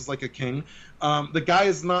also dresses like a king. The guy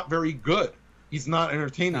is not very good. He's not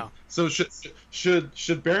entertaining. No. So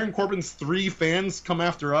should Baron Corbin's 3 fans come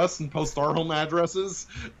after us and post our home addresses?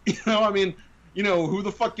 Who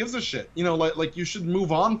the fuck gives a shit? Like you should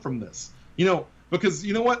move on from this. Because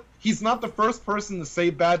you know what? He's not the first person to say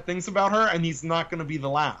bad things about her, and he's not going to be the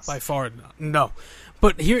last. By far, no.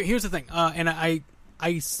 But here's the thing, and I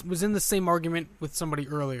was in the same argument with somebody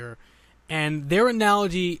earlier, and their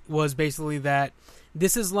analogy was basically that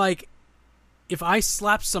this is like if I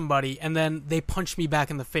slap somebody and then they punch me back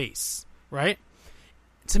in the face, right?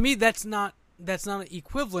 To me, that's not an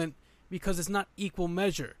equivalent because it's not equal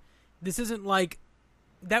measure. This isn't like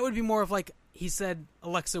that would be more of like he said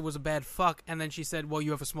Alexa was a bad fuck, and then she said, "Well,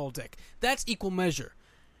 you have a small dick." That's equal measure.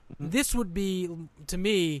 Mm-hmm. This would be to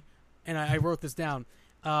me, and I wrote this down.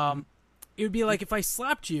 It would be like if I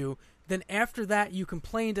slapped you, then after that you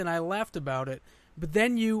complained and I laughed about it, but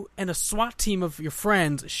then you and a SWAT team of your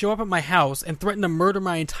friends show up at my house and threaten to murder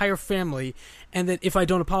my entire family, and that if I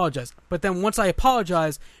don't apologize. But then once I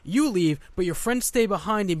apologize, you leave, but your friends stay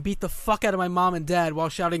behind and beat the fuck out of my mom and dad while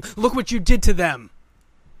shouting, "Look what you did to them."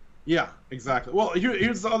 Yeah, exactly. Well,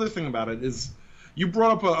 here's the other thing about it is you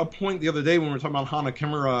brought up a point the other day when we were talking about Hana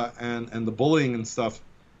Kimura and the bullying and stuff.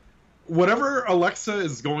 whatever Alexa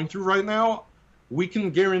is going through right now, we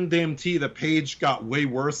can guarantee that Paige got way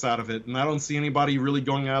worse out of it, and I don't see anybody really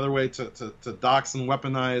going out of their way to dox and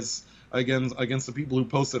weaponize against the people who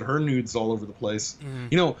posted her nudes all over the place.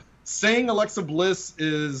 You know, saying Alexa Bliss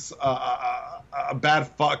is a bad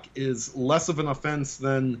fuck is less of an offense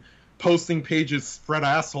than posting Paige's spread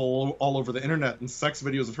asshole all over the internet and sex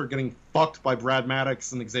videos of her getting fucked by Brad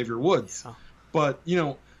Maddox and Xavier Woods. Yeah. But, you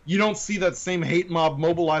know, you don't see that same hate mob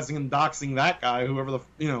mobilizing and doxing that guy, whoever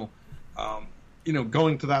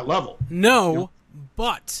going to that level. No, you know?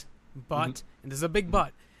 but, and there's a big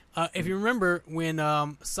but. If you remember when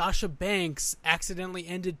Sasha Banks accidentally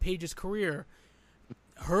ended Paige's career,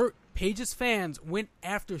 Paige's fans went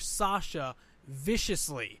after Sasha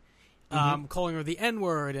viciously, calling her the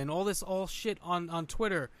N-word and all shit on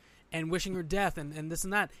Twitter and wishing her death and this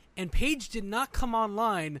and that. And Paige did not come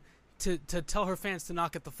online to tell her fans to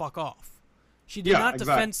knock it the fuck off. She did not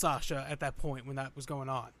defend Sasha at that point when that was going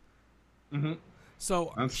on.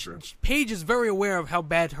 So that's true. Paige is very aware of how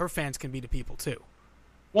bad her fans can be to people too.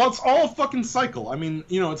 Well, it's all a fucking cycle. I mean,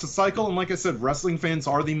 you know, it's a cycle, and like I said, wrestling fans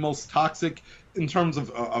are the most toxic in terms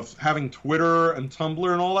of having Twitter and Tumblr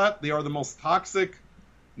and all that. They are the most toxic,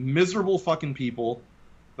 miserable fucking people,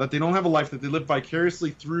 that they don't have a life, that they live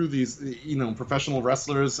vicariously through these, you know, professional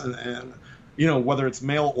wrestlers and you know, whether it's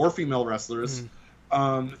male or female wrestlers,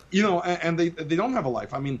 you know, and they don't have a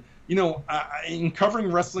life. I mean, you know, in covering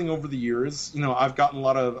wrestling over the years, you know, I've gotten a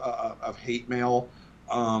lot of hate mail.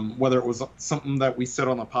 Whether it was something that we said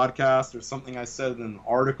on the podcast or something I said in an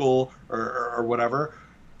article or whatever.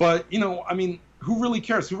 But, you know, I mean, who really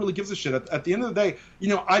cares? Who really gives a shit? At the end of the day, you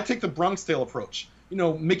know, I take the Bronx Tale approach. You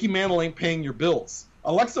know, Mickey Mantle ain't paying your bills.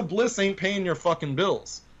 Alexa Bliss ain't paying your fucking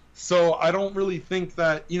bills. So I don't really think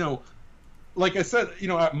that, you know, like I said, you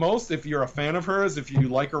know, at most, if you're a fan of hers, if you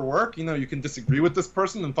like her work, you know, you can disagree with this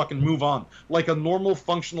person and fucking move on. Like a normal,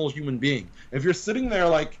 functional human being. If you're sitting there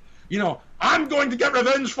like, you know, I'm going to get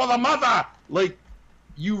revenge for the mother. Like,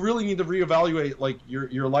 you really need to reevaluate like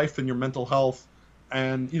your life and your mental health.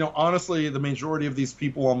 And, you know, honestly, the majority of these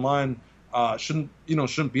people online shouldn't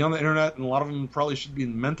be on the internet, and a lot of them probably should be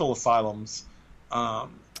in mental asylums.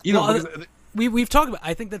 We've talked about.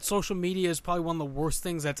 I think that social media is probably one of the worst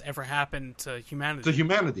things that's ever happened to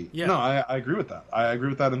humanity. Yeah. No, I agree with that. I agree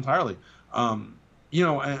with that entirely. You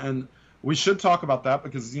know, and we should talk about that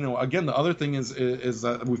because, you know, again, the other thing is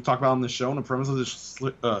that we've talked about on this show, and the premise of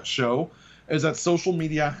this show is that social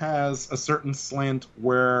media has a certain slant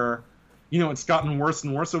where, you know, it's gotten worse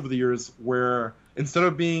and worse over the years, where instead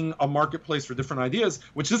of being a marketplace for different ideas,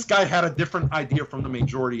 which this guy had a different idea from the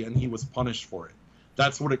majority and he was punished for it.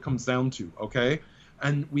 That's what it comes down to, okay?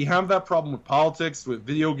 And we have that problem with politics, with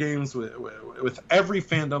video games, with every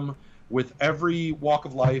fandom, with every walk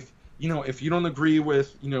of life. You know, if you don't agree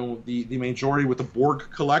with, you know, the majority, with the Borg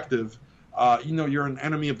collective, you know, you're an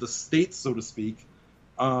enemy of the state, so to speak.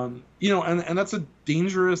 You know, and that's a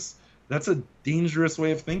dangerous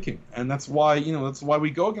way of thinking. And that's why, you know, that's why we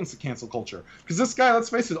go against the cancel culture. Because this guy, let's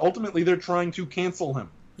face it, ultimately they're trying to cancel him.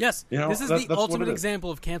 Yes, you know, this is the ultimate example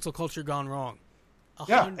of cancel culture gone wrong.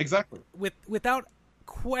 Yeah, exactly. Without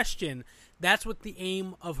question, that's what the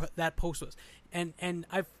aim of that post was. And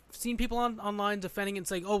I've seen people online defending it and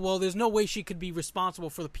saying, oh, well, there's no way she could be responsible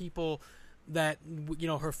for the people that, you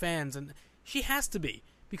know, her fans. And she has to be,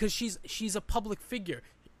 because she's a public figure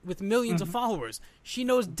with millions of followers. She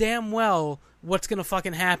knows damn well what's going to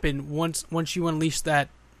fucking happen once you unleash that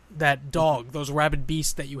dog, those rabid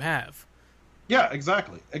beasts that you have. Yeah,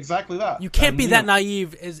 exactly that. You can't be that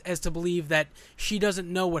naive as to believe that she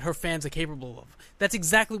doesn't know what her fans are capable of. That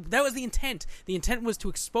was the intent. The intent was to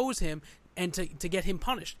expose him and to get him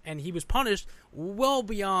punished, and he was punished well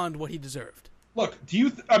beyond what he deserved. Look,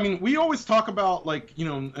 I mean, we always talk about, like, you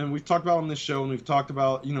know, and we've talked about on this show, and we've talked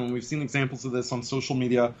about, you know, and we've seen examples of this on social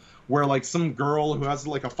media, where, like, some girl who has,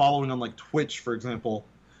 like, a following on, like, Twitch, for example,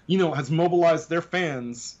 you know, has mobilized their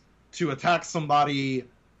fans to attack somebody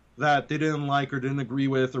that they didn't like or didn't agree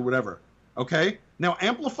with or whatever. Okay? Now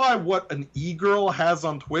amplify what an e-girl has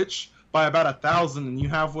on Twitch by about 1,000, and you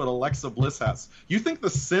have what Alexa Bliss has. You think the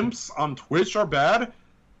simps on Twitch are bad?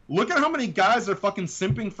 Look at how many guys are fucking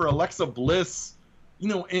simping for Alexa Bliss, you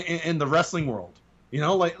know, in the wrestling world. You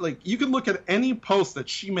know, like you can look at any post that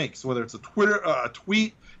she makes, whether it's a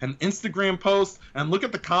tweet, an Instagram post, and look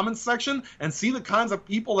at the comments section and see the kinds of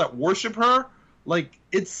people that worship her. Like,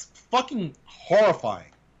 it's fucking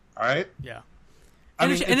horrifying. All right. Yeah.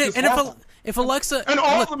 If Alexa, and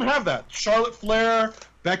all of them have that. Charlotte Flair,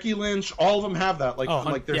 Becky Lynch, all of them have that.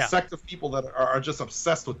 Like there's sect of people that are just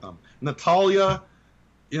obsessed with them. Natalia,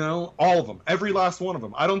 you know, all of them, every last one of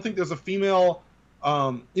them. I don't think there's a female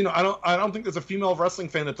You know, I don't think there's a female wrestling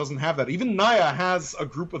fan that doesn't have that. Even Nia has a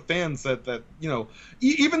group of fans that you know,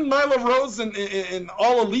 even Nyla Rose and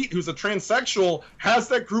All Elite, who's a transsexual, has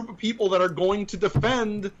that group of people that are going to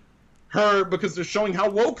defend her because they're showing how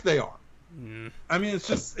woke they are. I mean, it's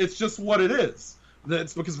just what it is.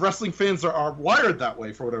 It's because wrestling fans are wired that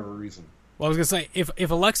way for whatever reason. Well, I was gonna say,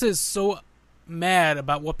 if Alexa is so mad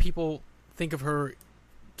about what people think of her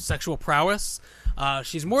sexual prowess,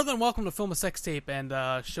 she's more than welcome to film a sex tape and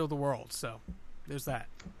show the world. So there's that.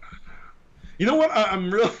 You know what?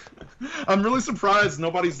 I'm really surprised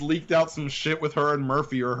nobody's leaked out some shit with her and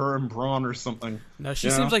Murphy or her and Braun or something. No, she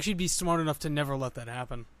seems like she'd be smart enough to never let that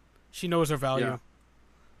happen. She knows her value.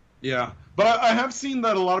 Yeah. But I have seen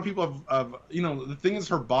that a lot of people have, you know, the thing is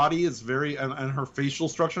her body is very, and her facial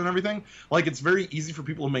structure and everything, like it's very easy for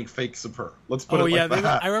people to make fakes of her. Let's put it like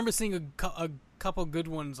that. I remember seeing a couple good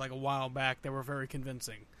ones like a while back that were very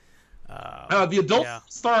convincing. The adult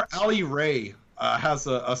star Ali Ray has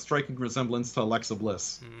a striking resemblance to Alexa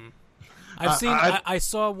Bliss. I've seen. I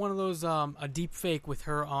saw one of those a deep fake with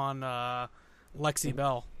her on Lexi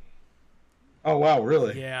Bell. Oh wow,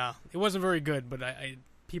 really? Yeah, it wasn't very good, but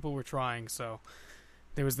people were trying, so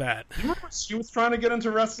there was that. You remember she was trying to get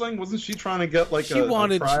into wrestling? Wasn't she trying to get like she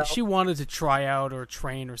wanted to try out or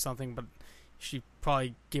train or something, but she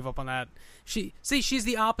probably gave up on that. She's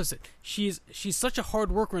the opposite. She's such a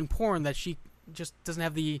hard worker in porn that she just doesn't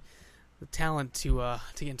have the talent to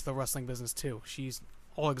get into the wrestling business too. She's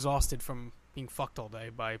all exhausted from being fucked all day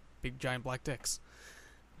by big giant black dicks.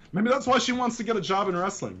 Maybe that's why she wants to get a job in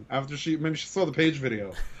wrestling after maybe she saw the Paige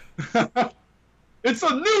video. It's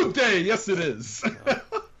a new day. Yes, it is.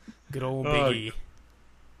 Good old Biggie.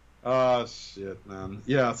 Shit, man.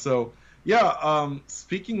 Yeah. So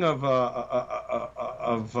speaking of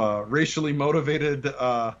racially motivated,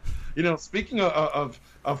 you know, speaking of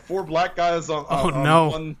four black guys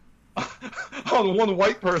on one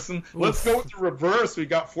white person, oof. Let's go with the reverse. We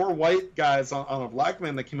got four white guys on a black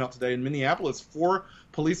man that came out today in Minneapolis. 4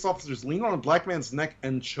 police officers leaned on a black man's neck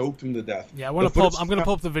and choked him to death. Yeah, I'm going to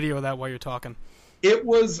pull up the video of that while you're talking. It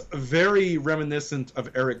was very reminiscent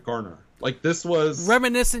of Eric Garner. Like, this was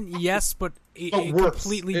reminiscent, yes, but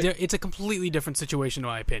it's a completely different situation, in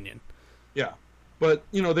my opinion. Yeah, but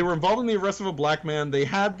you know, they were involved in the arrest of a black man. They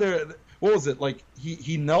had their, what was it, like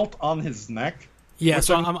he knelt on his neck. Yeah,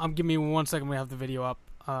 so I'm give me 1 second. We have the video up.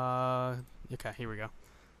 Okay, here we go.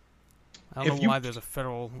 I don't know why there's a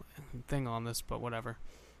federal thing on this, but whatever.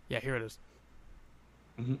 Yeah, here it is.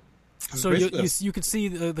 Mm-hmm. So you can see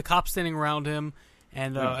the cops standing around him,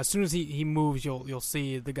 and as soon as he moves, you'll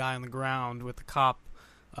see the guy on the ground with the cop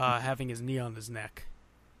having his knee on his neck.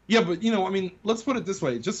 Yeah, but you know, I mean, let's put it this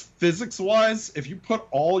way: just physics-wise, if you put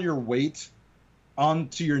all your weight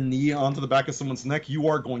onto your knee, onto the back of someone's neck, you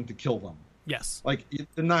are going to kill them. Yes. Like,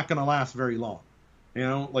 they're not going to last very long. You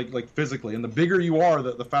know, like physically, and the bigger you are,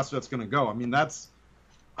 the faster that's going to go. I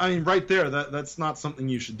mean, right there, that's not something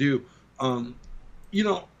you should do. You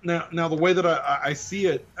know, now the way that I see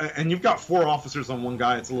it, and you've got 4 officers on one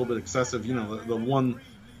guy, it's a little bit excessive. You know, the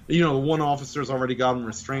one officer's already got him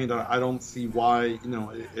restrained. I don't see why, you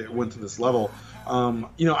know, it went to this level.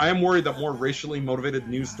 You know, I am worried that more racially motivated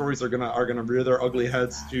news stories are gonna rear their ugly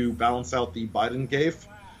heads to balance out the Biden gaffe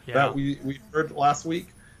that we heard last week,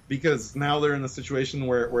 because now they're in a situation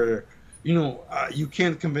where you know, you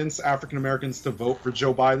can't convince African Americans to vote for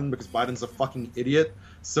Joe Biden because Biden's a fucking idiot.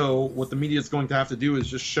 So what the media is going to have to do is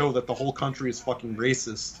just show that the whole country is fucking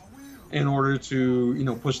racist in order to, you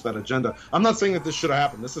know, push that agenda. I'm not saying that this should have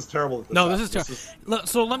happened. This is terrible. This is terrible.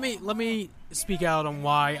 So let me speak out on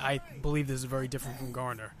why I believe this is very different from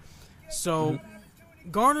Garner. So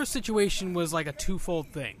Garner's situation was like a twofold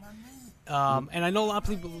thing. And I know a lot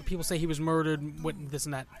of people say he was murdered, this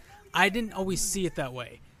and that. I didn't always see it that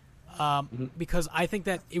way. Because I think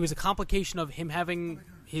that it was a complication of him having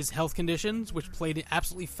his health conditions, which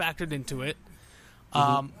absolutely factored into it.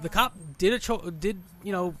 The cop did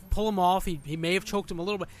pull him off. He may have choked him a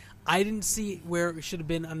little bit. I didn't see where it should have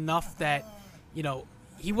been enough that, you know,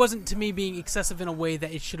 he wasn't, to me, being excessive in a way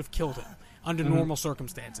that it should have killed him under normal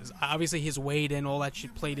circumstances. Obviously, his weight and all that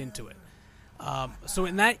shit played into it. So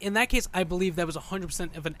in that case, I believe that was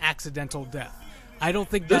 100% of an accidental death. I don't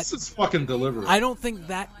think this is fucking deliberate. I don't think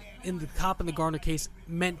that in the cop in the Garner case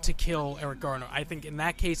meant to kill Eric Garner. I think in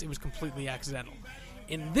that case it was completely accidental.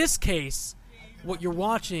 In this case, what you're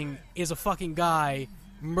watching is a fucking guy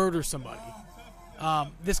murder somebody.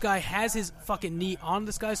 This guy has his fucking knee on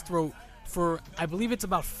this guy's throat for, I believe it's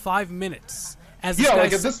about 5 minutes. As this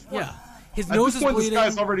like at this point. Yeah. His nose is bleeding.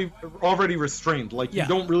 This guy's already restrained. Like, you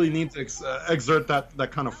don't really need to exert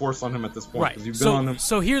that kind of force on him at this point. Right. You've been on him.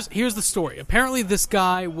 So here's the story. Apparently, this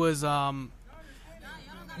guy was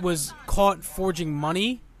caught forging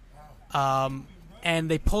money, and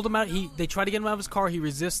they pulled him out. They tried to get him out of his car. He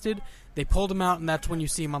resisted. They pulled him out, and that's when you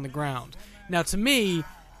see him on the ground. Now, to me,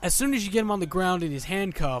 as soon as you get him on the ground and he's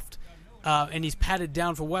handcuffed, and he's patted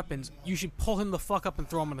down for weapons, you should pull him the fuck up and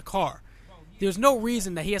throw him in the car. There's no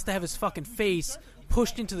reason that he has to have his fucking face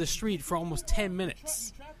pushed into the street for almost 10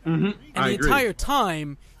 minutes. Mm-hmm. And the entire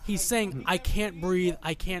time, he's saying, I can't breathe,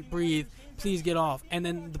 please get off. And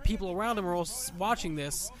then the people around him are all watching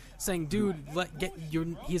this, saying, dude,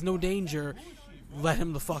 he's no danger, let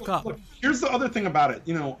him the fuck up. Look, here's the other thing about it.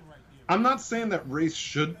 I'm not saying that race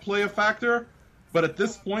should play a factor, but at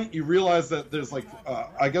this point, you realize that there's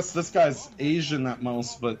I guess this guy's Asian at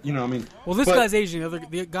most, but Well, this guy's Asian.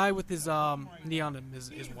 The guy with his neon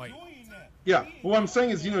is white. Yeah. What I'm saying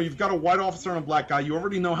is, you've got a white officer and a black guy. You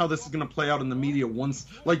already know how this is going to play out in the media once.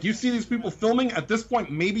 Like, you see these people filming. At this point,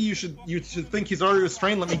 maybe you should think he's already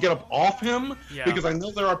restrained. Let me get up off him because I know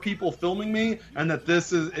there are people filming me, and that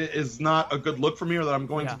this is not a good look for me, or that I'm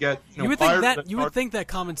going to get fired. You would think that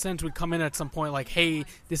common sense would come in at some point, like, hey,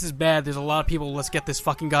 this is bad. There's a lot of people. Let's get this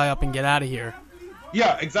fucking guy up and get out of here.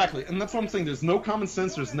 Yeah, exactly. And that's what I'm saying. There's no common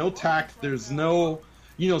sense. There's no tact. There's no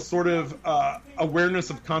sort of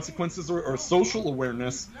awareness of consequences or social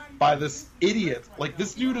awareness by this idiot. Like,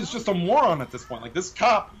 this dude is just a moron at this point. Like, this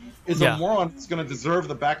cop is a moron that's going to deserve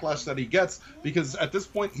the backlash that he gets, because at this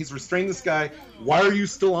point, he's restrained this guy. Why are you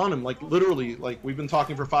still on him? Like, literally, we've been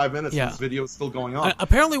talking for 5 minutes and this video is still going on.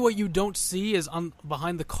 Apparently what you don't see is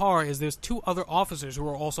behind the car is there's 2 other officers who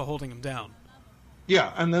are also holding him down.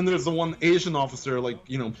 Yeah, and then there's the one Asian officer,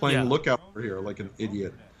 playing lookout over here like an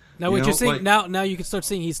idiot. Now what you're seeing now you can start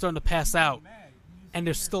seeing he's starting to pass out, and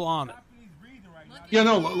they're still on it. Yeah,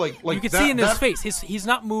 no, like you can see in his face. He's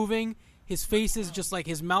not moving. His face is just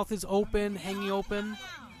his mouth is open, hanging open.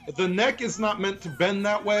 The neck is not meant to bend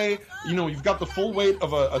that way. You've got the full weight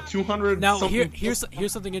of a 200. Now here's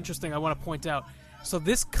something interesting I want to point out. So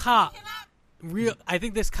this cop, I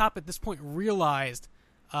think this cop at this point realized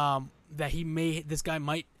that this guy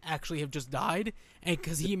might actually have just died, and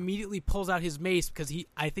because he immediately pulls out his mace, because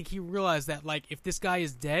I think he realized that if this guy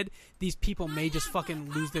is dead, these people may just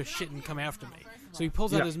fucking lose their shit and come after me. So he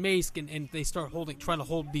pulls out his mace and they start trying to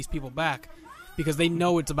hold these people back, because they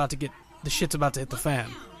know the shit's about to hit the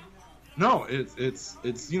fan. No, it's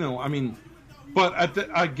but at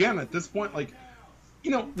this point,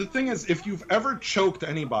 the thing is, if you've ever choked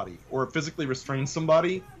anybody or physically restrained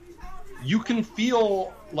somebody, you can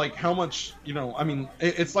feel how much,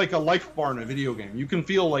 it's like a life bar in a video game. You can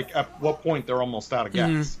feel at what point they're almost out of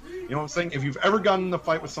gas. Mm-hmm. You know what I'm saying? If you've ever gotten in a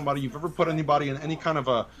fight with somebody, you've ever put anybody in any kind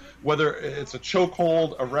of whether it's a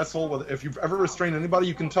chokehold, a wrestle, if you've ever restrained anybody,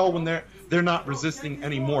 you can tell when they're not resisting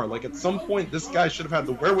anymore. At some point, this guy should have had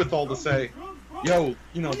the wherewithal to say, yo,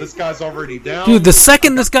 this guy's already down. Dude, the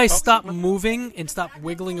second this guy stopped moving and stopped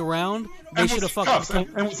wiggling around, they should have fucking...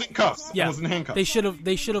 And was in cuffs. Yeah, and was in handcuffs.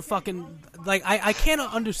 They should have fucking... I can't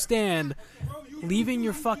understand leaving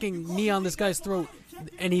your fucking knee on this guy's throat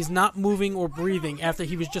and he's not moving or breathing after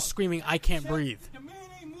he was just screaming, I can't breathe.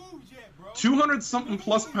 200-something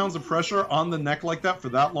plus pounds of pressure on the neck like that for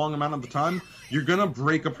that long amount of the time, you're going to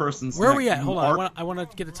break a person's neck. Where are we at? Hold on. I want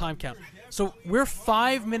to get a time count. So we're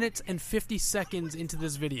 5 minutes and 50 seconds into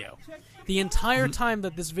this video. The entire time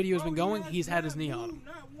that this video has been going, he's had his knee on him.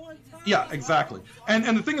 Yeah, exactly.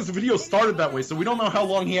 And the thing is, the video started that way, so we don't know how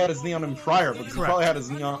long he had his knee on him prior, because he probably had his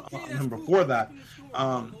knee on him before that.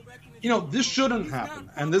 This shouldn't happen.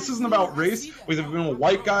 And this isn't about race. If it had been a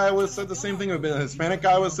white guy, I would have said the same thing. If it had been a Hispanic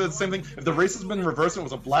guy, I would have said the same thing. If the race has been reversed and it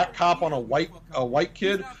was a black cop on a white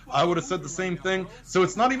kid, I would have said the same thing. So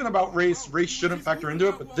it's not even about race. Race shouldn't factor into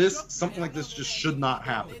it, but something like this just should not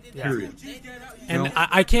happen, period. And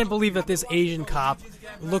I can't believe that this Asian cop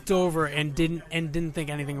looked over and didn't think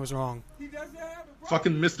anything was wrong.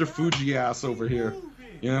 Fucking Mr. Fuji ass over here.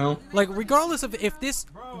 Regardless of if this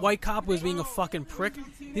white cop was being a fucking prick,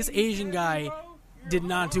 this Asian guy did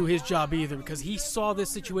not do his job either, because he saw this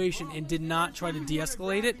situation and did not try to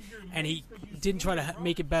de-escalate it, and he didn't try to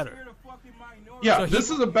make it better. Yeah, so this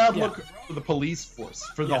is a bad look for the police force.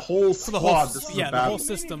 For the whole squad, this is a bad the whole look.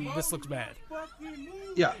 system, this looks bad.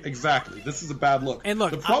 Yeah, exactly. This is a bad look. And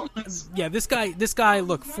look, the problem is, this guy,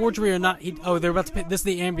 look, forgery or not, they're about to pay, this is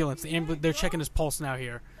the ambulance. They're checking his pulse now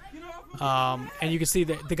here. And you can see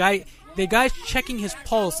that the guy's checking his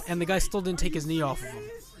pulse, and the guy still didn't take his knee off of him.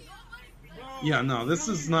 Yeah, no, this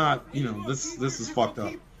is not. This is fucked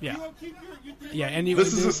up. Yeah, and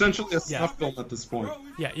this is essentially a snuff film at this point.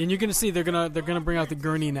 Yeah, and you're gonna see they're gonna bring out the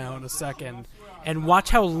gurney now in a second, and watch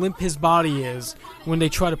how limp his body is when they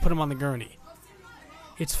try to put him on the gurney.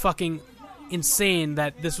 It's fucking insane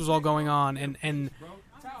that this was all going on, and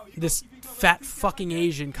this fat fucking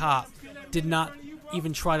Asian cop did not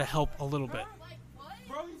even try to help a little bit.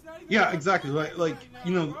 Yeah, exactly. Like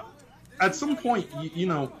at some point,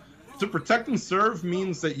 to protect and serve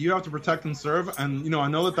means that you have to protect and serve. And, I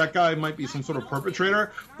know that guy might be some sort of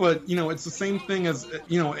perpetrator, but, it's the same thing as,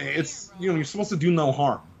 it's, you're supposed to do no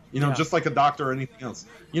harm, just like a doctor or anything else.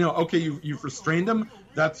 Okay, you've restrained him.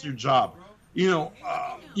 That's your job. You're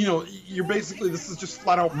basically, this is just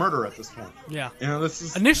flat out murder at this point. Yeah. This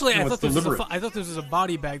is initially I thought this was a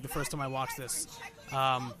body bag the first time I watched this.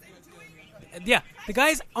 Yeah, the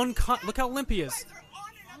guy's look how limp he is.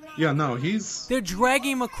 Yeah, no, they're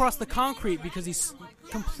dragging him across the concrete because he's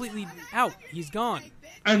completely out. He's gone.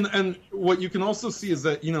 And what you can also see is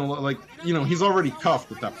that, he's already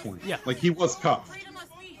cuffed at that point. Yeah. Like, he was cuffed.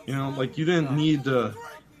 You didn't need to...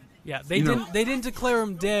 Yeah, they didn't declare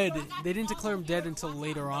him dead. They didn't declare him dead until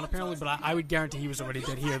later on, apparently, but I would guarantee he was already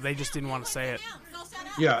dead here. They just didn't want to say it.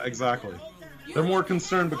 Yeah, exactly. They're more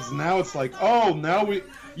concerned because now it's like, oh, now we...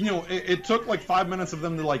 it took like 5 minutes of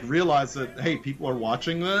them to like realize that, hey, people are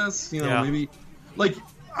watching this. Maybe, like,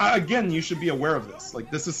 again, you should be aware of this. Like,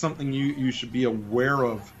 this is something you should be aware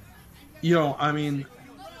of. I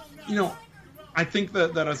think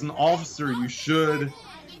that as an officer, you should,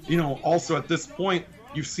 also at this point,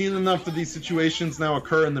 you've seen enough of these situations now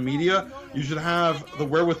occur in the media. You should have the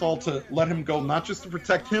wherewithal to let him go, not just to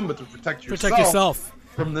protect him, but to protect yourself.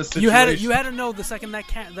 From this situation. You had to know the second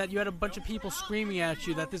that you had a bunch of people screaming at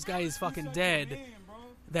you that this guy is fucking dead,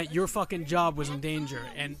 that your fucking job was in danger.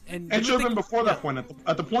 And it should have been before that point.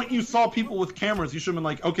 At the point you saw people with cameras, you should have been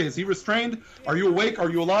like, okay, is he restrained? Are you awake? Are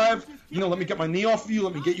you alive? Let me get my knee off of you.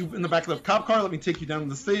 Let me get you in the back of the cop car. Let me take you down to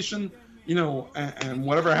the station. And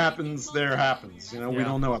whatever happens, there happens. We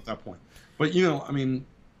don't know at that point. But yeah.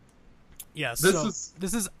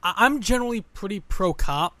 I'm generally pretty pro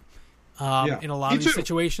cop. In a lot of these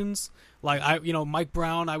situations, like Mike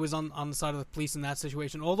Brown, I was on the side of the police in that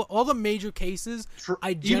situation. All the major cases,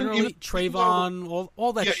 I generally Trayvon,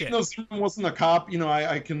 all that shit. Even though Zimmerman wasn't a cop,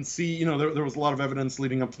 I can see, there was a lot of evidence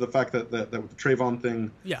leading up to the fact that with the Trayvon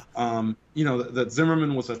thing, that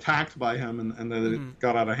Zimmerman was attacked by him and that it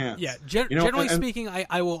got out of hand. Yeah, generally speaking,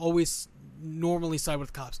 I will always normally side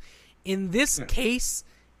with cops. In this case,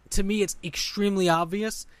 to me, it's extremely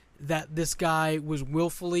obvious that this guy was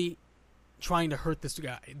willfully trying to hurt this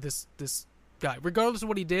guy. Regardless of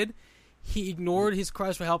what he did, he ignored his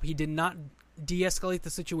cries for help. He did not de-escalate the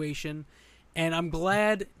situation. And I'm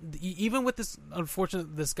glad, even with this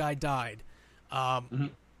unfortunate this guy died, I'm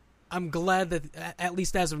glad that at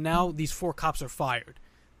least as of now, these 4 cops are fired.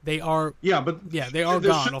 They are they are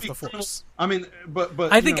gone off the force. I mean, but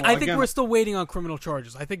I think we're still waiting on criminal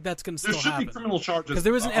charges. I think that's going to still happen. There should be criminal charges because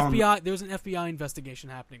there was an FBI investigation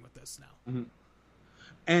happening with this now. Mm-hmm.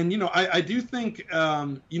 And I do think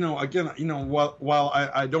again while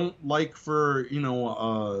I don't like for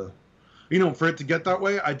for it to get that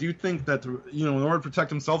way, I do think that in order to protect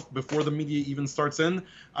himself before the media even starts in,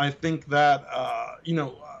 I think that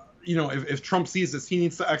if Trump sees this, he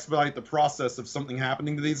needs to expedite the process of something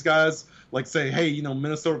happening to these guys. Like say, hey,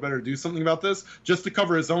 Minnesota better do something about this just to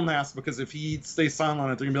cover his own ass, because if he stays silent on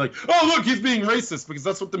it, they're gonna be like, oh, look, he's being racist, because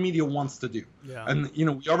that's what the media wants to do. Yeah. And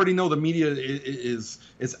we already know the media is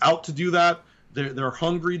out to do that. They're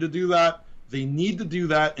hungry to do that. They need to do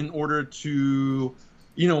that in order to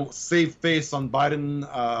save face on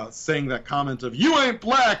Biden saying that comment of "you ain't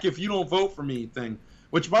black if you don't vote for me" thing.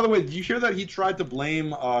 Which, by the way, did you hear that he tried to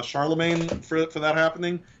blame Charlemagne for that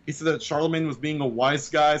happening? He said that Charlemagne was being a wise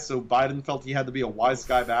guy, so Biden felt he had to be a wise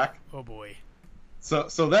guy back. Oh boy! So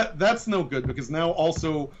that's no good, because now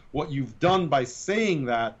also what you've done by saying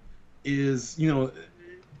that is you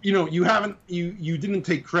didn't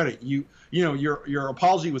take credit. Your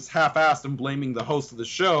apology was half-assed in blaming the host of the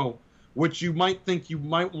show, which you might think you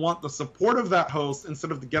might want the support of that host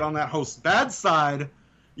instead of to get on that host's bad side.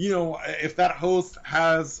 If that host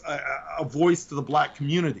has a voice to the black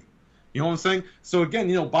community. You know what I'm saying? So again,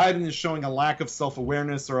 Biden is showing a lack of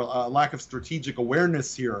self-awareness or a lack of strategic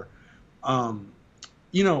awareness here.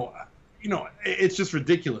 It's just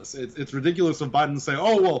ridiculous. It's ridiculous of Biden to say,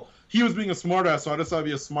 oh, well, he was being a smartass, so I just gotta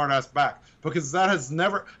be a smartass back. Because that has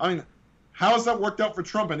never, how has that worked out for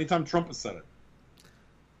Trump anytime Trump has said it?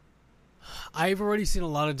 I've already seen a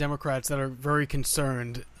lot of Democrats that are very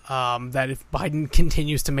concerned that if Biden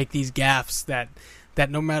continues to make these gaffes, that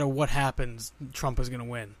no matter what happens, Trump is going to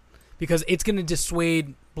win. Because it's going to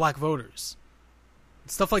dissuade black voters.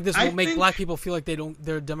 Stuff like this will make black people feel like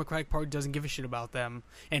their Democratic Party doesn't give a shit about them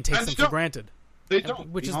and takes them for granted. They don't.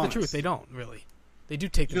 Which is the truth. They don't, really. They do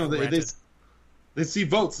take them for granted. They see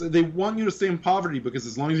votes. They want you to stay in poverty because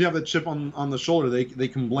as long as you have that chip on the shoulder, they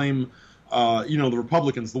can blame the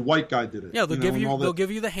Republicans. The white guy did it. Yeah, they'll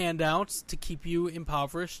give you the handouts to keep you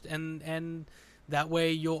impoverished, and that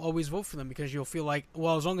way you'll always vote for them because you'll feel like,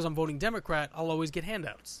 well, as long as I'm voting Democrat, I'll always get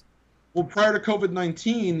handouts. Well, prior to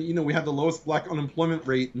COVID-19, we had the lowest black unemployment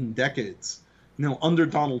rate in decades, under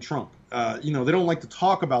Donald Trump. They don't like to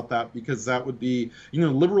talk about that because that would be,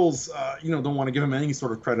 liberals, don't want to give him any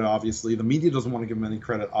sort of credit, obviously. The media doesn't want to give him any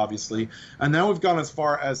credit, obviously. And now we've gone as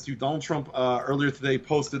far as to Donald Trump earlier today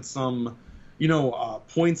posted some,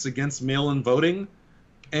 points against mail-in voting.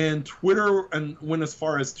 And Twitter went as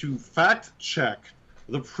far as to fact check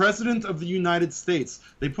the President of the United States.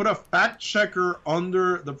 They put a fact checker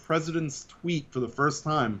under the president's tweet for the first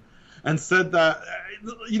time and said that,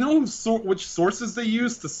 which sources they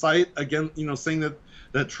used to cite, again, saying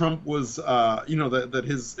that Trump was, that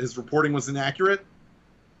his reporting was inaccurate?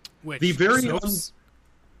 Which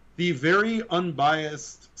the very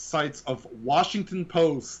unbiased sites of Washington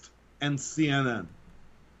Post and CNN.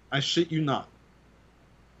 I shit you not.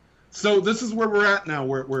 So this is where we're at now,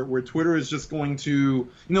 where Twitter is just going to,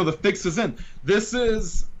 the fix is in. This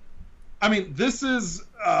is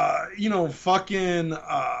fucking,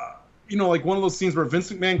 like one of those scenes where Vince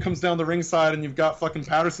McMahon comes down the ringside and you've got fucking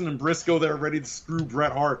Patterson and Briscoe there ready to screw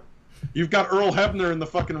Bret Hart. You've got Earl Hebner in the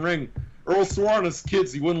fucking ring. Earl swore on his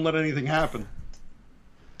kids he wouldn't let anything happen.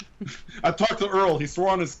 I talked to Earl. He swore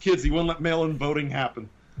on his kids he wouldn't let mail-in voting happen.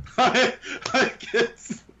 I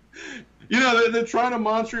guess... they're trying to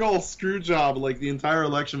Montreal screw job like the entire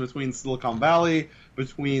election between Silicon Valley,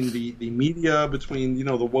 between the media, between,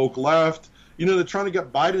 the woke left. They're trying to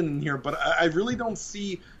get Biden in here, but I really don't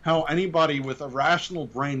see how anybody with a rational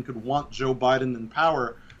brain could want Joe Biden in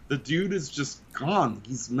power. The dude is just gone.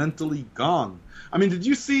 He's mentally gone. I mean, did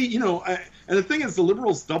you see, and the thing is the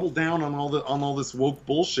liberals double down on all this woke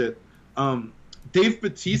bullshit. Dave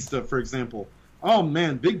Bautista, for example. Oh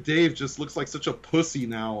man, Big Dave just looks like such a pussy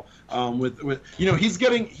now.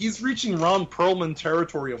 He's reaching Ron Perlman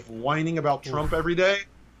territory of whining about Trump every day.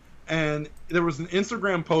 And there was an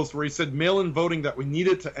Instagram post where he said mail-in voting, that we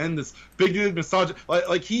needed to end this bigoted misogyny.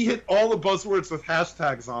 Like he hit all the buzzwords with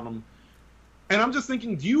hashtags on them. And I'm just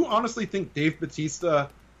thinking, do you honestly think Dave Bautista?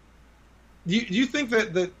 Do you think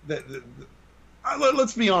that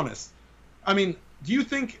let's be honest. I mean, do you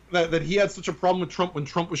think that he had such a problem with Trump when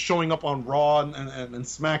Trump was showing up on Raw and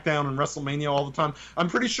SmackDown and WrestleMania all the time? I'm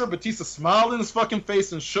pretty sure Batista smiled in his fucking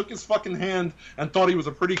face and shook his fucking hand and thought he was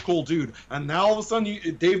a pretty cool dude. And now all of a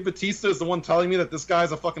sudden, Dave Bautista is the one telling me that this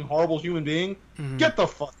guy's a fucking horrible human being? Mm-hmm. Get the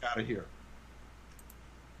fuck out of here.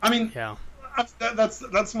 I mean, yeah.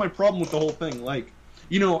 That's my problem with the whole thing. Like,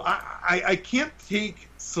 I can't take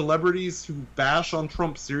celebrities who bash on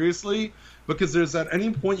Trump seriously because there's at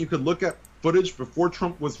any point you could look at footage before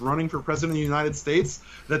Trump was running for president of the United States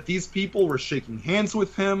that these people were shaking hands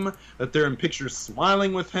with him, that they're in pictures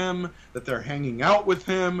smiling with him, that they're hanging out with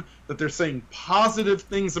him, that they're saying positive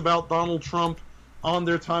things about Donald Trump on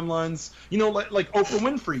their timelines. Like Oprah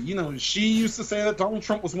Winfrey, she used to say that Donald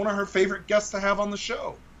Trump was one of her favorite guests to have on the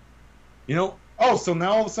show. So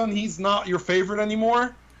now all of a sudden he's not your favorite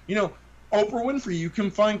anymore? Oprah Winfrey, you can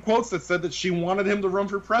find quotes that said that she wanted him to run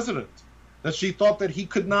for president. That she thought that he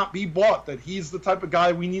could not be bought, that he's the type of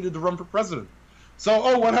guy we needed to run for president.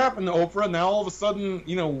 So, what happened to Oprah? Now all of a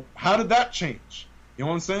sudden, how did that change? You know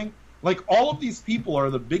what I'm saying? Like, all of these people are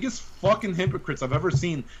the biggest fucking hypocrites I've ever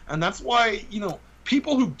seen. And that's why,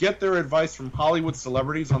 people who get their advice from Hollywood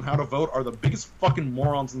celebrities on how to vote are the biggest fucking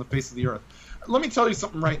morons on the face of the earth. Let me tell you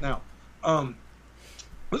something right now.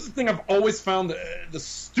 This is the thing I've always found the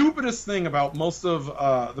stupidest thing about most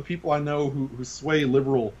of the people I know who sway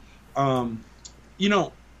liberal.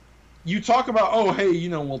 You talk about,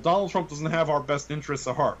 Donald Trump doesn't have our best interests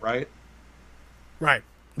at heart, right? Right.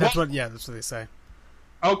 That's what they say.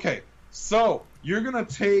 Okay. So, you're going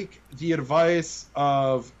to take the advice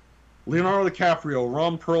of Leonardo DiCaprio,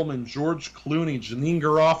 Ron Perlman, George Clooney, Janine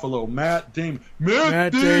Garofalo, Matt Damon.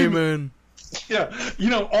 Matt Damon. Yeah.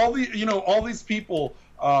 All these people,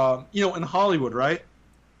 in Hollywood, right?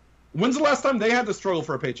 When's the last time they had to struggle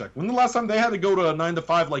for a paycheck? When's the last time they had to go to a 9 to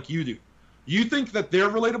 5 like you do? You think that they're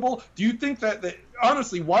relatable? Do you think that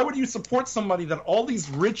honestly, why would you support somebody that all these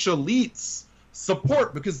rich elites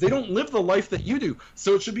support because they don't live the life that you do.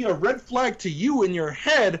 So it should be a red flag to you in your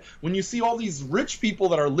head when you see all these rich people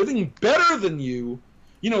that are living better than you,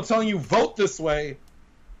 telling you vote this way.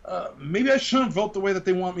 Maybe I shouldn't vote the way that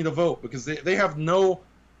they want me to vote because they have no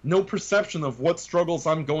perception of what struggles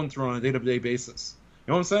I'm going through on a day-to-day basis.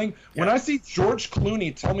 You know what I'm saying? Yeah. When I see George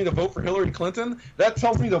Clooney tell me to vote for Hillary Clinton, that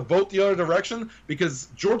tells me to vote the other direction because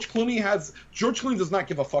George Clooney does not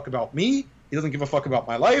give a fuck about me. He doesn't give a fuck about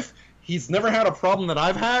my life. He's never had a problem that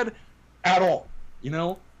I've had at all.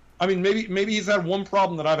 I mean, maybe he's had one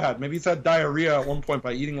problem that I've had. Maybe he's had diarrhea at one point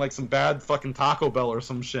by eating like some bad fucking Taco Bell or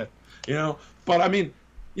some shit. But I mean,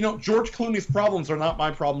 George Clooney's problems are not my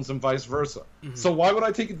problems and vice versa. Mm-hmm. So why would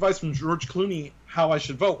I take advice from George Clooney how I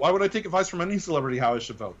should vote? Why would I take advice from any celebrity how I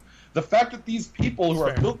should vote? The fact that these people who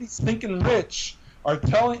are filthy, stinking rich are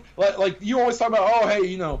telling, like you always talk about, oh,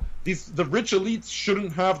 hey, the rich elites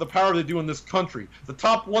shouldn't have the power they do in this country. The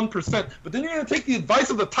top 1%. But then you're going to take the advice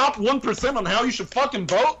of the top 1% on how you should fucking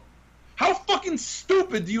vote? How fucking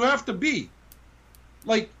stupid do you have to be?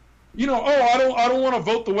 I don't want to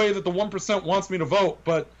vote the way that the 1% wants me to vote,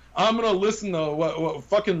 but I'm going to listen to what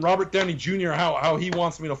fucking Robert Downey Jr. how he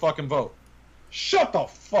wants me to fucking vote. Shut the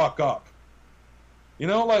fuck up. When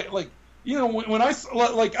I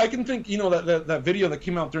can think, that video that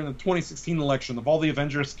came out during the 2016 election of all the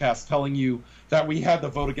Avengers cast telling you that we had to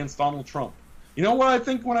vote against Donald Trump. You know what I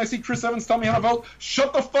think when I see Chris Evans tell me how to vote?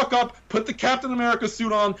 Shut the fuck up, put the Captain America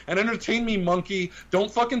suit on, and entertain me, monkey. Don't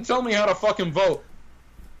fucking tell me how to fucking vote.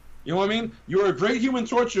 You know what I mean? You're a great Human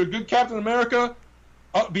Torch. You're a good Captain America.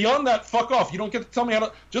 Beyond that, fuck off. You don't get to tell me how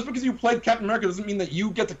to... Just because you played Captain America doesn't mean that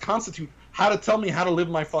you get to constitute how to tell me how to live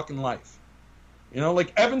my fucking life.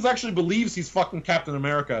 Evans actually believes he's fucking Captain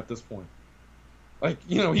America at this point.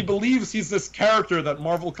 He believes he's this character that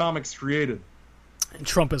Marvel Comics created. And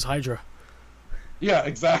Trump is Hydra. Yeah,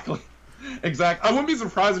 exactly. Exactly. I wouldn't be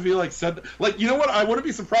surprised if he said I wouldn't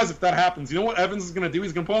be surprised if that happens. You know what Evans is gonna do?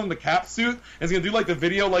 He's gonna put on the cap suit and he's gonna do the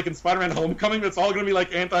video in Spider-Man Homecoming. It's all gonna be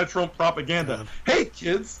anti-Trump propaganda. Yeah. Hey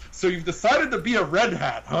kids, so you've decided to be a red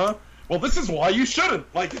hat, huh? Well, this is why you shouldn't.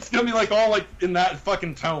 It's gonna be all in that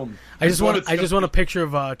fucking tone. I just want a picture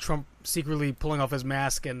of Trump secretly pulling off his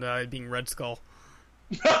mask and being Red Skull.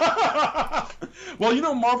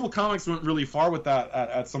 Well, Marvel Comics went really far with that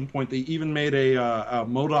at some point. They even made a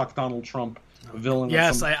MODOK Donald Trump villain.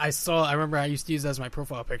 Yes, I saw. I remember I used to use that as my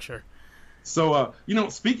profile picture. So,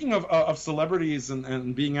 speaking of celebrities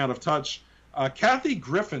and being out of touch, Kathy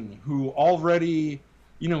Griffin, who already,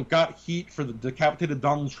 got heat for the decapitated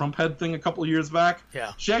Donald Trump head thing a couple of years back,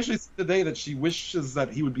 yeah, she actually said today that she wishes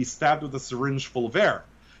that he would be stabbed with a syringe full of air.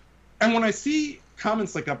 And when I see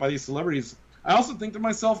comments like that by these celebrities, I also think to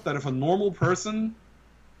myself that if a normal person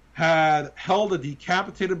had held a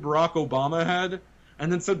decapitated Barack Obama head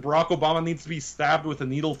and then said Barack Obama needs to be stabbed with a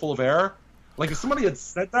needle full of air, if somebody had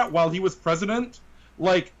said that while he was president,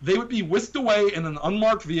 they would be whisked away in an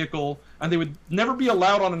unmarked vehicle and they would never be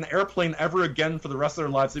allowed on an airplane ever again for the rest of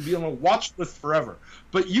their lives. They'd be on a watch list forever.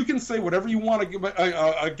 But you can say whatever you want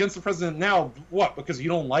against the president now. What? Because you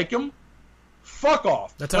don't like him? Fuck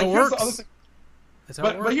off. That's how it works.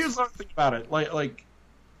 But here's the other thing about it.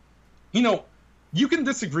 You can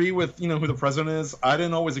disagree with, who the president is. I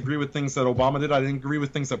didn't always agree with things that Obama did. I didn't agree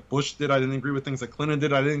with things that Bush did. I didn't agree with things that Clinton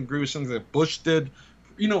did. I didn't agree with things that Bush did.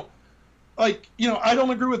 I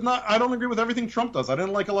don't agree with everything Trump does. I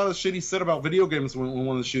didn't like a lot of shit he said about video games when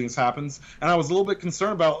one of the shootings happens. And I was a little bit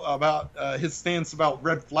concerned about his stance about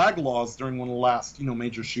red flag laws during one of the last,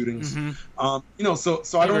 major shootings. Mm-hmm.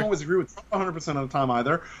 So I don't always agree with Trump 100% of the time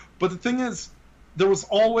either. But the thing is, there was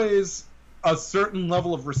always a certain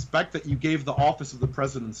level of respect that you gave the office of the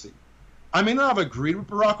presidency. I may not have agreed with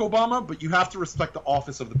Barack Obama, but you have to respect the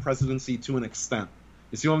office of the presidency to an extent.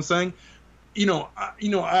 You see what I'm saying?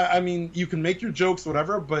 I mean, you can make your jokes,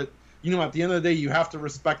 whatever, but, at the end of the day, you have to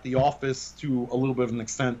respect the office to a little bit of an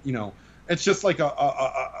extent. It's just like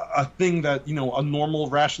a thing that, a normal,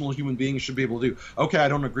 rational human being should be able to do. Okay, I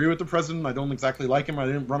don't agree with the president. I don't exactly like him. I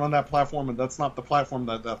didn't run on that platform, and that's not the platform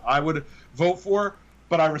that I would vote for.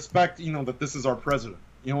 But I respect, that this is our president.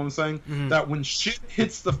 You know what I'm saying? Mm-hmm. That when shit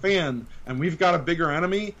hits the fan and we've got a bigger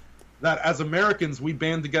enemy, that as Americans, we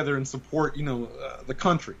band together and support, the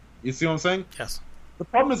country. You see what I'm saying? Yes. The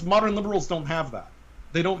problem is modern liberals don't have that.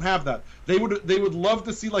 They don't have that. They would love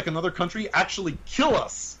to see another country actually kill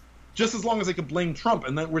us, just as long as they could blame Trump.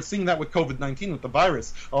 And then we're seeing that with COVID-19, with the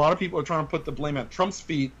virus. A lot of people are trying to put the blame at Trump's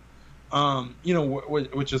feet,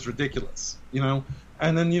 which is ridiculous.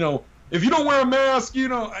 And then if you don't wear a mask,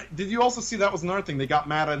 did you also see that was another thing? They got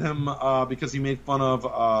mad at him because he made fun of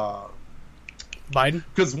Biden.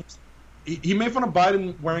 Because he made fun of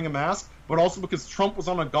Biden wearing a mask, but also because Trump was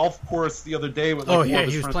on a golf course the other day with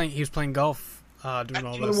he was playing golf doing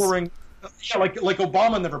all this. Like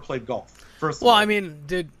Obama never played golf. First of all, all. I mean,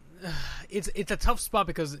 it's a tough spot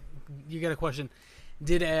because you get a question.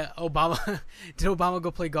 Did Obama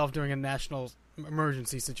go play golf during a national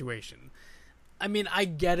emergency situation? I mean, I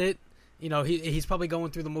get it. You know, he's probably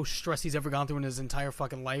going through the most stress he's ever gone through in his entire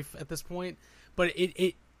fucking life at this point. But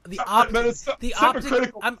I'm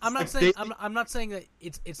not saying that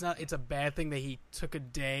it's a bad thing that he took a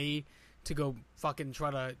day to go fucking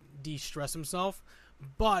try to de-stress himself,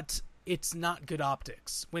 but it's not good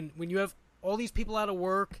optics when you have all these people out of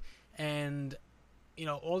work and you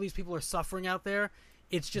know all these people are suffering out there.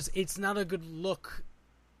 It's not a good look,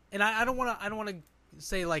 and I don't want to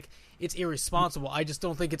say like it's irresponsible. I just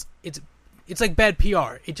don't think it's like bad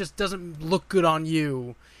PR. It just doesn't look good on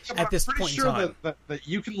you at this point in time. I'm pretty sure that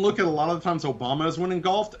you can look at a lot of the times Obama has winning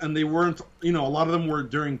golf, and they weren't, you know, a lot of them were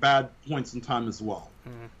during bad points in time as well.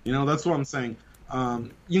 Mm-hmm. You know, that's what I'm saying.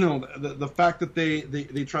 You know, the fact that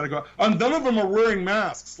they try to go, and none of them are wearing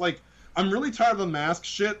masks. Like, I'm really tired of the mask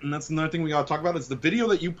shit, and that's another thing we got to talk about. Is the video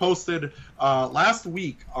that you posted last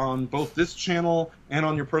week on both this channel and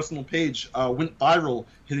on your personal page went viral,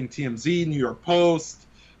 hitting TMZ, New York Post.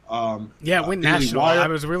 It went national. I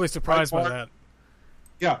was really surprised by that.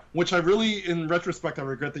 Yeah, which I really, in retrospect, I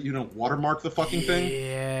regret that you don't watermark the fucking thing.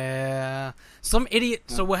 Yeah, some idiot.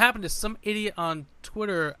 So what happened is some idiot on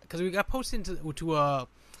Twitter, because we got posted to a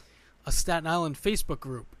Staten Island Facebook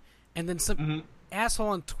group, and then some asshole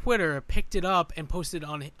on Twitter picked it up and posted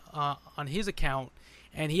on his account,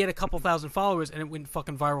 and he had a couple thousand followers, and it went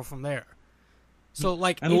fucking viral from there. So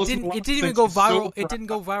like it didn't even go viral. It didn't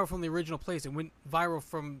go viral from the original place. It went viral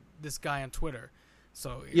from this guy on Twitter.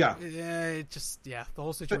 So the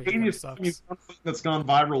whole situation sucks. That's gone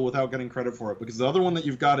viral without getting credit for it, because the other one that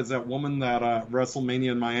you've got is that woman that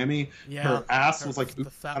WrestleMania in Miami. Yeah, her ass was like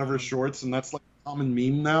out of her shorts, and that's like a common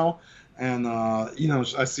meme now. And you know,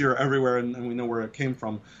 I see her everywhere, and we know where it came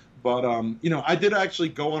from. But you know, I did actually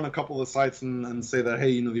go on a couple of sites and say that, hey,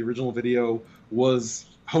 you know, the original video was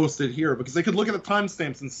hosted here, because they could look at the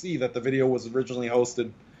timestamps and see that the video was originally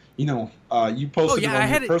hosted. You know, you posted. I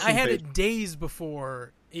had it days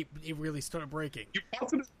before it really started breaking. You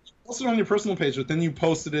posted it on your personal page, but then you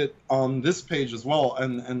posted it on this page as well,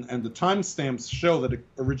 and the timestamps show that it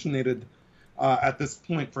originated at this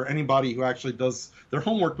point for anybody who actually does their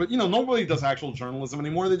homework. But you know, nobody does actual journalism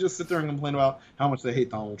anymore. They just sit there and complain about how much they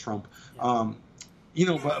hate Donald Trump. You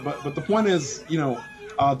know, but the point is, you know.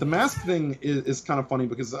 The mask thing is kind of funny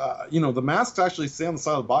because, you know, the masks actually say on the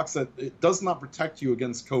side of the box that it does not protect you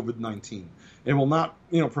against COVID-19. It will not,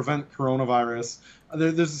 you know, prevent coronavirus.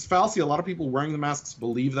 There's this fallacy. A lot of people wearing the masks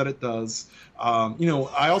believe that it does. You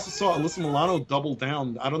know, I also saw Alyssa Milano double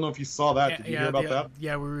down. I don't know if you saw that. Did you hear about that?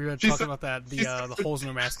 Yeah, we were talking about that, the holes in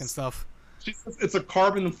her mask and stuff. She says it's a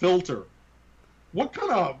carbon filter. What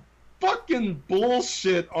kind of fucking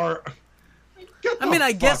bullshit are...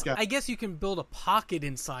 I guess you can build a pocket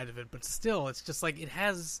inside of it, but still, it's just like it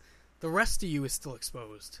has the rest of you is still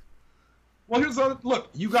exposed. Well, here's the look.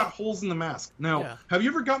 You got holes in the mask. Now, have you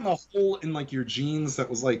ever gotten a hole in like your jeans that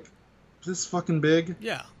was like this fucking big?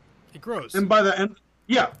 Yeah, it grows. And by the end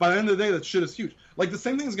of the day, that shit is huge. Like the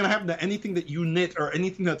same thing is gonna happen to anything that you knit or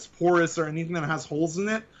anything that's porous or anything that has holes in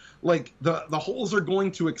it. Like the holes are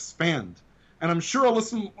going to expand. And I'm sure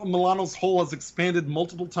Alyssa Milano's hole has expanded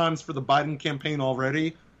multiple times for the Biden campaign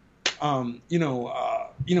already. You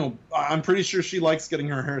know, I'm pretty sure she likes getting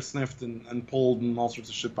her hair sniffed and pulled and all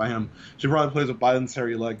sorts of shit by him. She probably plays with Biden's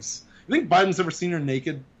hairy legs. You think Biden's ever seen her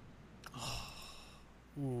naked?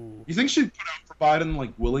 You think she'd put out for Biden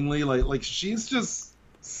like willingly? Like she's just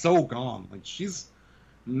so gone. Like she's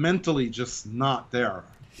mentally just not there.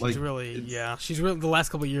 She's really the last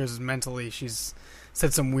couple of years is mentally she's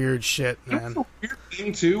said some weird shit, man. You know, the weird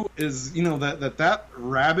thing too is, you know, that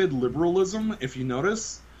rabid liberalism, if you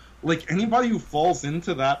notice, like anybody who falls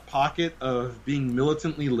into that pocket of being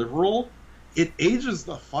militantly liberal, it ages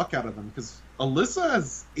the fuck out of them, because Alyssa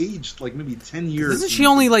has aged like maybe 10 years. Isn't she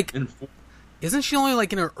only like in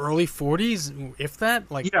her early 40s, if that?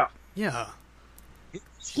 Like yeah.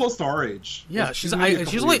 It's close to our age. Yeah,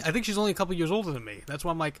 like, I think she's only a couple years older than me. That's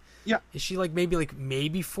why I'm like, is she like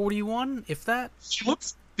maybe 41, if that? She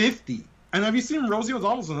looks 50. And have you seen Rosie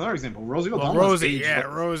O'Donnell's another example? Rosie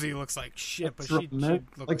looks like shit, but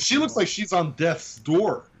she looks like she's on death's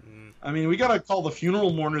door. I mean, we gotta call the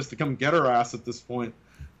funeral mourners to come get her ass at this point.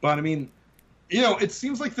 But I mean, you know, it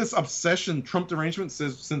seems like this obsession, Trump derangement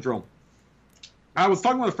syndrome. I was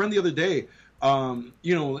talking with a friend the other day.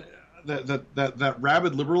 You know, that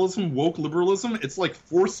rabid liberalism, woke liberalism, it's like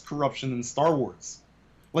forced corruption in Star Wars.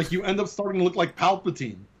 Like, you end up starting to look like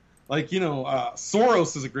Palpatine. Like,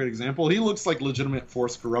 Soros is a great example. He looks like legitimate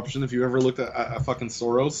forced corruption if you ever looked at fucking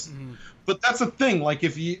Soros. Mm-hmm. But that's the thing. Like,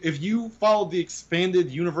 if you followed the expanded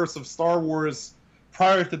universe of Star Wars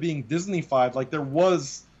prior to being Disney-fied, like, there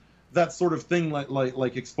was that sort of thing,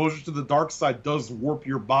 like exposure to the dark side does warp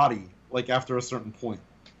your body, like, after a certain point.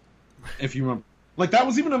 If you remember. Like, that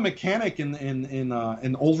was even a mechanic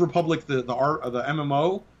in Old Republic, the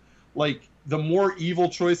MMO. Like, the more evil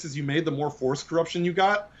choices you made, the more force corruption you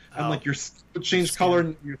got. And, like, your skin would change color,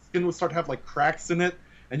 and your skin would start to have, like, cracks in it.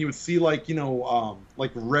 And you would see, like,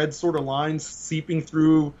 like, red sort of lines seeping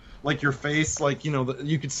through, like, your face. Like,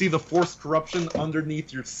 you could see the force corruption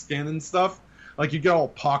underneath your skin and stuff. Like, you get all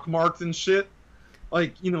pockmarked and shit.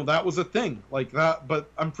 Like, that was a thing. Like, that. But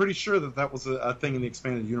I'm pretty sure that was a thing in the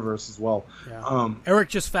expanded universe as well. Yeah. Eric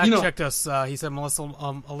just fact-checked us. He said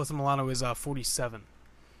Alyssa Milano is 47.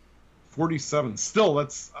 47. Still,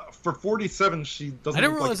 that's for 47. She doesn't. I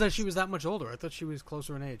didn't realize that she was that much older. I thought she was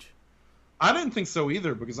closer in age. I didn't think so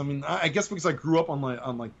either, because I guess because I grew up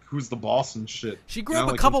on Who's the Boss and shit. She grew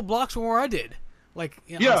up a couple blocks from where I did, on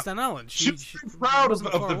Staten Island. She's proud of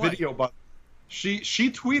the video, but she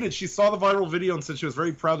tweeted she saw the viral video and said she was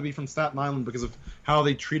very proud to be from Staten Island because of how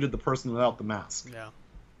they treated the person without the mask. Yeah,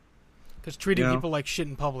 because treating people like shit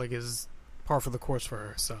in public is par for the course for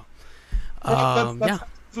her. So,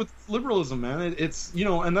 So it's liberalism, man. It's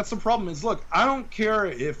and that's the problem. Is look, I don't care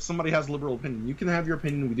if somebody has a liberal opinion. You can have your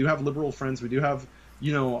opinion. We do have liberal friends. We do have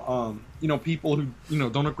people who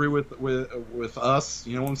don't agree with us.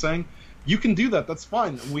 You know what I'm saying? You can do that. That's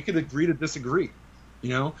fine. We could agree to disagree.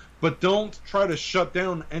 But don't try to shut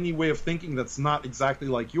down any way of thinking that's not exactly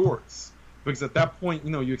like yours. Because at that point,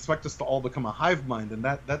 you expect us to all become a hive mind, and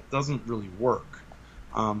that doesn't really work.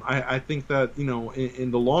 I think that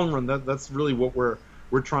in the long run, that's really what we're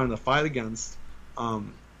trying to fight against.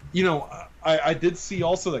 I did see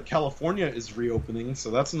also that California is reopening,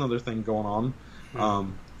 so that's another thing going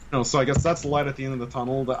on. So I guess that's the light at the end of the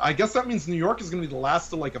tunnel. I guess that means New York is going to be the last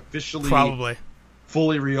to officially probably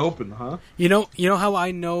fully reopen, huh? You know how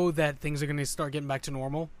I know that things are going to start getting back to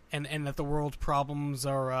normal, and that the world's problems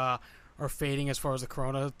are fading as far as the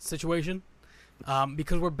corona situation,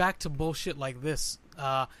 because we're back to bullshit like this.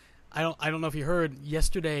 I don't know if you heard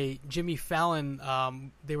yesterday, Jimmy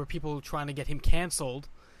Fallon. There were people trying to get him canceled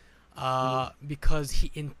because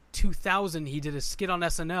in 2000 he did a skit on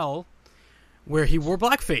SNL where he wore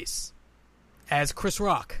blackface as Chris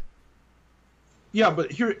Rock. Yeah,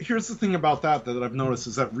 but here's the thing about that I've noticed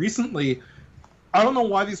is that recently, I don't know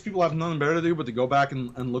why these people have nothing better to do but to go back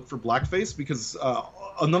and look for blackface, because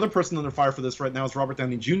another person under fire for this right now is Robert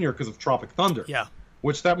Downey Jr. because of Tropic Thunder. Yeah.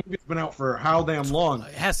 Which that movie's been out for how damn long?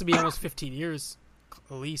 It has to be almost 15 years,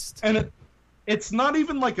 at least. And it's not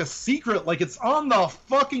even like a secret. Like, it's on the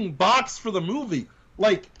fucking box for the movie.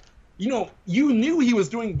 Like, you knew he was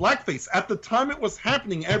doing blackface. At the time it was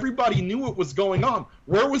happening, everybody knew what was going on.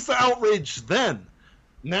 Where was the outrage then?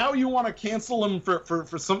 Now you want to cancel him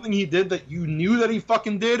for something he did that you knew that he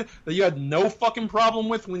fucking did, that you had no fucking problem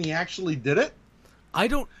with when he actually did it? I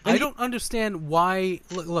don't understand why.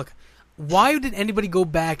 Look. Why did anybody go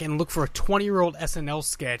back and look for a 20-year-old SNL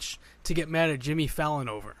sketch to get mad at Jimmy Fallon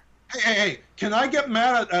over? Hey, can I get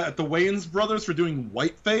mad at the Wayans brothers for doing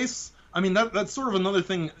whiteface? I mean, that's sort of another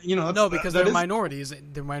thing, No, because they're minorities.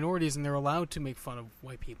 They're minorities, and they're allowed to make fun of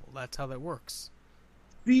white people. That's how that works.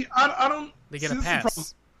 I don't... They get a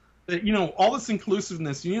pass. All this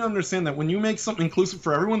inclusiveness, you need to understand that when you make something inclusive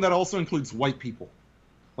for everyone, that also includes white people.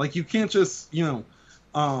 Like, you can't just,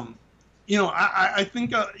 I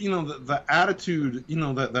think the attitude,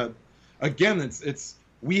 that again, it's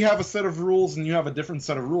we have a set of rules and you have a different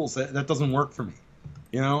set of rules. That doesn't work for me.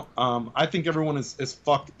 I think everyone is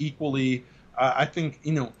fucked equally. I think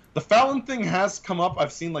the Fallon thing has come up.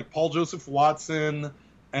 I've seen like Paul Joseph Watson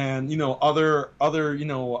and other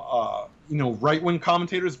right wing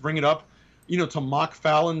commentators bring it up. To mock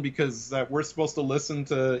Fallon because that we're supposed to listen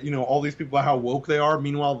to all these people about how woke they are.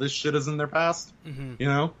 Meanwhile, this shit is in their past.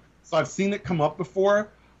 Mm-hmm. So I've seen it come up before,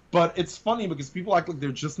 but it's funny because people act like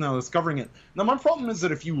they're just now discovering it. Now, my problem is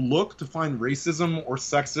that if you look to find racism or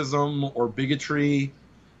sexism or bigotry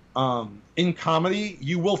in comedy,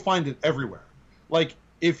 you will find it everywhere. Like,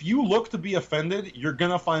 if you look to be offended, you're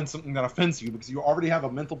going to find something that offends you because you already have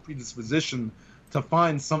a mental predisposition to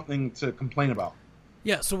find something to complain about.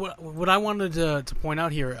 Yeah, so what I wanted to point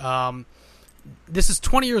out here, this is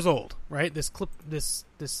 20 years old, right? This clip, this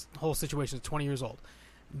whole situation is 20 years old.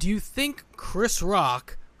 Do you think Chris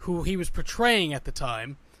Rock, who he was portraying at the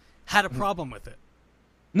time, had a problem with it?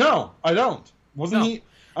 No, I don't. Wasn't No. he?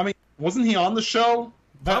 I mean, wasn't he on the show?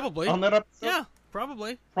 Probably. On that episode? Yeah,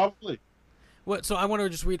 probably. Probably. What? So I want to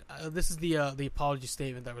just read. This is the apology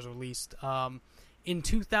statement that was released. In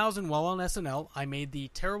 2000, while on SNL, I made the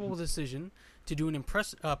terrible decision to do an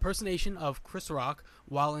impersonation of Chris Rock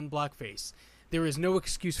while in blackface. There is no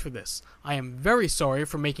excuse for this. I am very sorry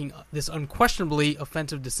for making this unquestionably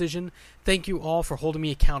offensive decision. Thank you all for holding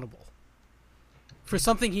me accountable for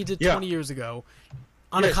something he did 20 years ago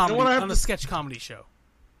on a sketch comedy show.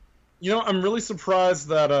 You know, I'm really surprised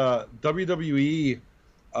that WWE,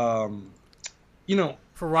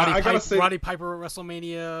 for Roddy Piper at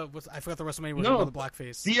WrestleMania. I forgot the WrestleMania was with the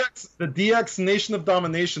blackface. The DX Nation of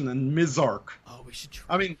Domination and Mizark. Oh, we should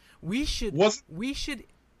try. I mean, we should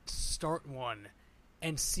start one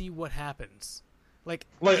and see what happens. Like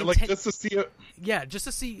just to see it. Yeah, just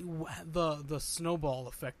to see the snowball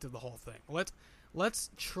effect of the whole thing. Let's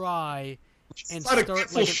try and start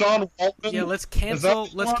like Sean Waltman. Yeah, let's cancel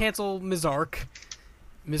Mizark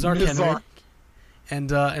Henry,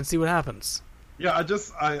 and see what happens. Yeah,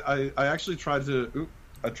 I actually tried to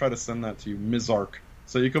send that to you, Mizark.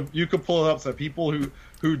 So you could pull it up so that people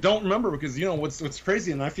who don't remember, because what's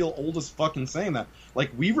crazy, and I feel old as fucking saying that.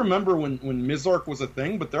 Like, we remember when Mizark was a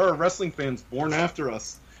thing, but there are wrestling fans born after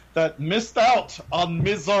us that missed out on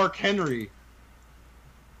Mizark Henry.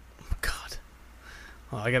 Oh, God.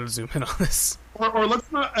 Well, I gotta zoom in on this. Or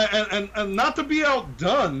let's not, and not to be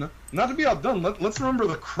outdone. Let's remember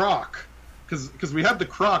the Croc, because we had the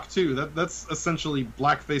Croc too. That's essentially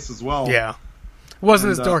blackface as well. Yeah, it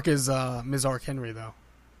wasn't as dark as Mizark Henry though.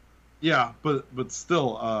 Yeah, but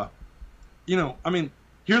still, I mean,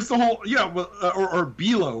 here's the whole or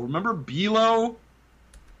Belo. Remember Belo?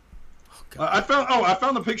 Oh, I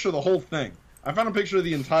found a picture of the whole thing. I found a picture of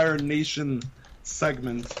the entire Nation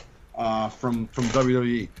segment from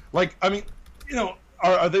WWE. Like, I mean,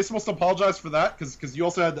 are they supposed to apologize for that? Because you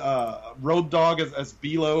also had Road Dogg as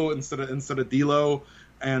Belo instead of D-Lo,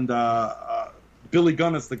 and Billy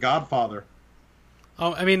Gunn as the Godfather.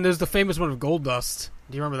 Oh, I mean, there's the famous one of Goldust.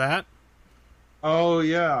 Do you remember that? Oh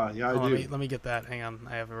yeah, I do. Let me get that. Hang on,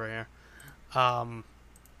 I have it right here.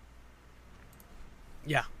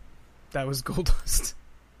 Yeah, that was Goldust.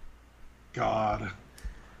 God,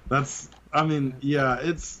 that's. I mean, yeah,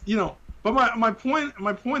 it's But my point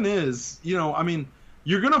is, I mean,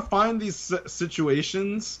 you're gonna find these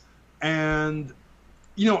situations, and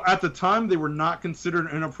at the time they were not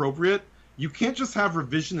considered inappropriate. You can't just have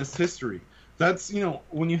revisionist history. That's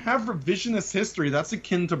when you have revisionist history, that's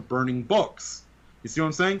akin to burning books. You see what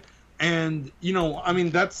I'm saying? And I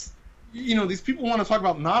mean, that's these people want to talk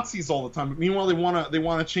about Nazis all the time, but meanwhile they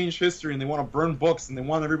want to change history, and they want to burn books, and they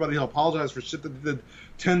want everybody to apologize for shit that they did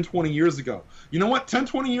 10, 20 years ago. You know what? 10,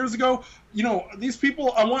 20 years ago, these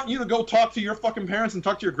people, I want you to go talk to your fucking parents and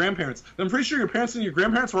talk to your grandparents. I'm pretty sure your parents and your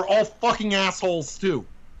grandparents were all fucking assholes too.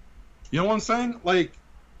 You know what I'm saying? Like,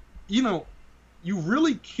 you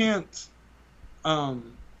really can't,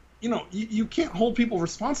 you can't hold people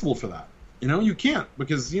responsible for that. You can't,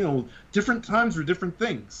 because, different times are different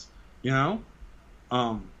things. You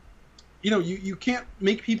can't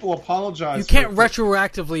make people apologize. You can't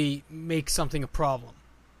retroactively make something a problem.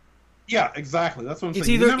 Yeah, exactly. That's what I'm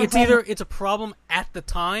saying. It's either it's a problem at the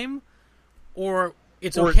time, or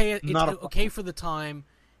it's okay. It's okay for the time,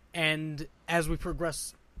 and as we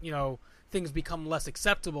progress, things become less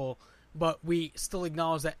acceptable. But we still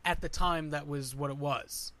acknowledge that at the time that was what it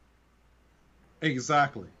was.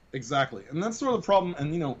 Exactly, and that's sort of the problem.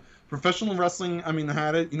 And professional wrestling, I mean,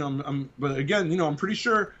 had it. But again, I'm pretty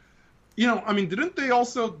sure. I mean,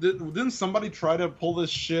 didn't somebody try to pull this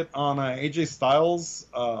shit on AJ Styles?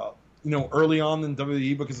 Early on in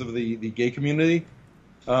WWE because of the gay community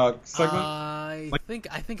segment. I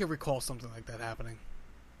think I recall something like that happening.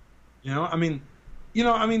 I mean,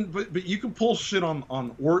 but you can pull shit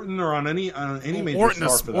on Orton or on any major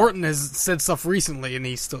star for that. Orton has said stuff recently,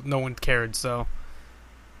 and no one cared. So,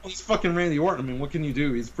 well, he's fucking Randy Orton. I mean, what can you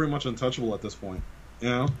do? He's pretty much untouchable at this point.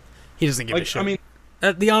 He doesn't give a shit. I mean,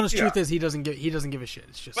 the honest truth is he doesn't give a shit.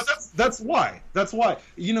 It's just. But that's why.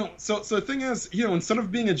 So the thing is, instead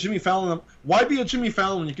of being a Jimmy Fallon, why be a Jimmy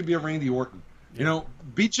Fallon when you could be a Randy Orton?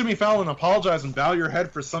 Beat Jimmy Fallon, apologize, and bow your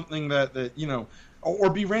head for something that or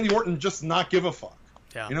be Randy Orton, just not give a fuck.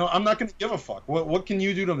 Yeah. I'm not gonna give a fuck. What can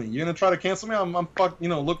you do to me? You're gonna try to cancel me? I'm fuck.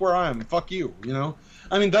 Look where I am. Fuck you.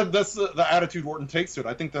 I mean, that's the attitude Orton takes to it.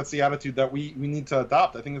 I think that's the attitude that we need to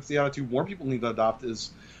adopt. I think that's the attitude more people need to adopt is.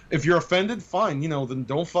 If you're offended, fine, then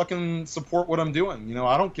don't fucking support what I'm doing.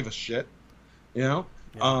 I don't give a shit. Yeah.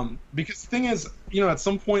 Because the thing is, at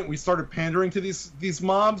some point we started pandering to these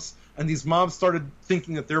mobs, and these mobs started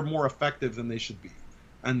thinking that they're more effective than they should be.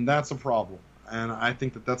 and that's a problem. And I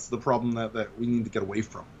think that's the problem that we need to get away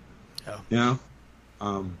from. Oh. Yeah.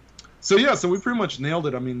 So we pretty much nailed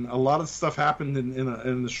it. I mean, a lot of stuff happened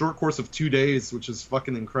in the short course of 2 days, which is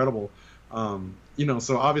fucking incredible.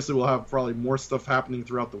 So obviously we'll have probably more stuff happening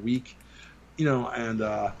throughout the week.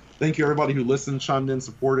 And thank you everybody who listened, chimed in,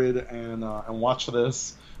 supported, and watched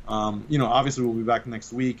this. Obviously we'll be back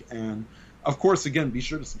next week, and of course, again, be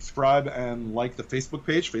sure to subscribe and like the Facebook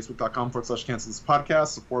page, facebook.com/cancel this podcast.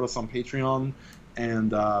 Support us on Patreon and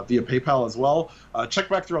via PayPal as well. Check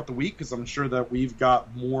back throughout the week, because I'm sure that we've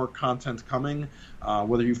got more content coming.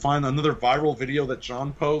 Whether you find another viral video that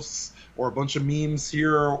John posts, or a bunch of memes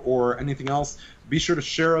here, or anything else, be sure to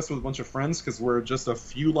share us with a bunch of friends, because we're just a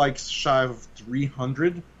few likes shy of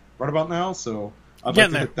 300 right about now. So I'd like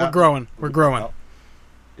to hit that. We're growing.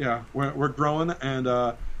 Yeah, we're growing, and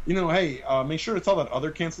hey, make sure to tell that other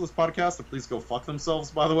Cancel This podcast to please go fuck themselves,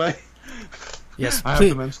 by the way. Yes, I please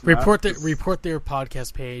have to mention report their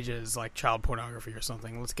podcast page as like child pornography or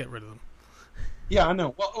something. Let's get rid of them. Yeah, I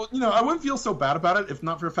know. Well, I wouldn't feel so bad about it if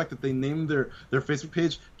not for the fact that they named their Facebook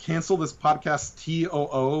page Cancel This Podcast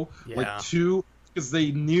TOO, because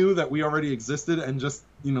they knew that we already existed and just,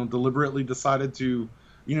 deliberately decided to,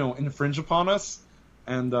 infringe upon us.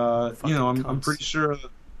 And, I'm pretty sure that,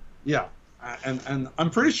 yeah. And I'm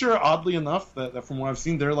pretty sure, oddly enough, that from what I've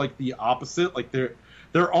seen, they're like the opposite. Like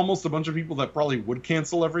they're almost a bunch of people that probably would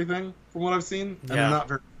cancel everything, from what I've seen, and they're not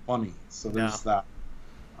very funny. So there's that.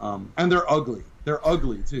 And they're ugly. They're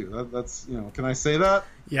ugly too. That's can I say that?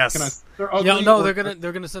 Yes. They're ugly. Yeah, no,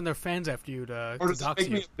 they're gonna send their fans after you to dox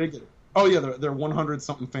you. Me a bigot. Oh yeah, they're 100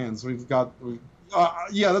 something fans. That's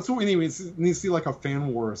what we need. We need to see like a fan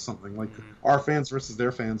war or something, like our fans versus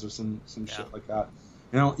their fans, or some shit like that.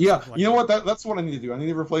 You know what? That's what I need to do. I need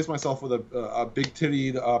to replace myself with a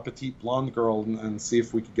big-tittied, petite blonde girl, and see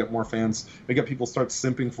if we could get more fans. We get people start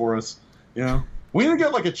simping for us. We need to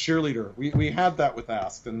get like a cheerleader. We had that with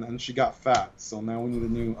Asked, and she got fat. So now we need a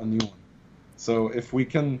new one. So if we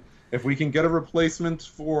can get a replacement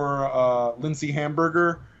for Lindsay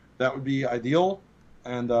Hamburger, that would be ideal.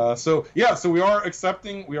 And so we are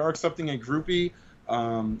accepting a groupie.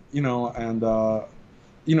 I'm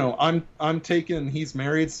taken. He's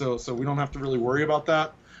married, so we don't have to really worry about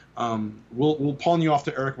that. We'll pawn you off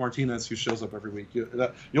to Eric Martinez, who shows up every week.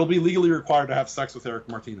 You'll be legally required to have sex with Eric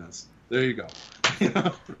Martinez. There you go.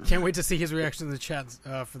 Can't wait to see his reaction in the chat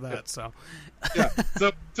for that. So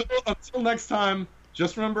So until next time,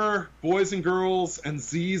 just remember, boys and girls and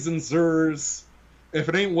Z's and Zers, if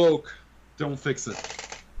it ain't woke, don't fix it.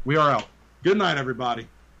 We are out. Good night, everybody.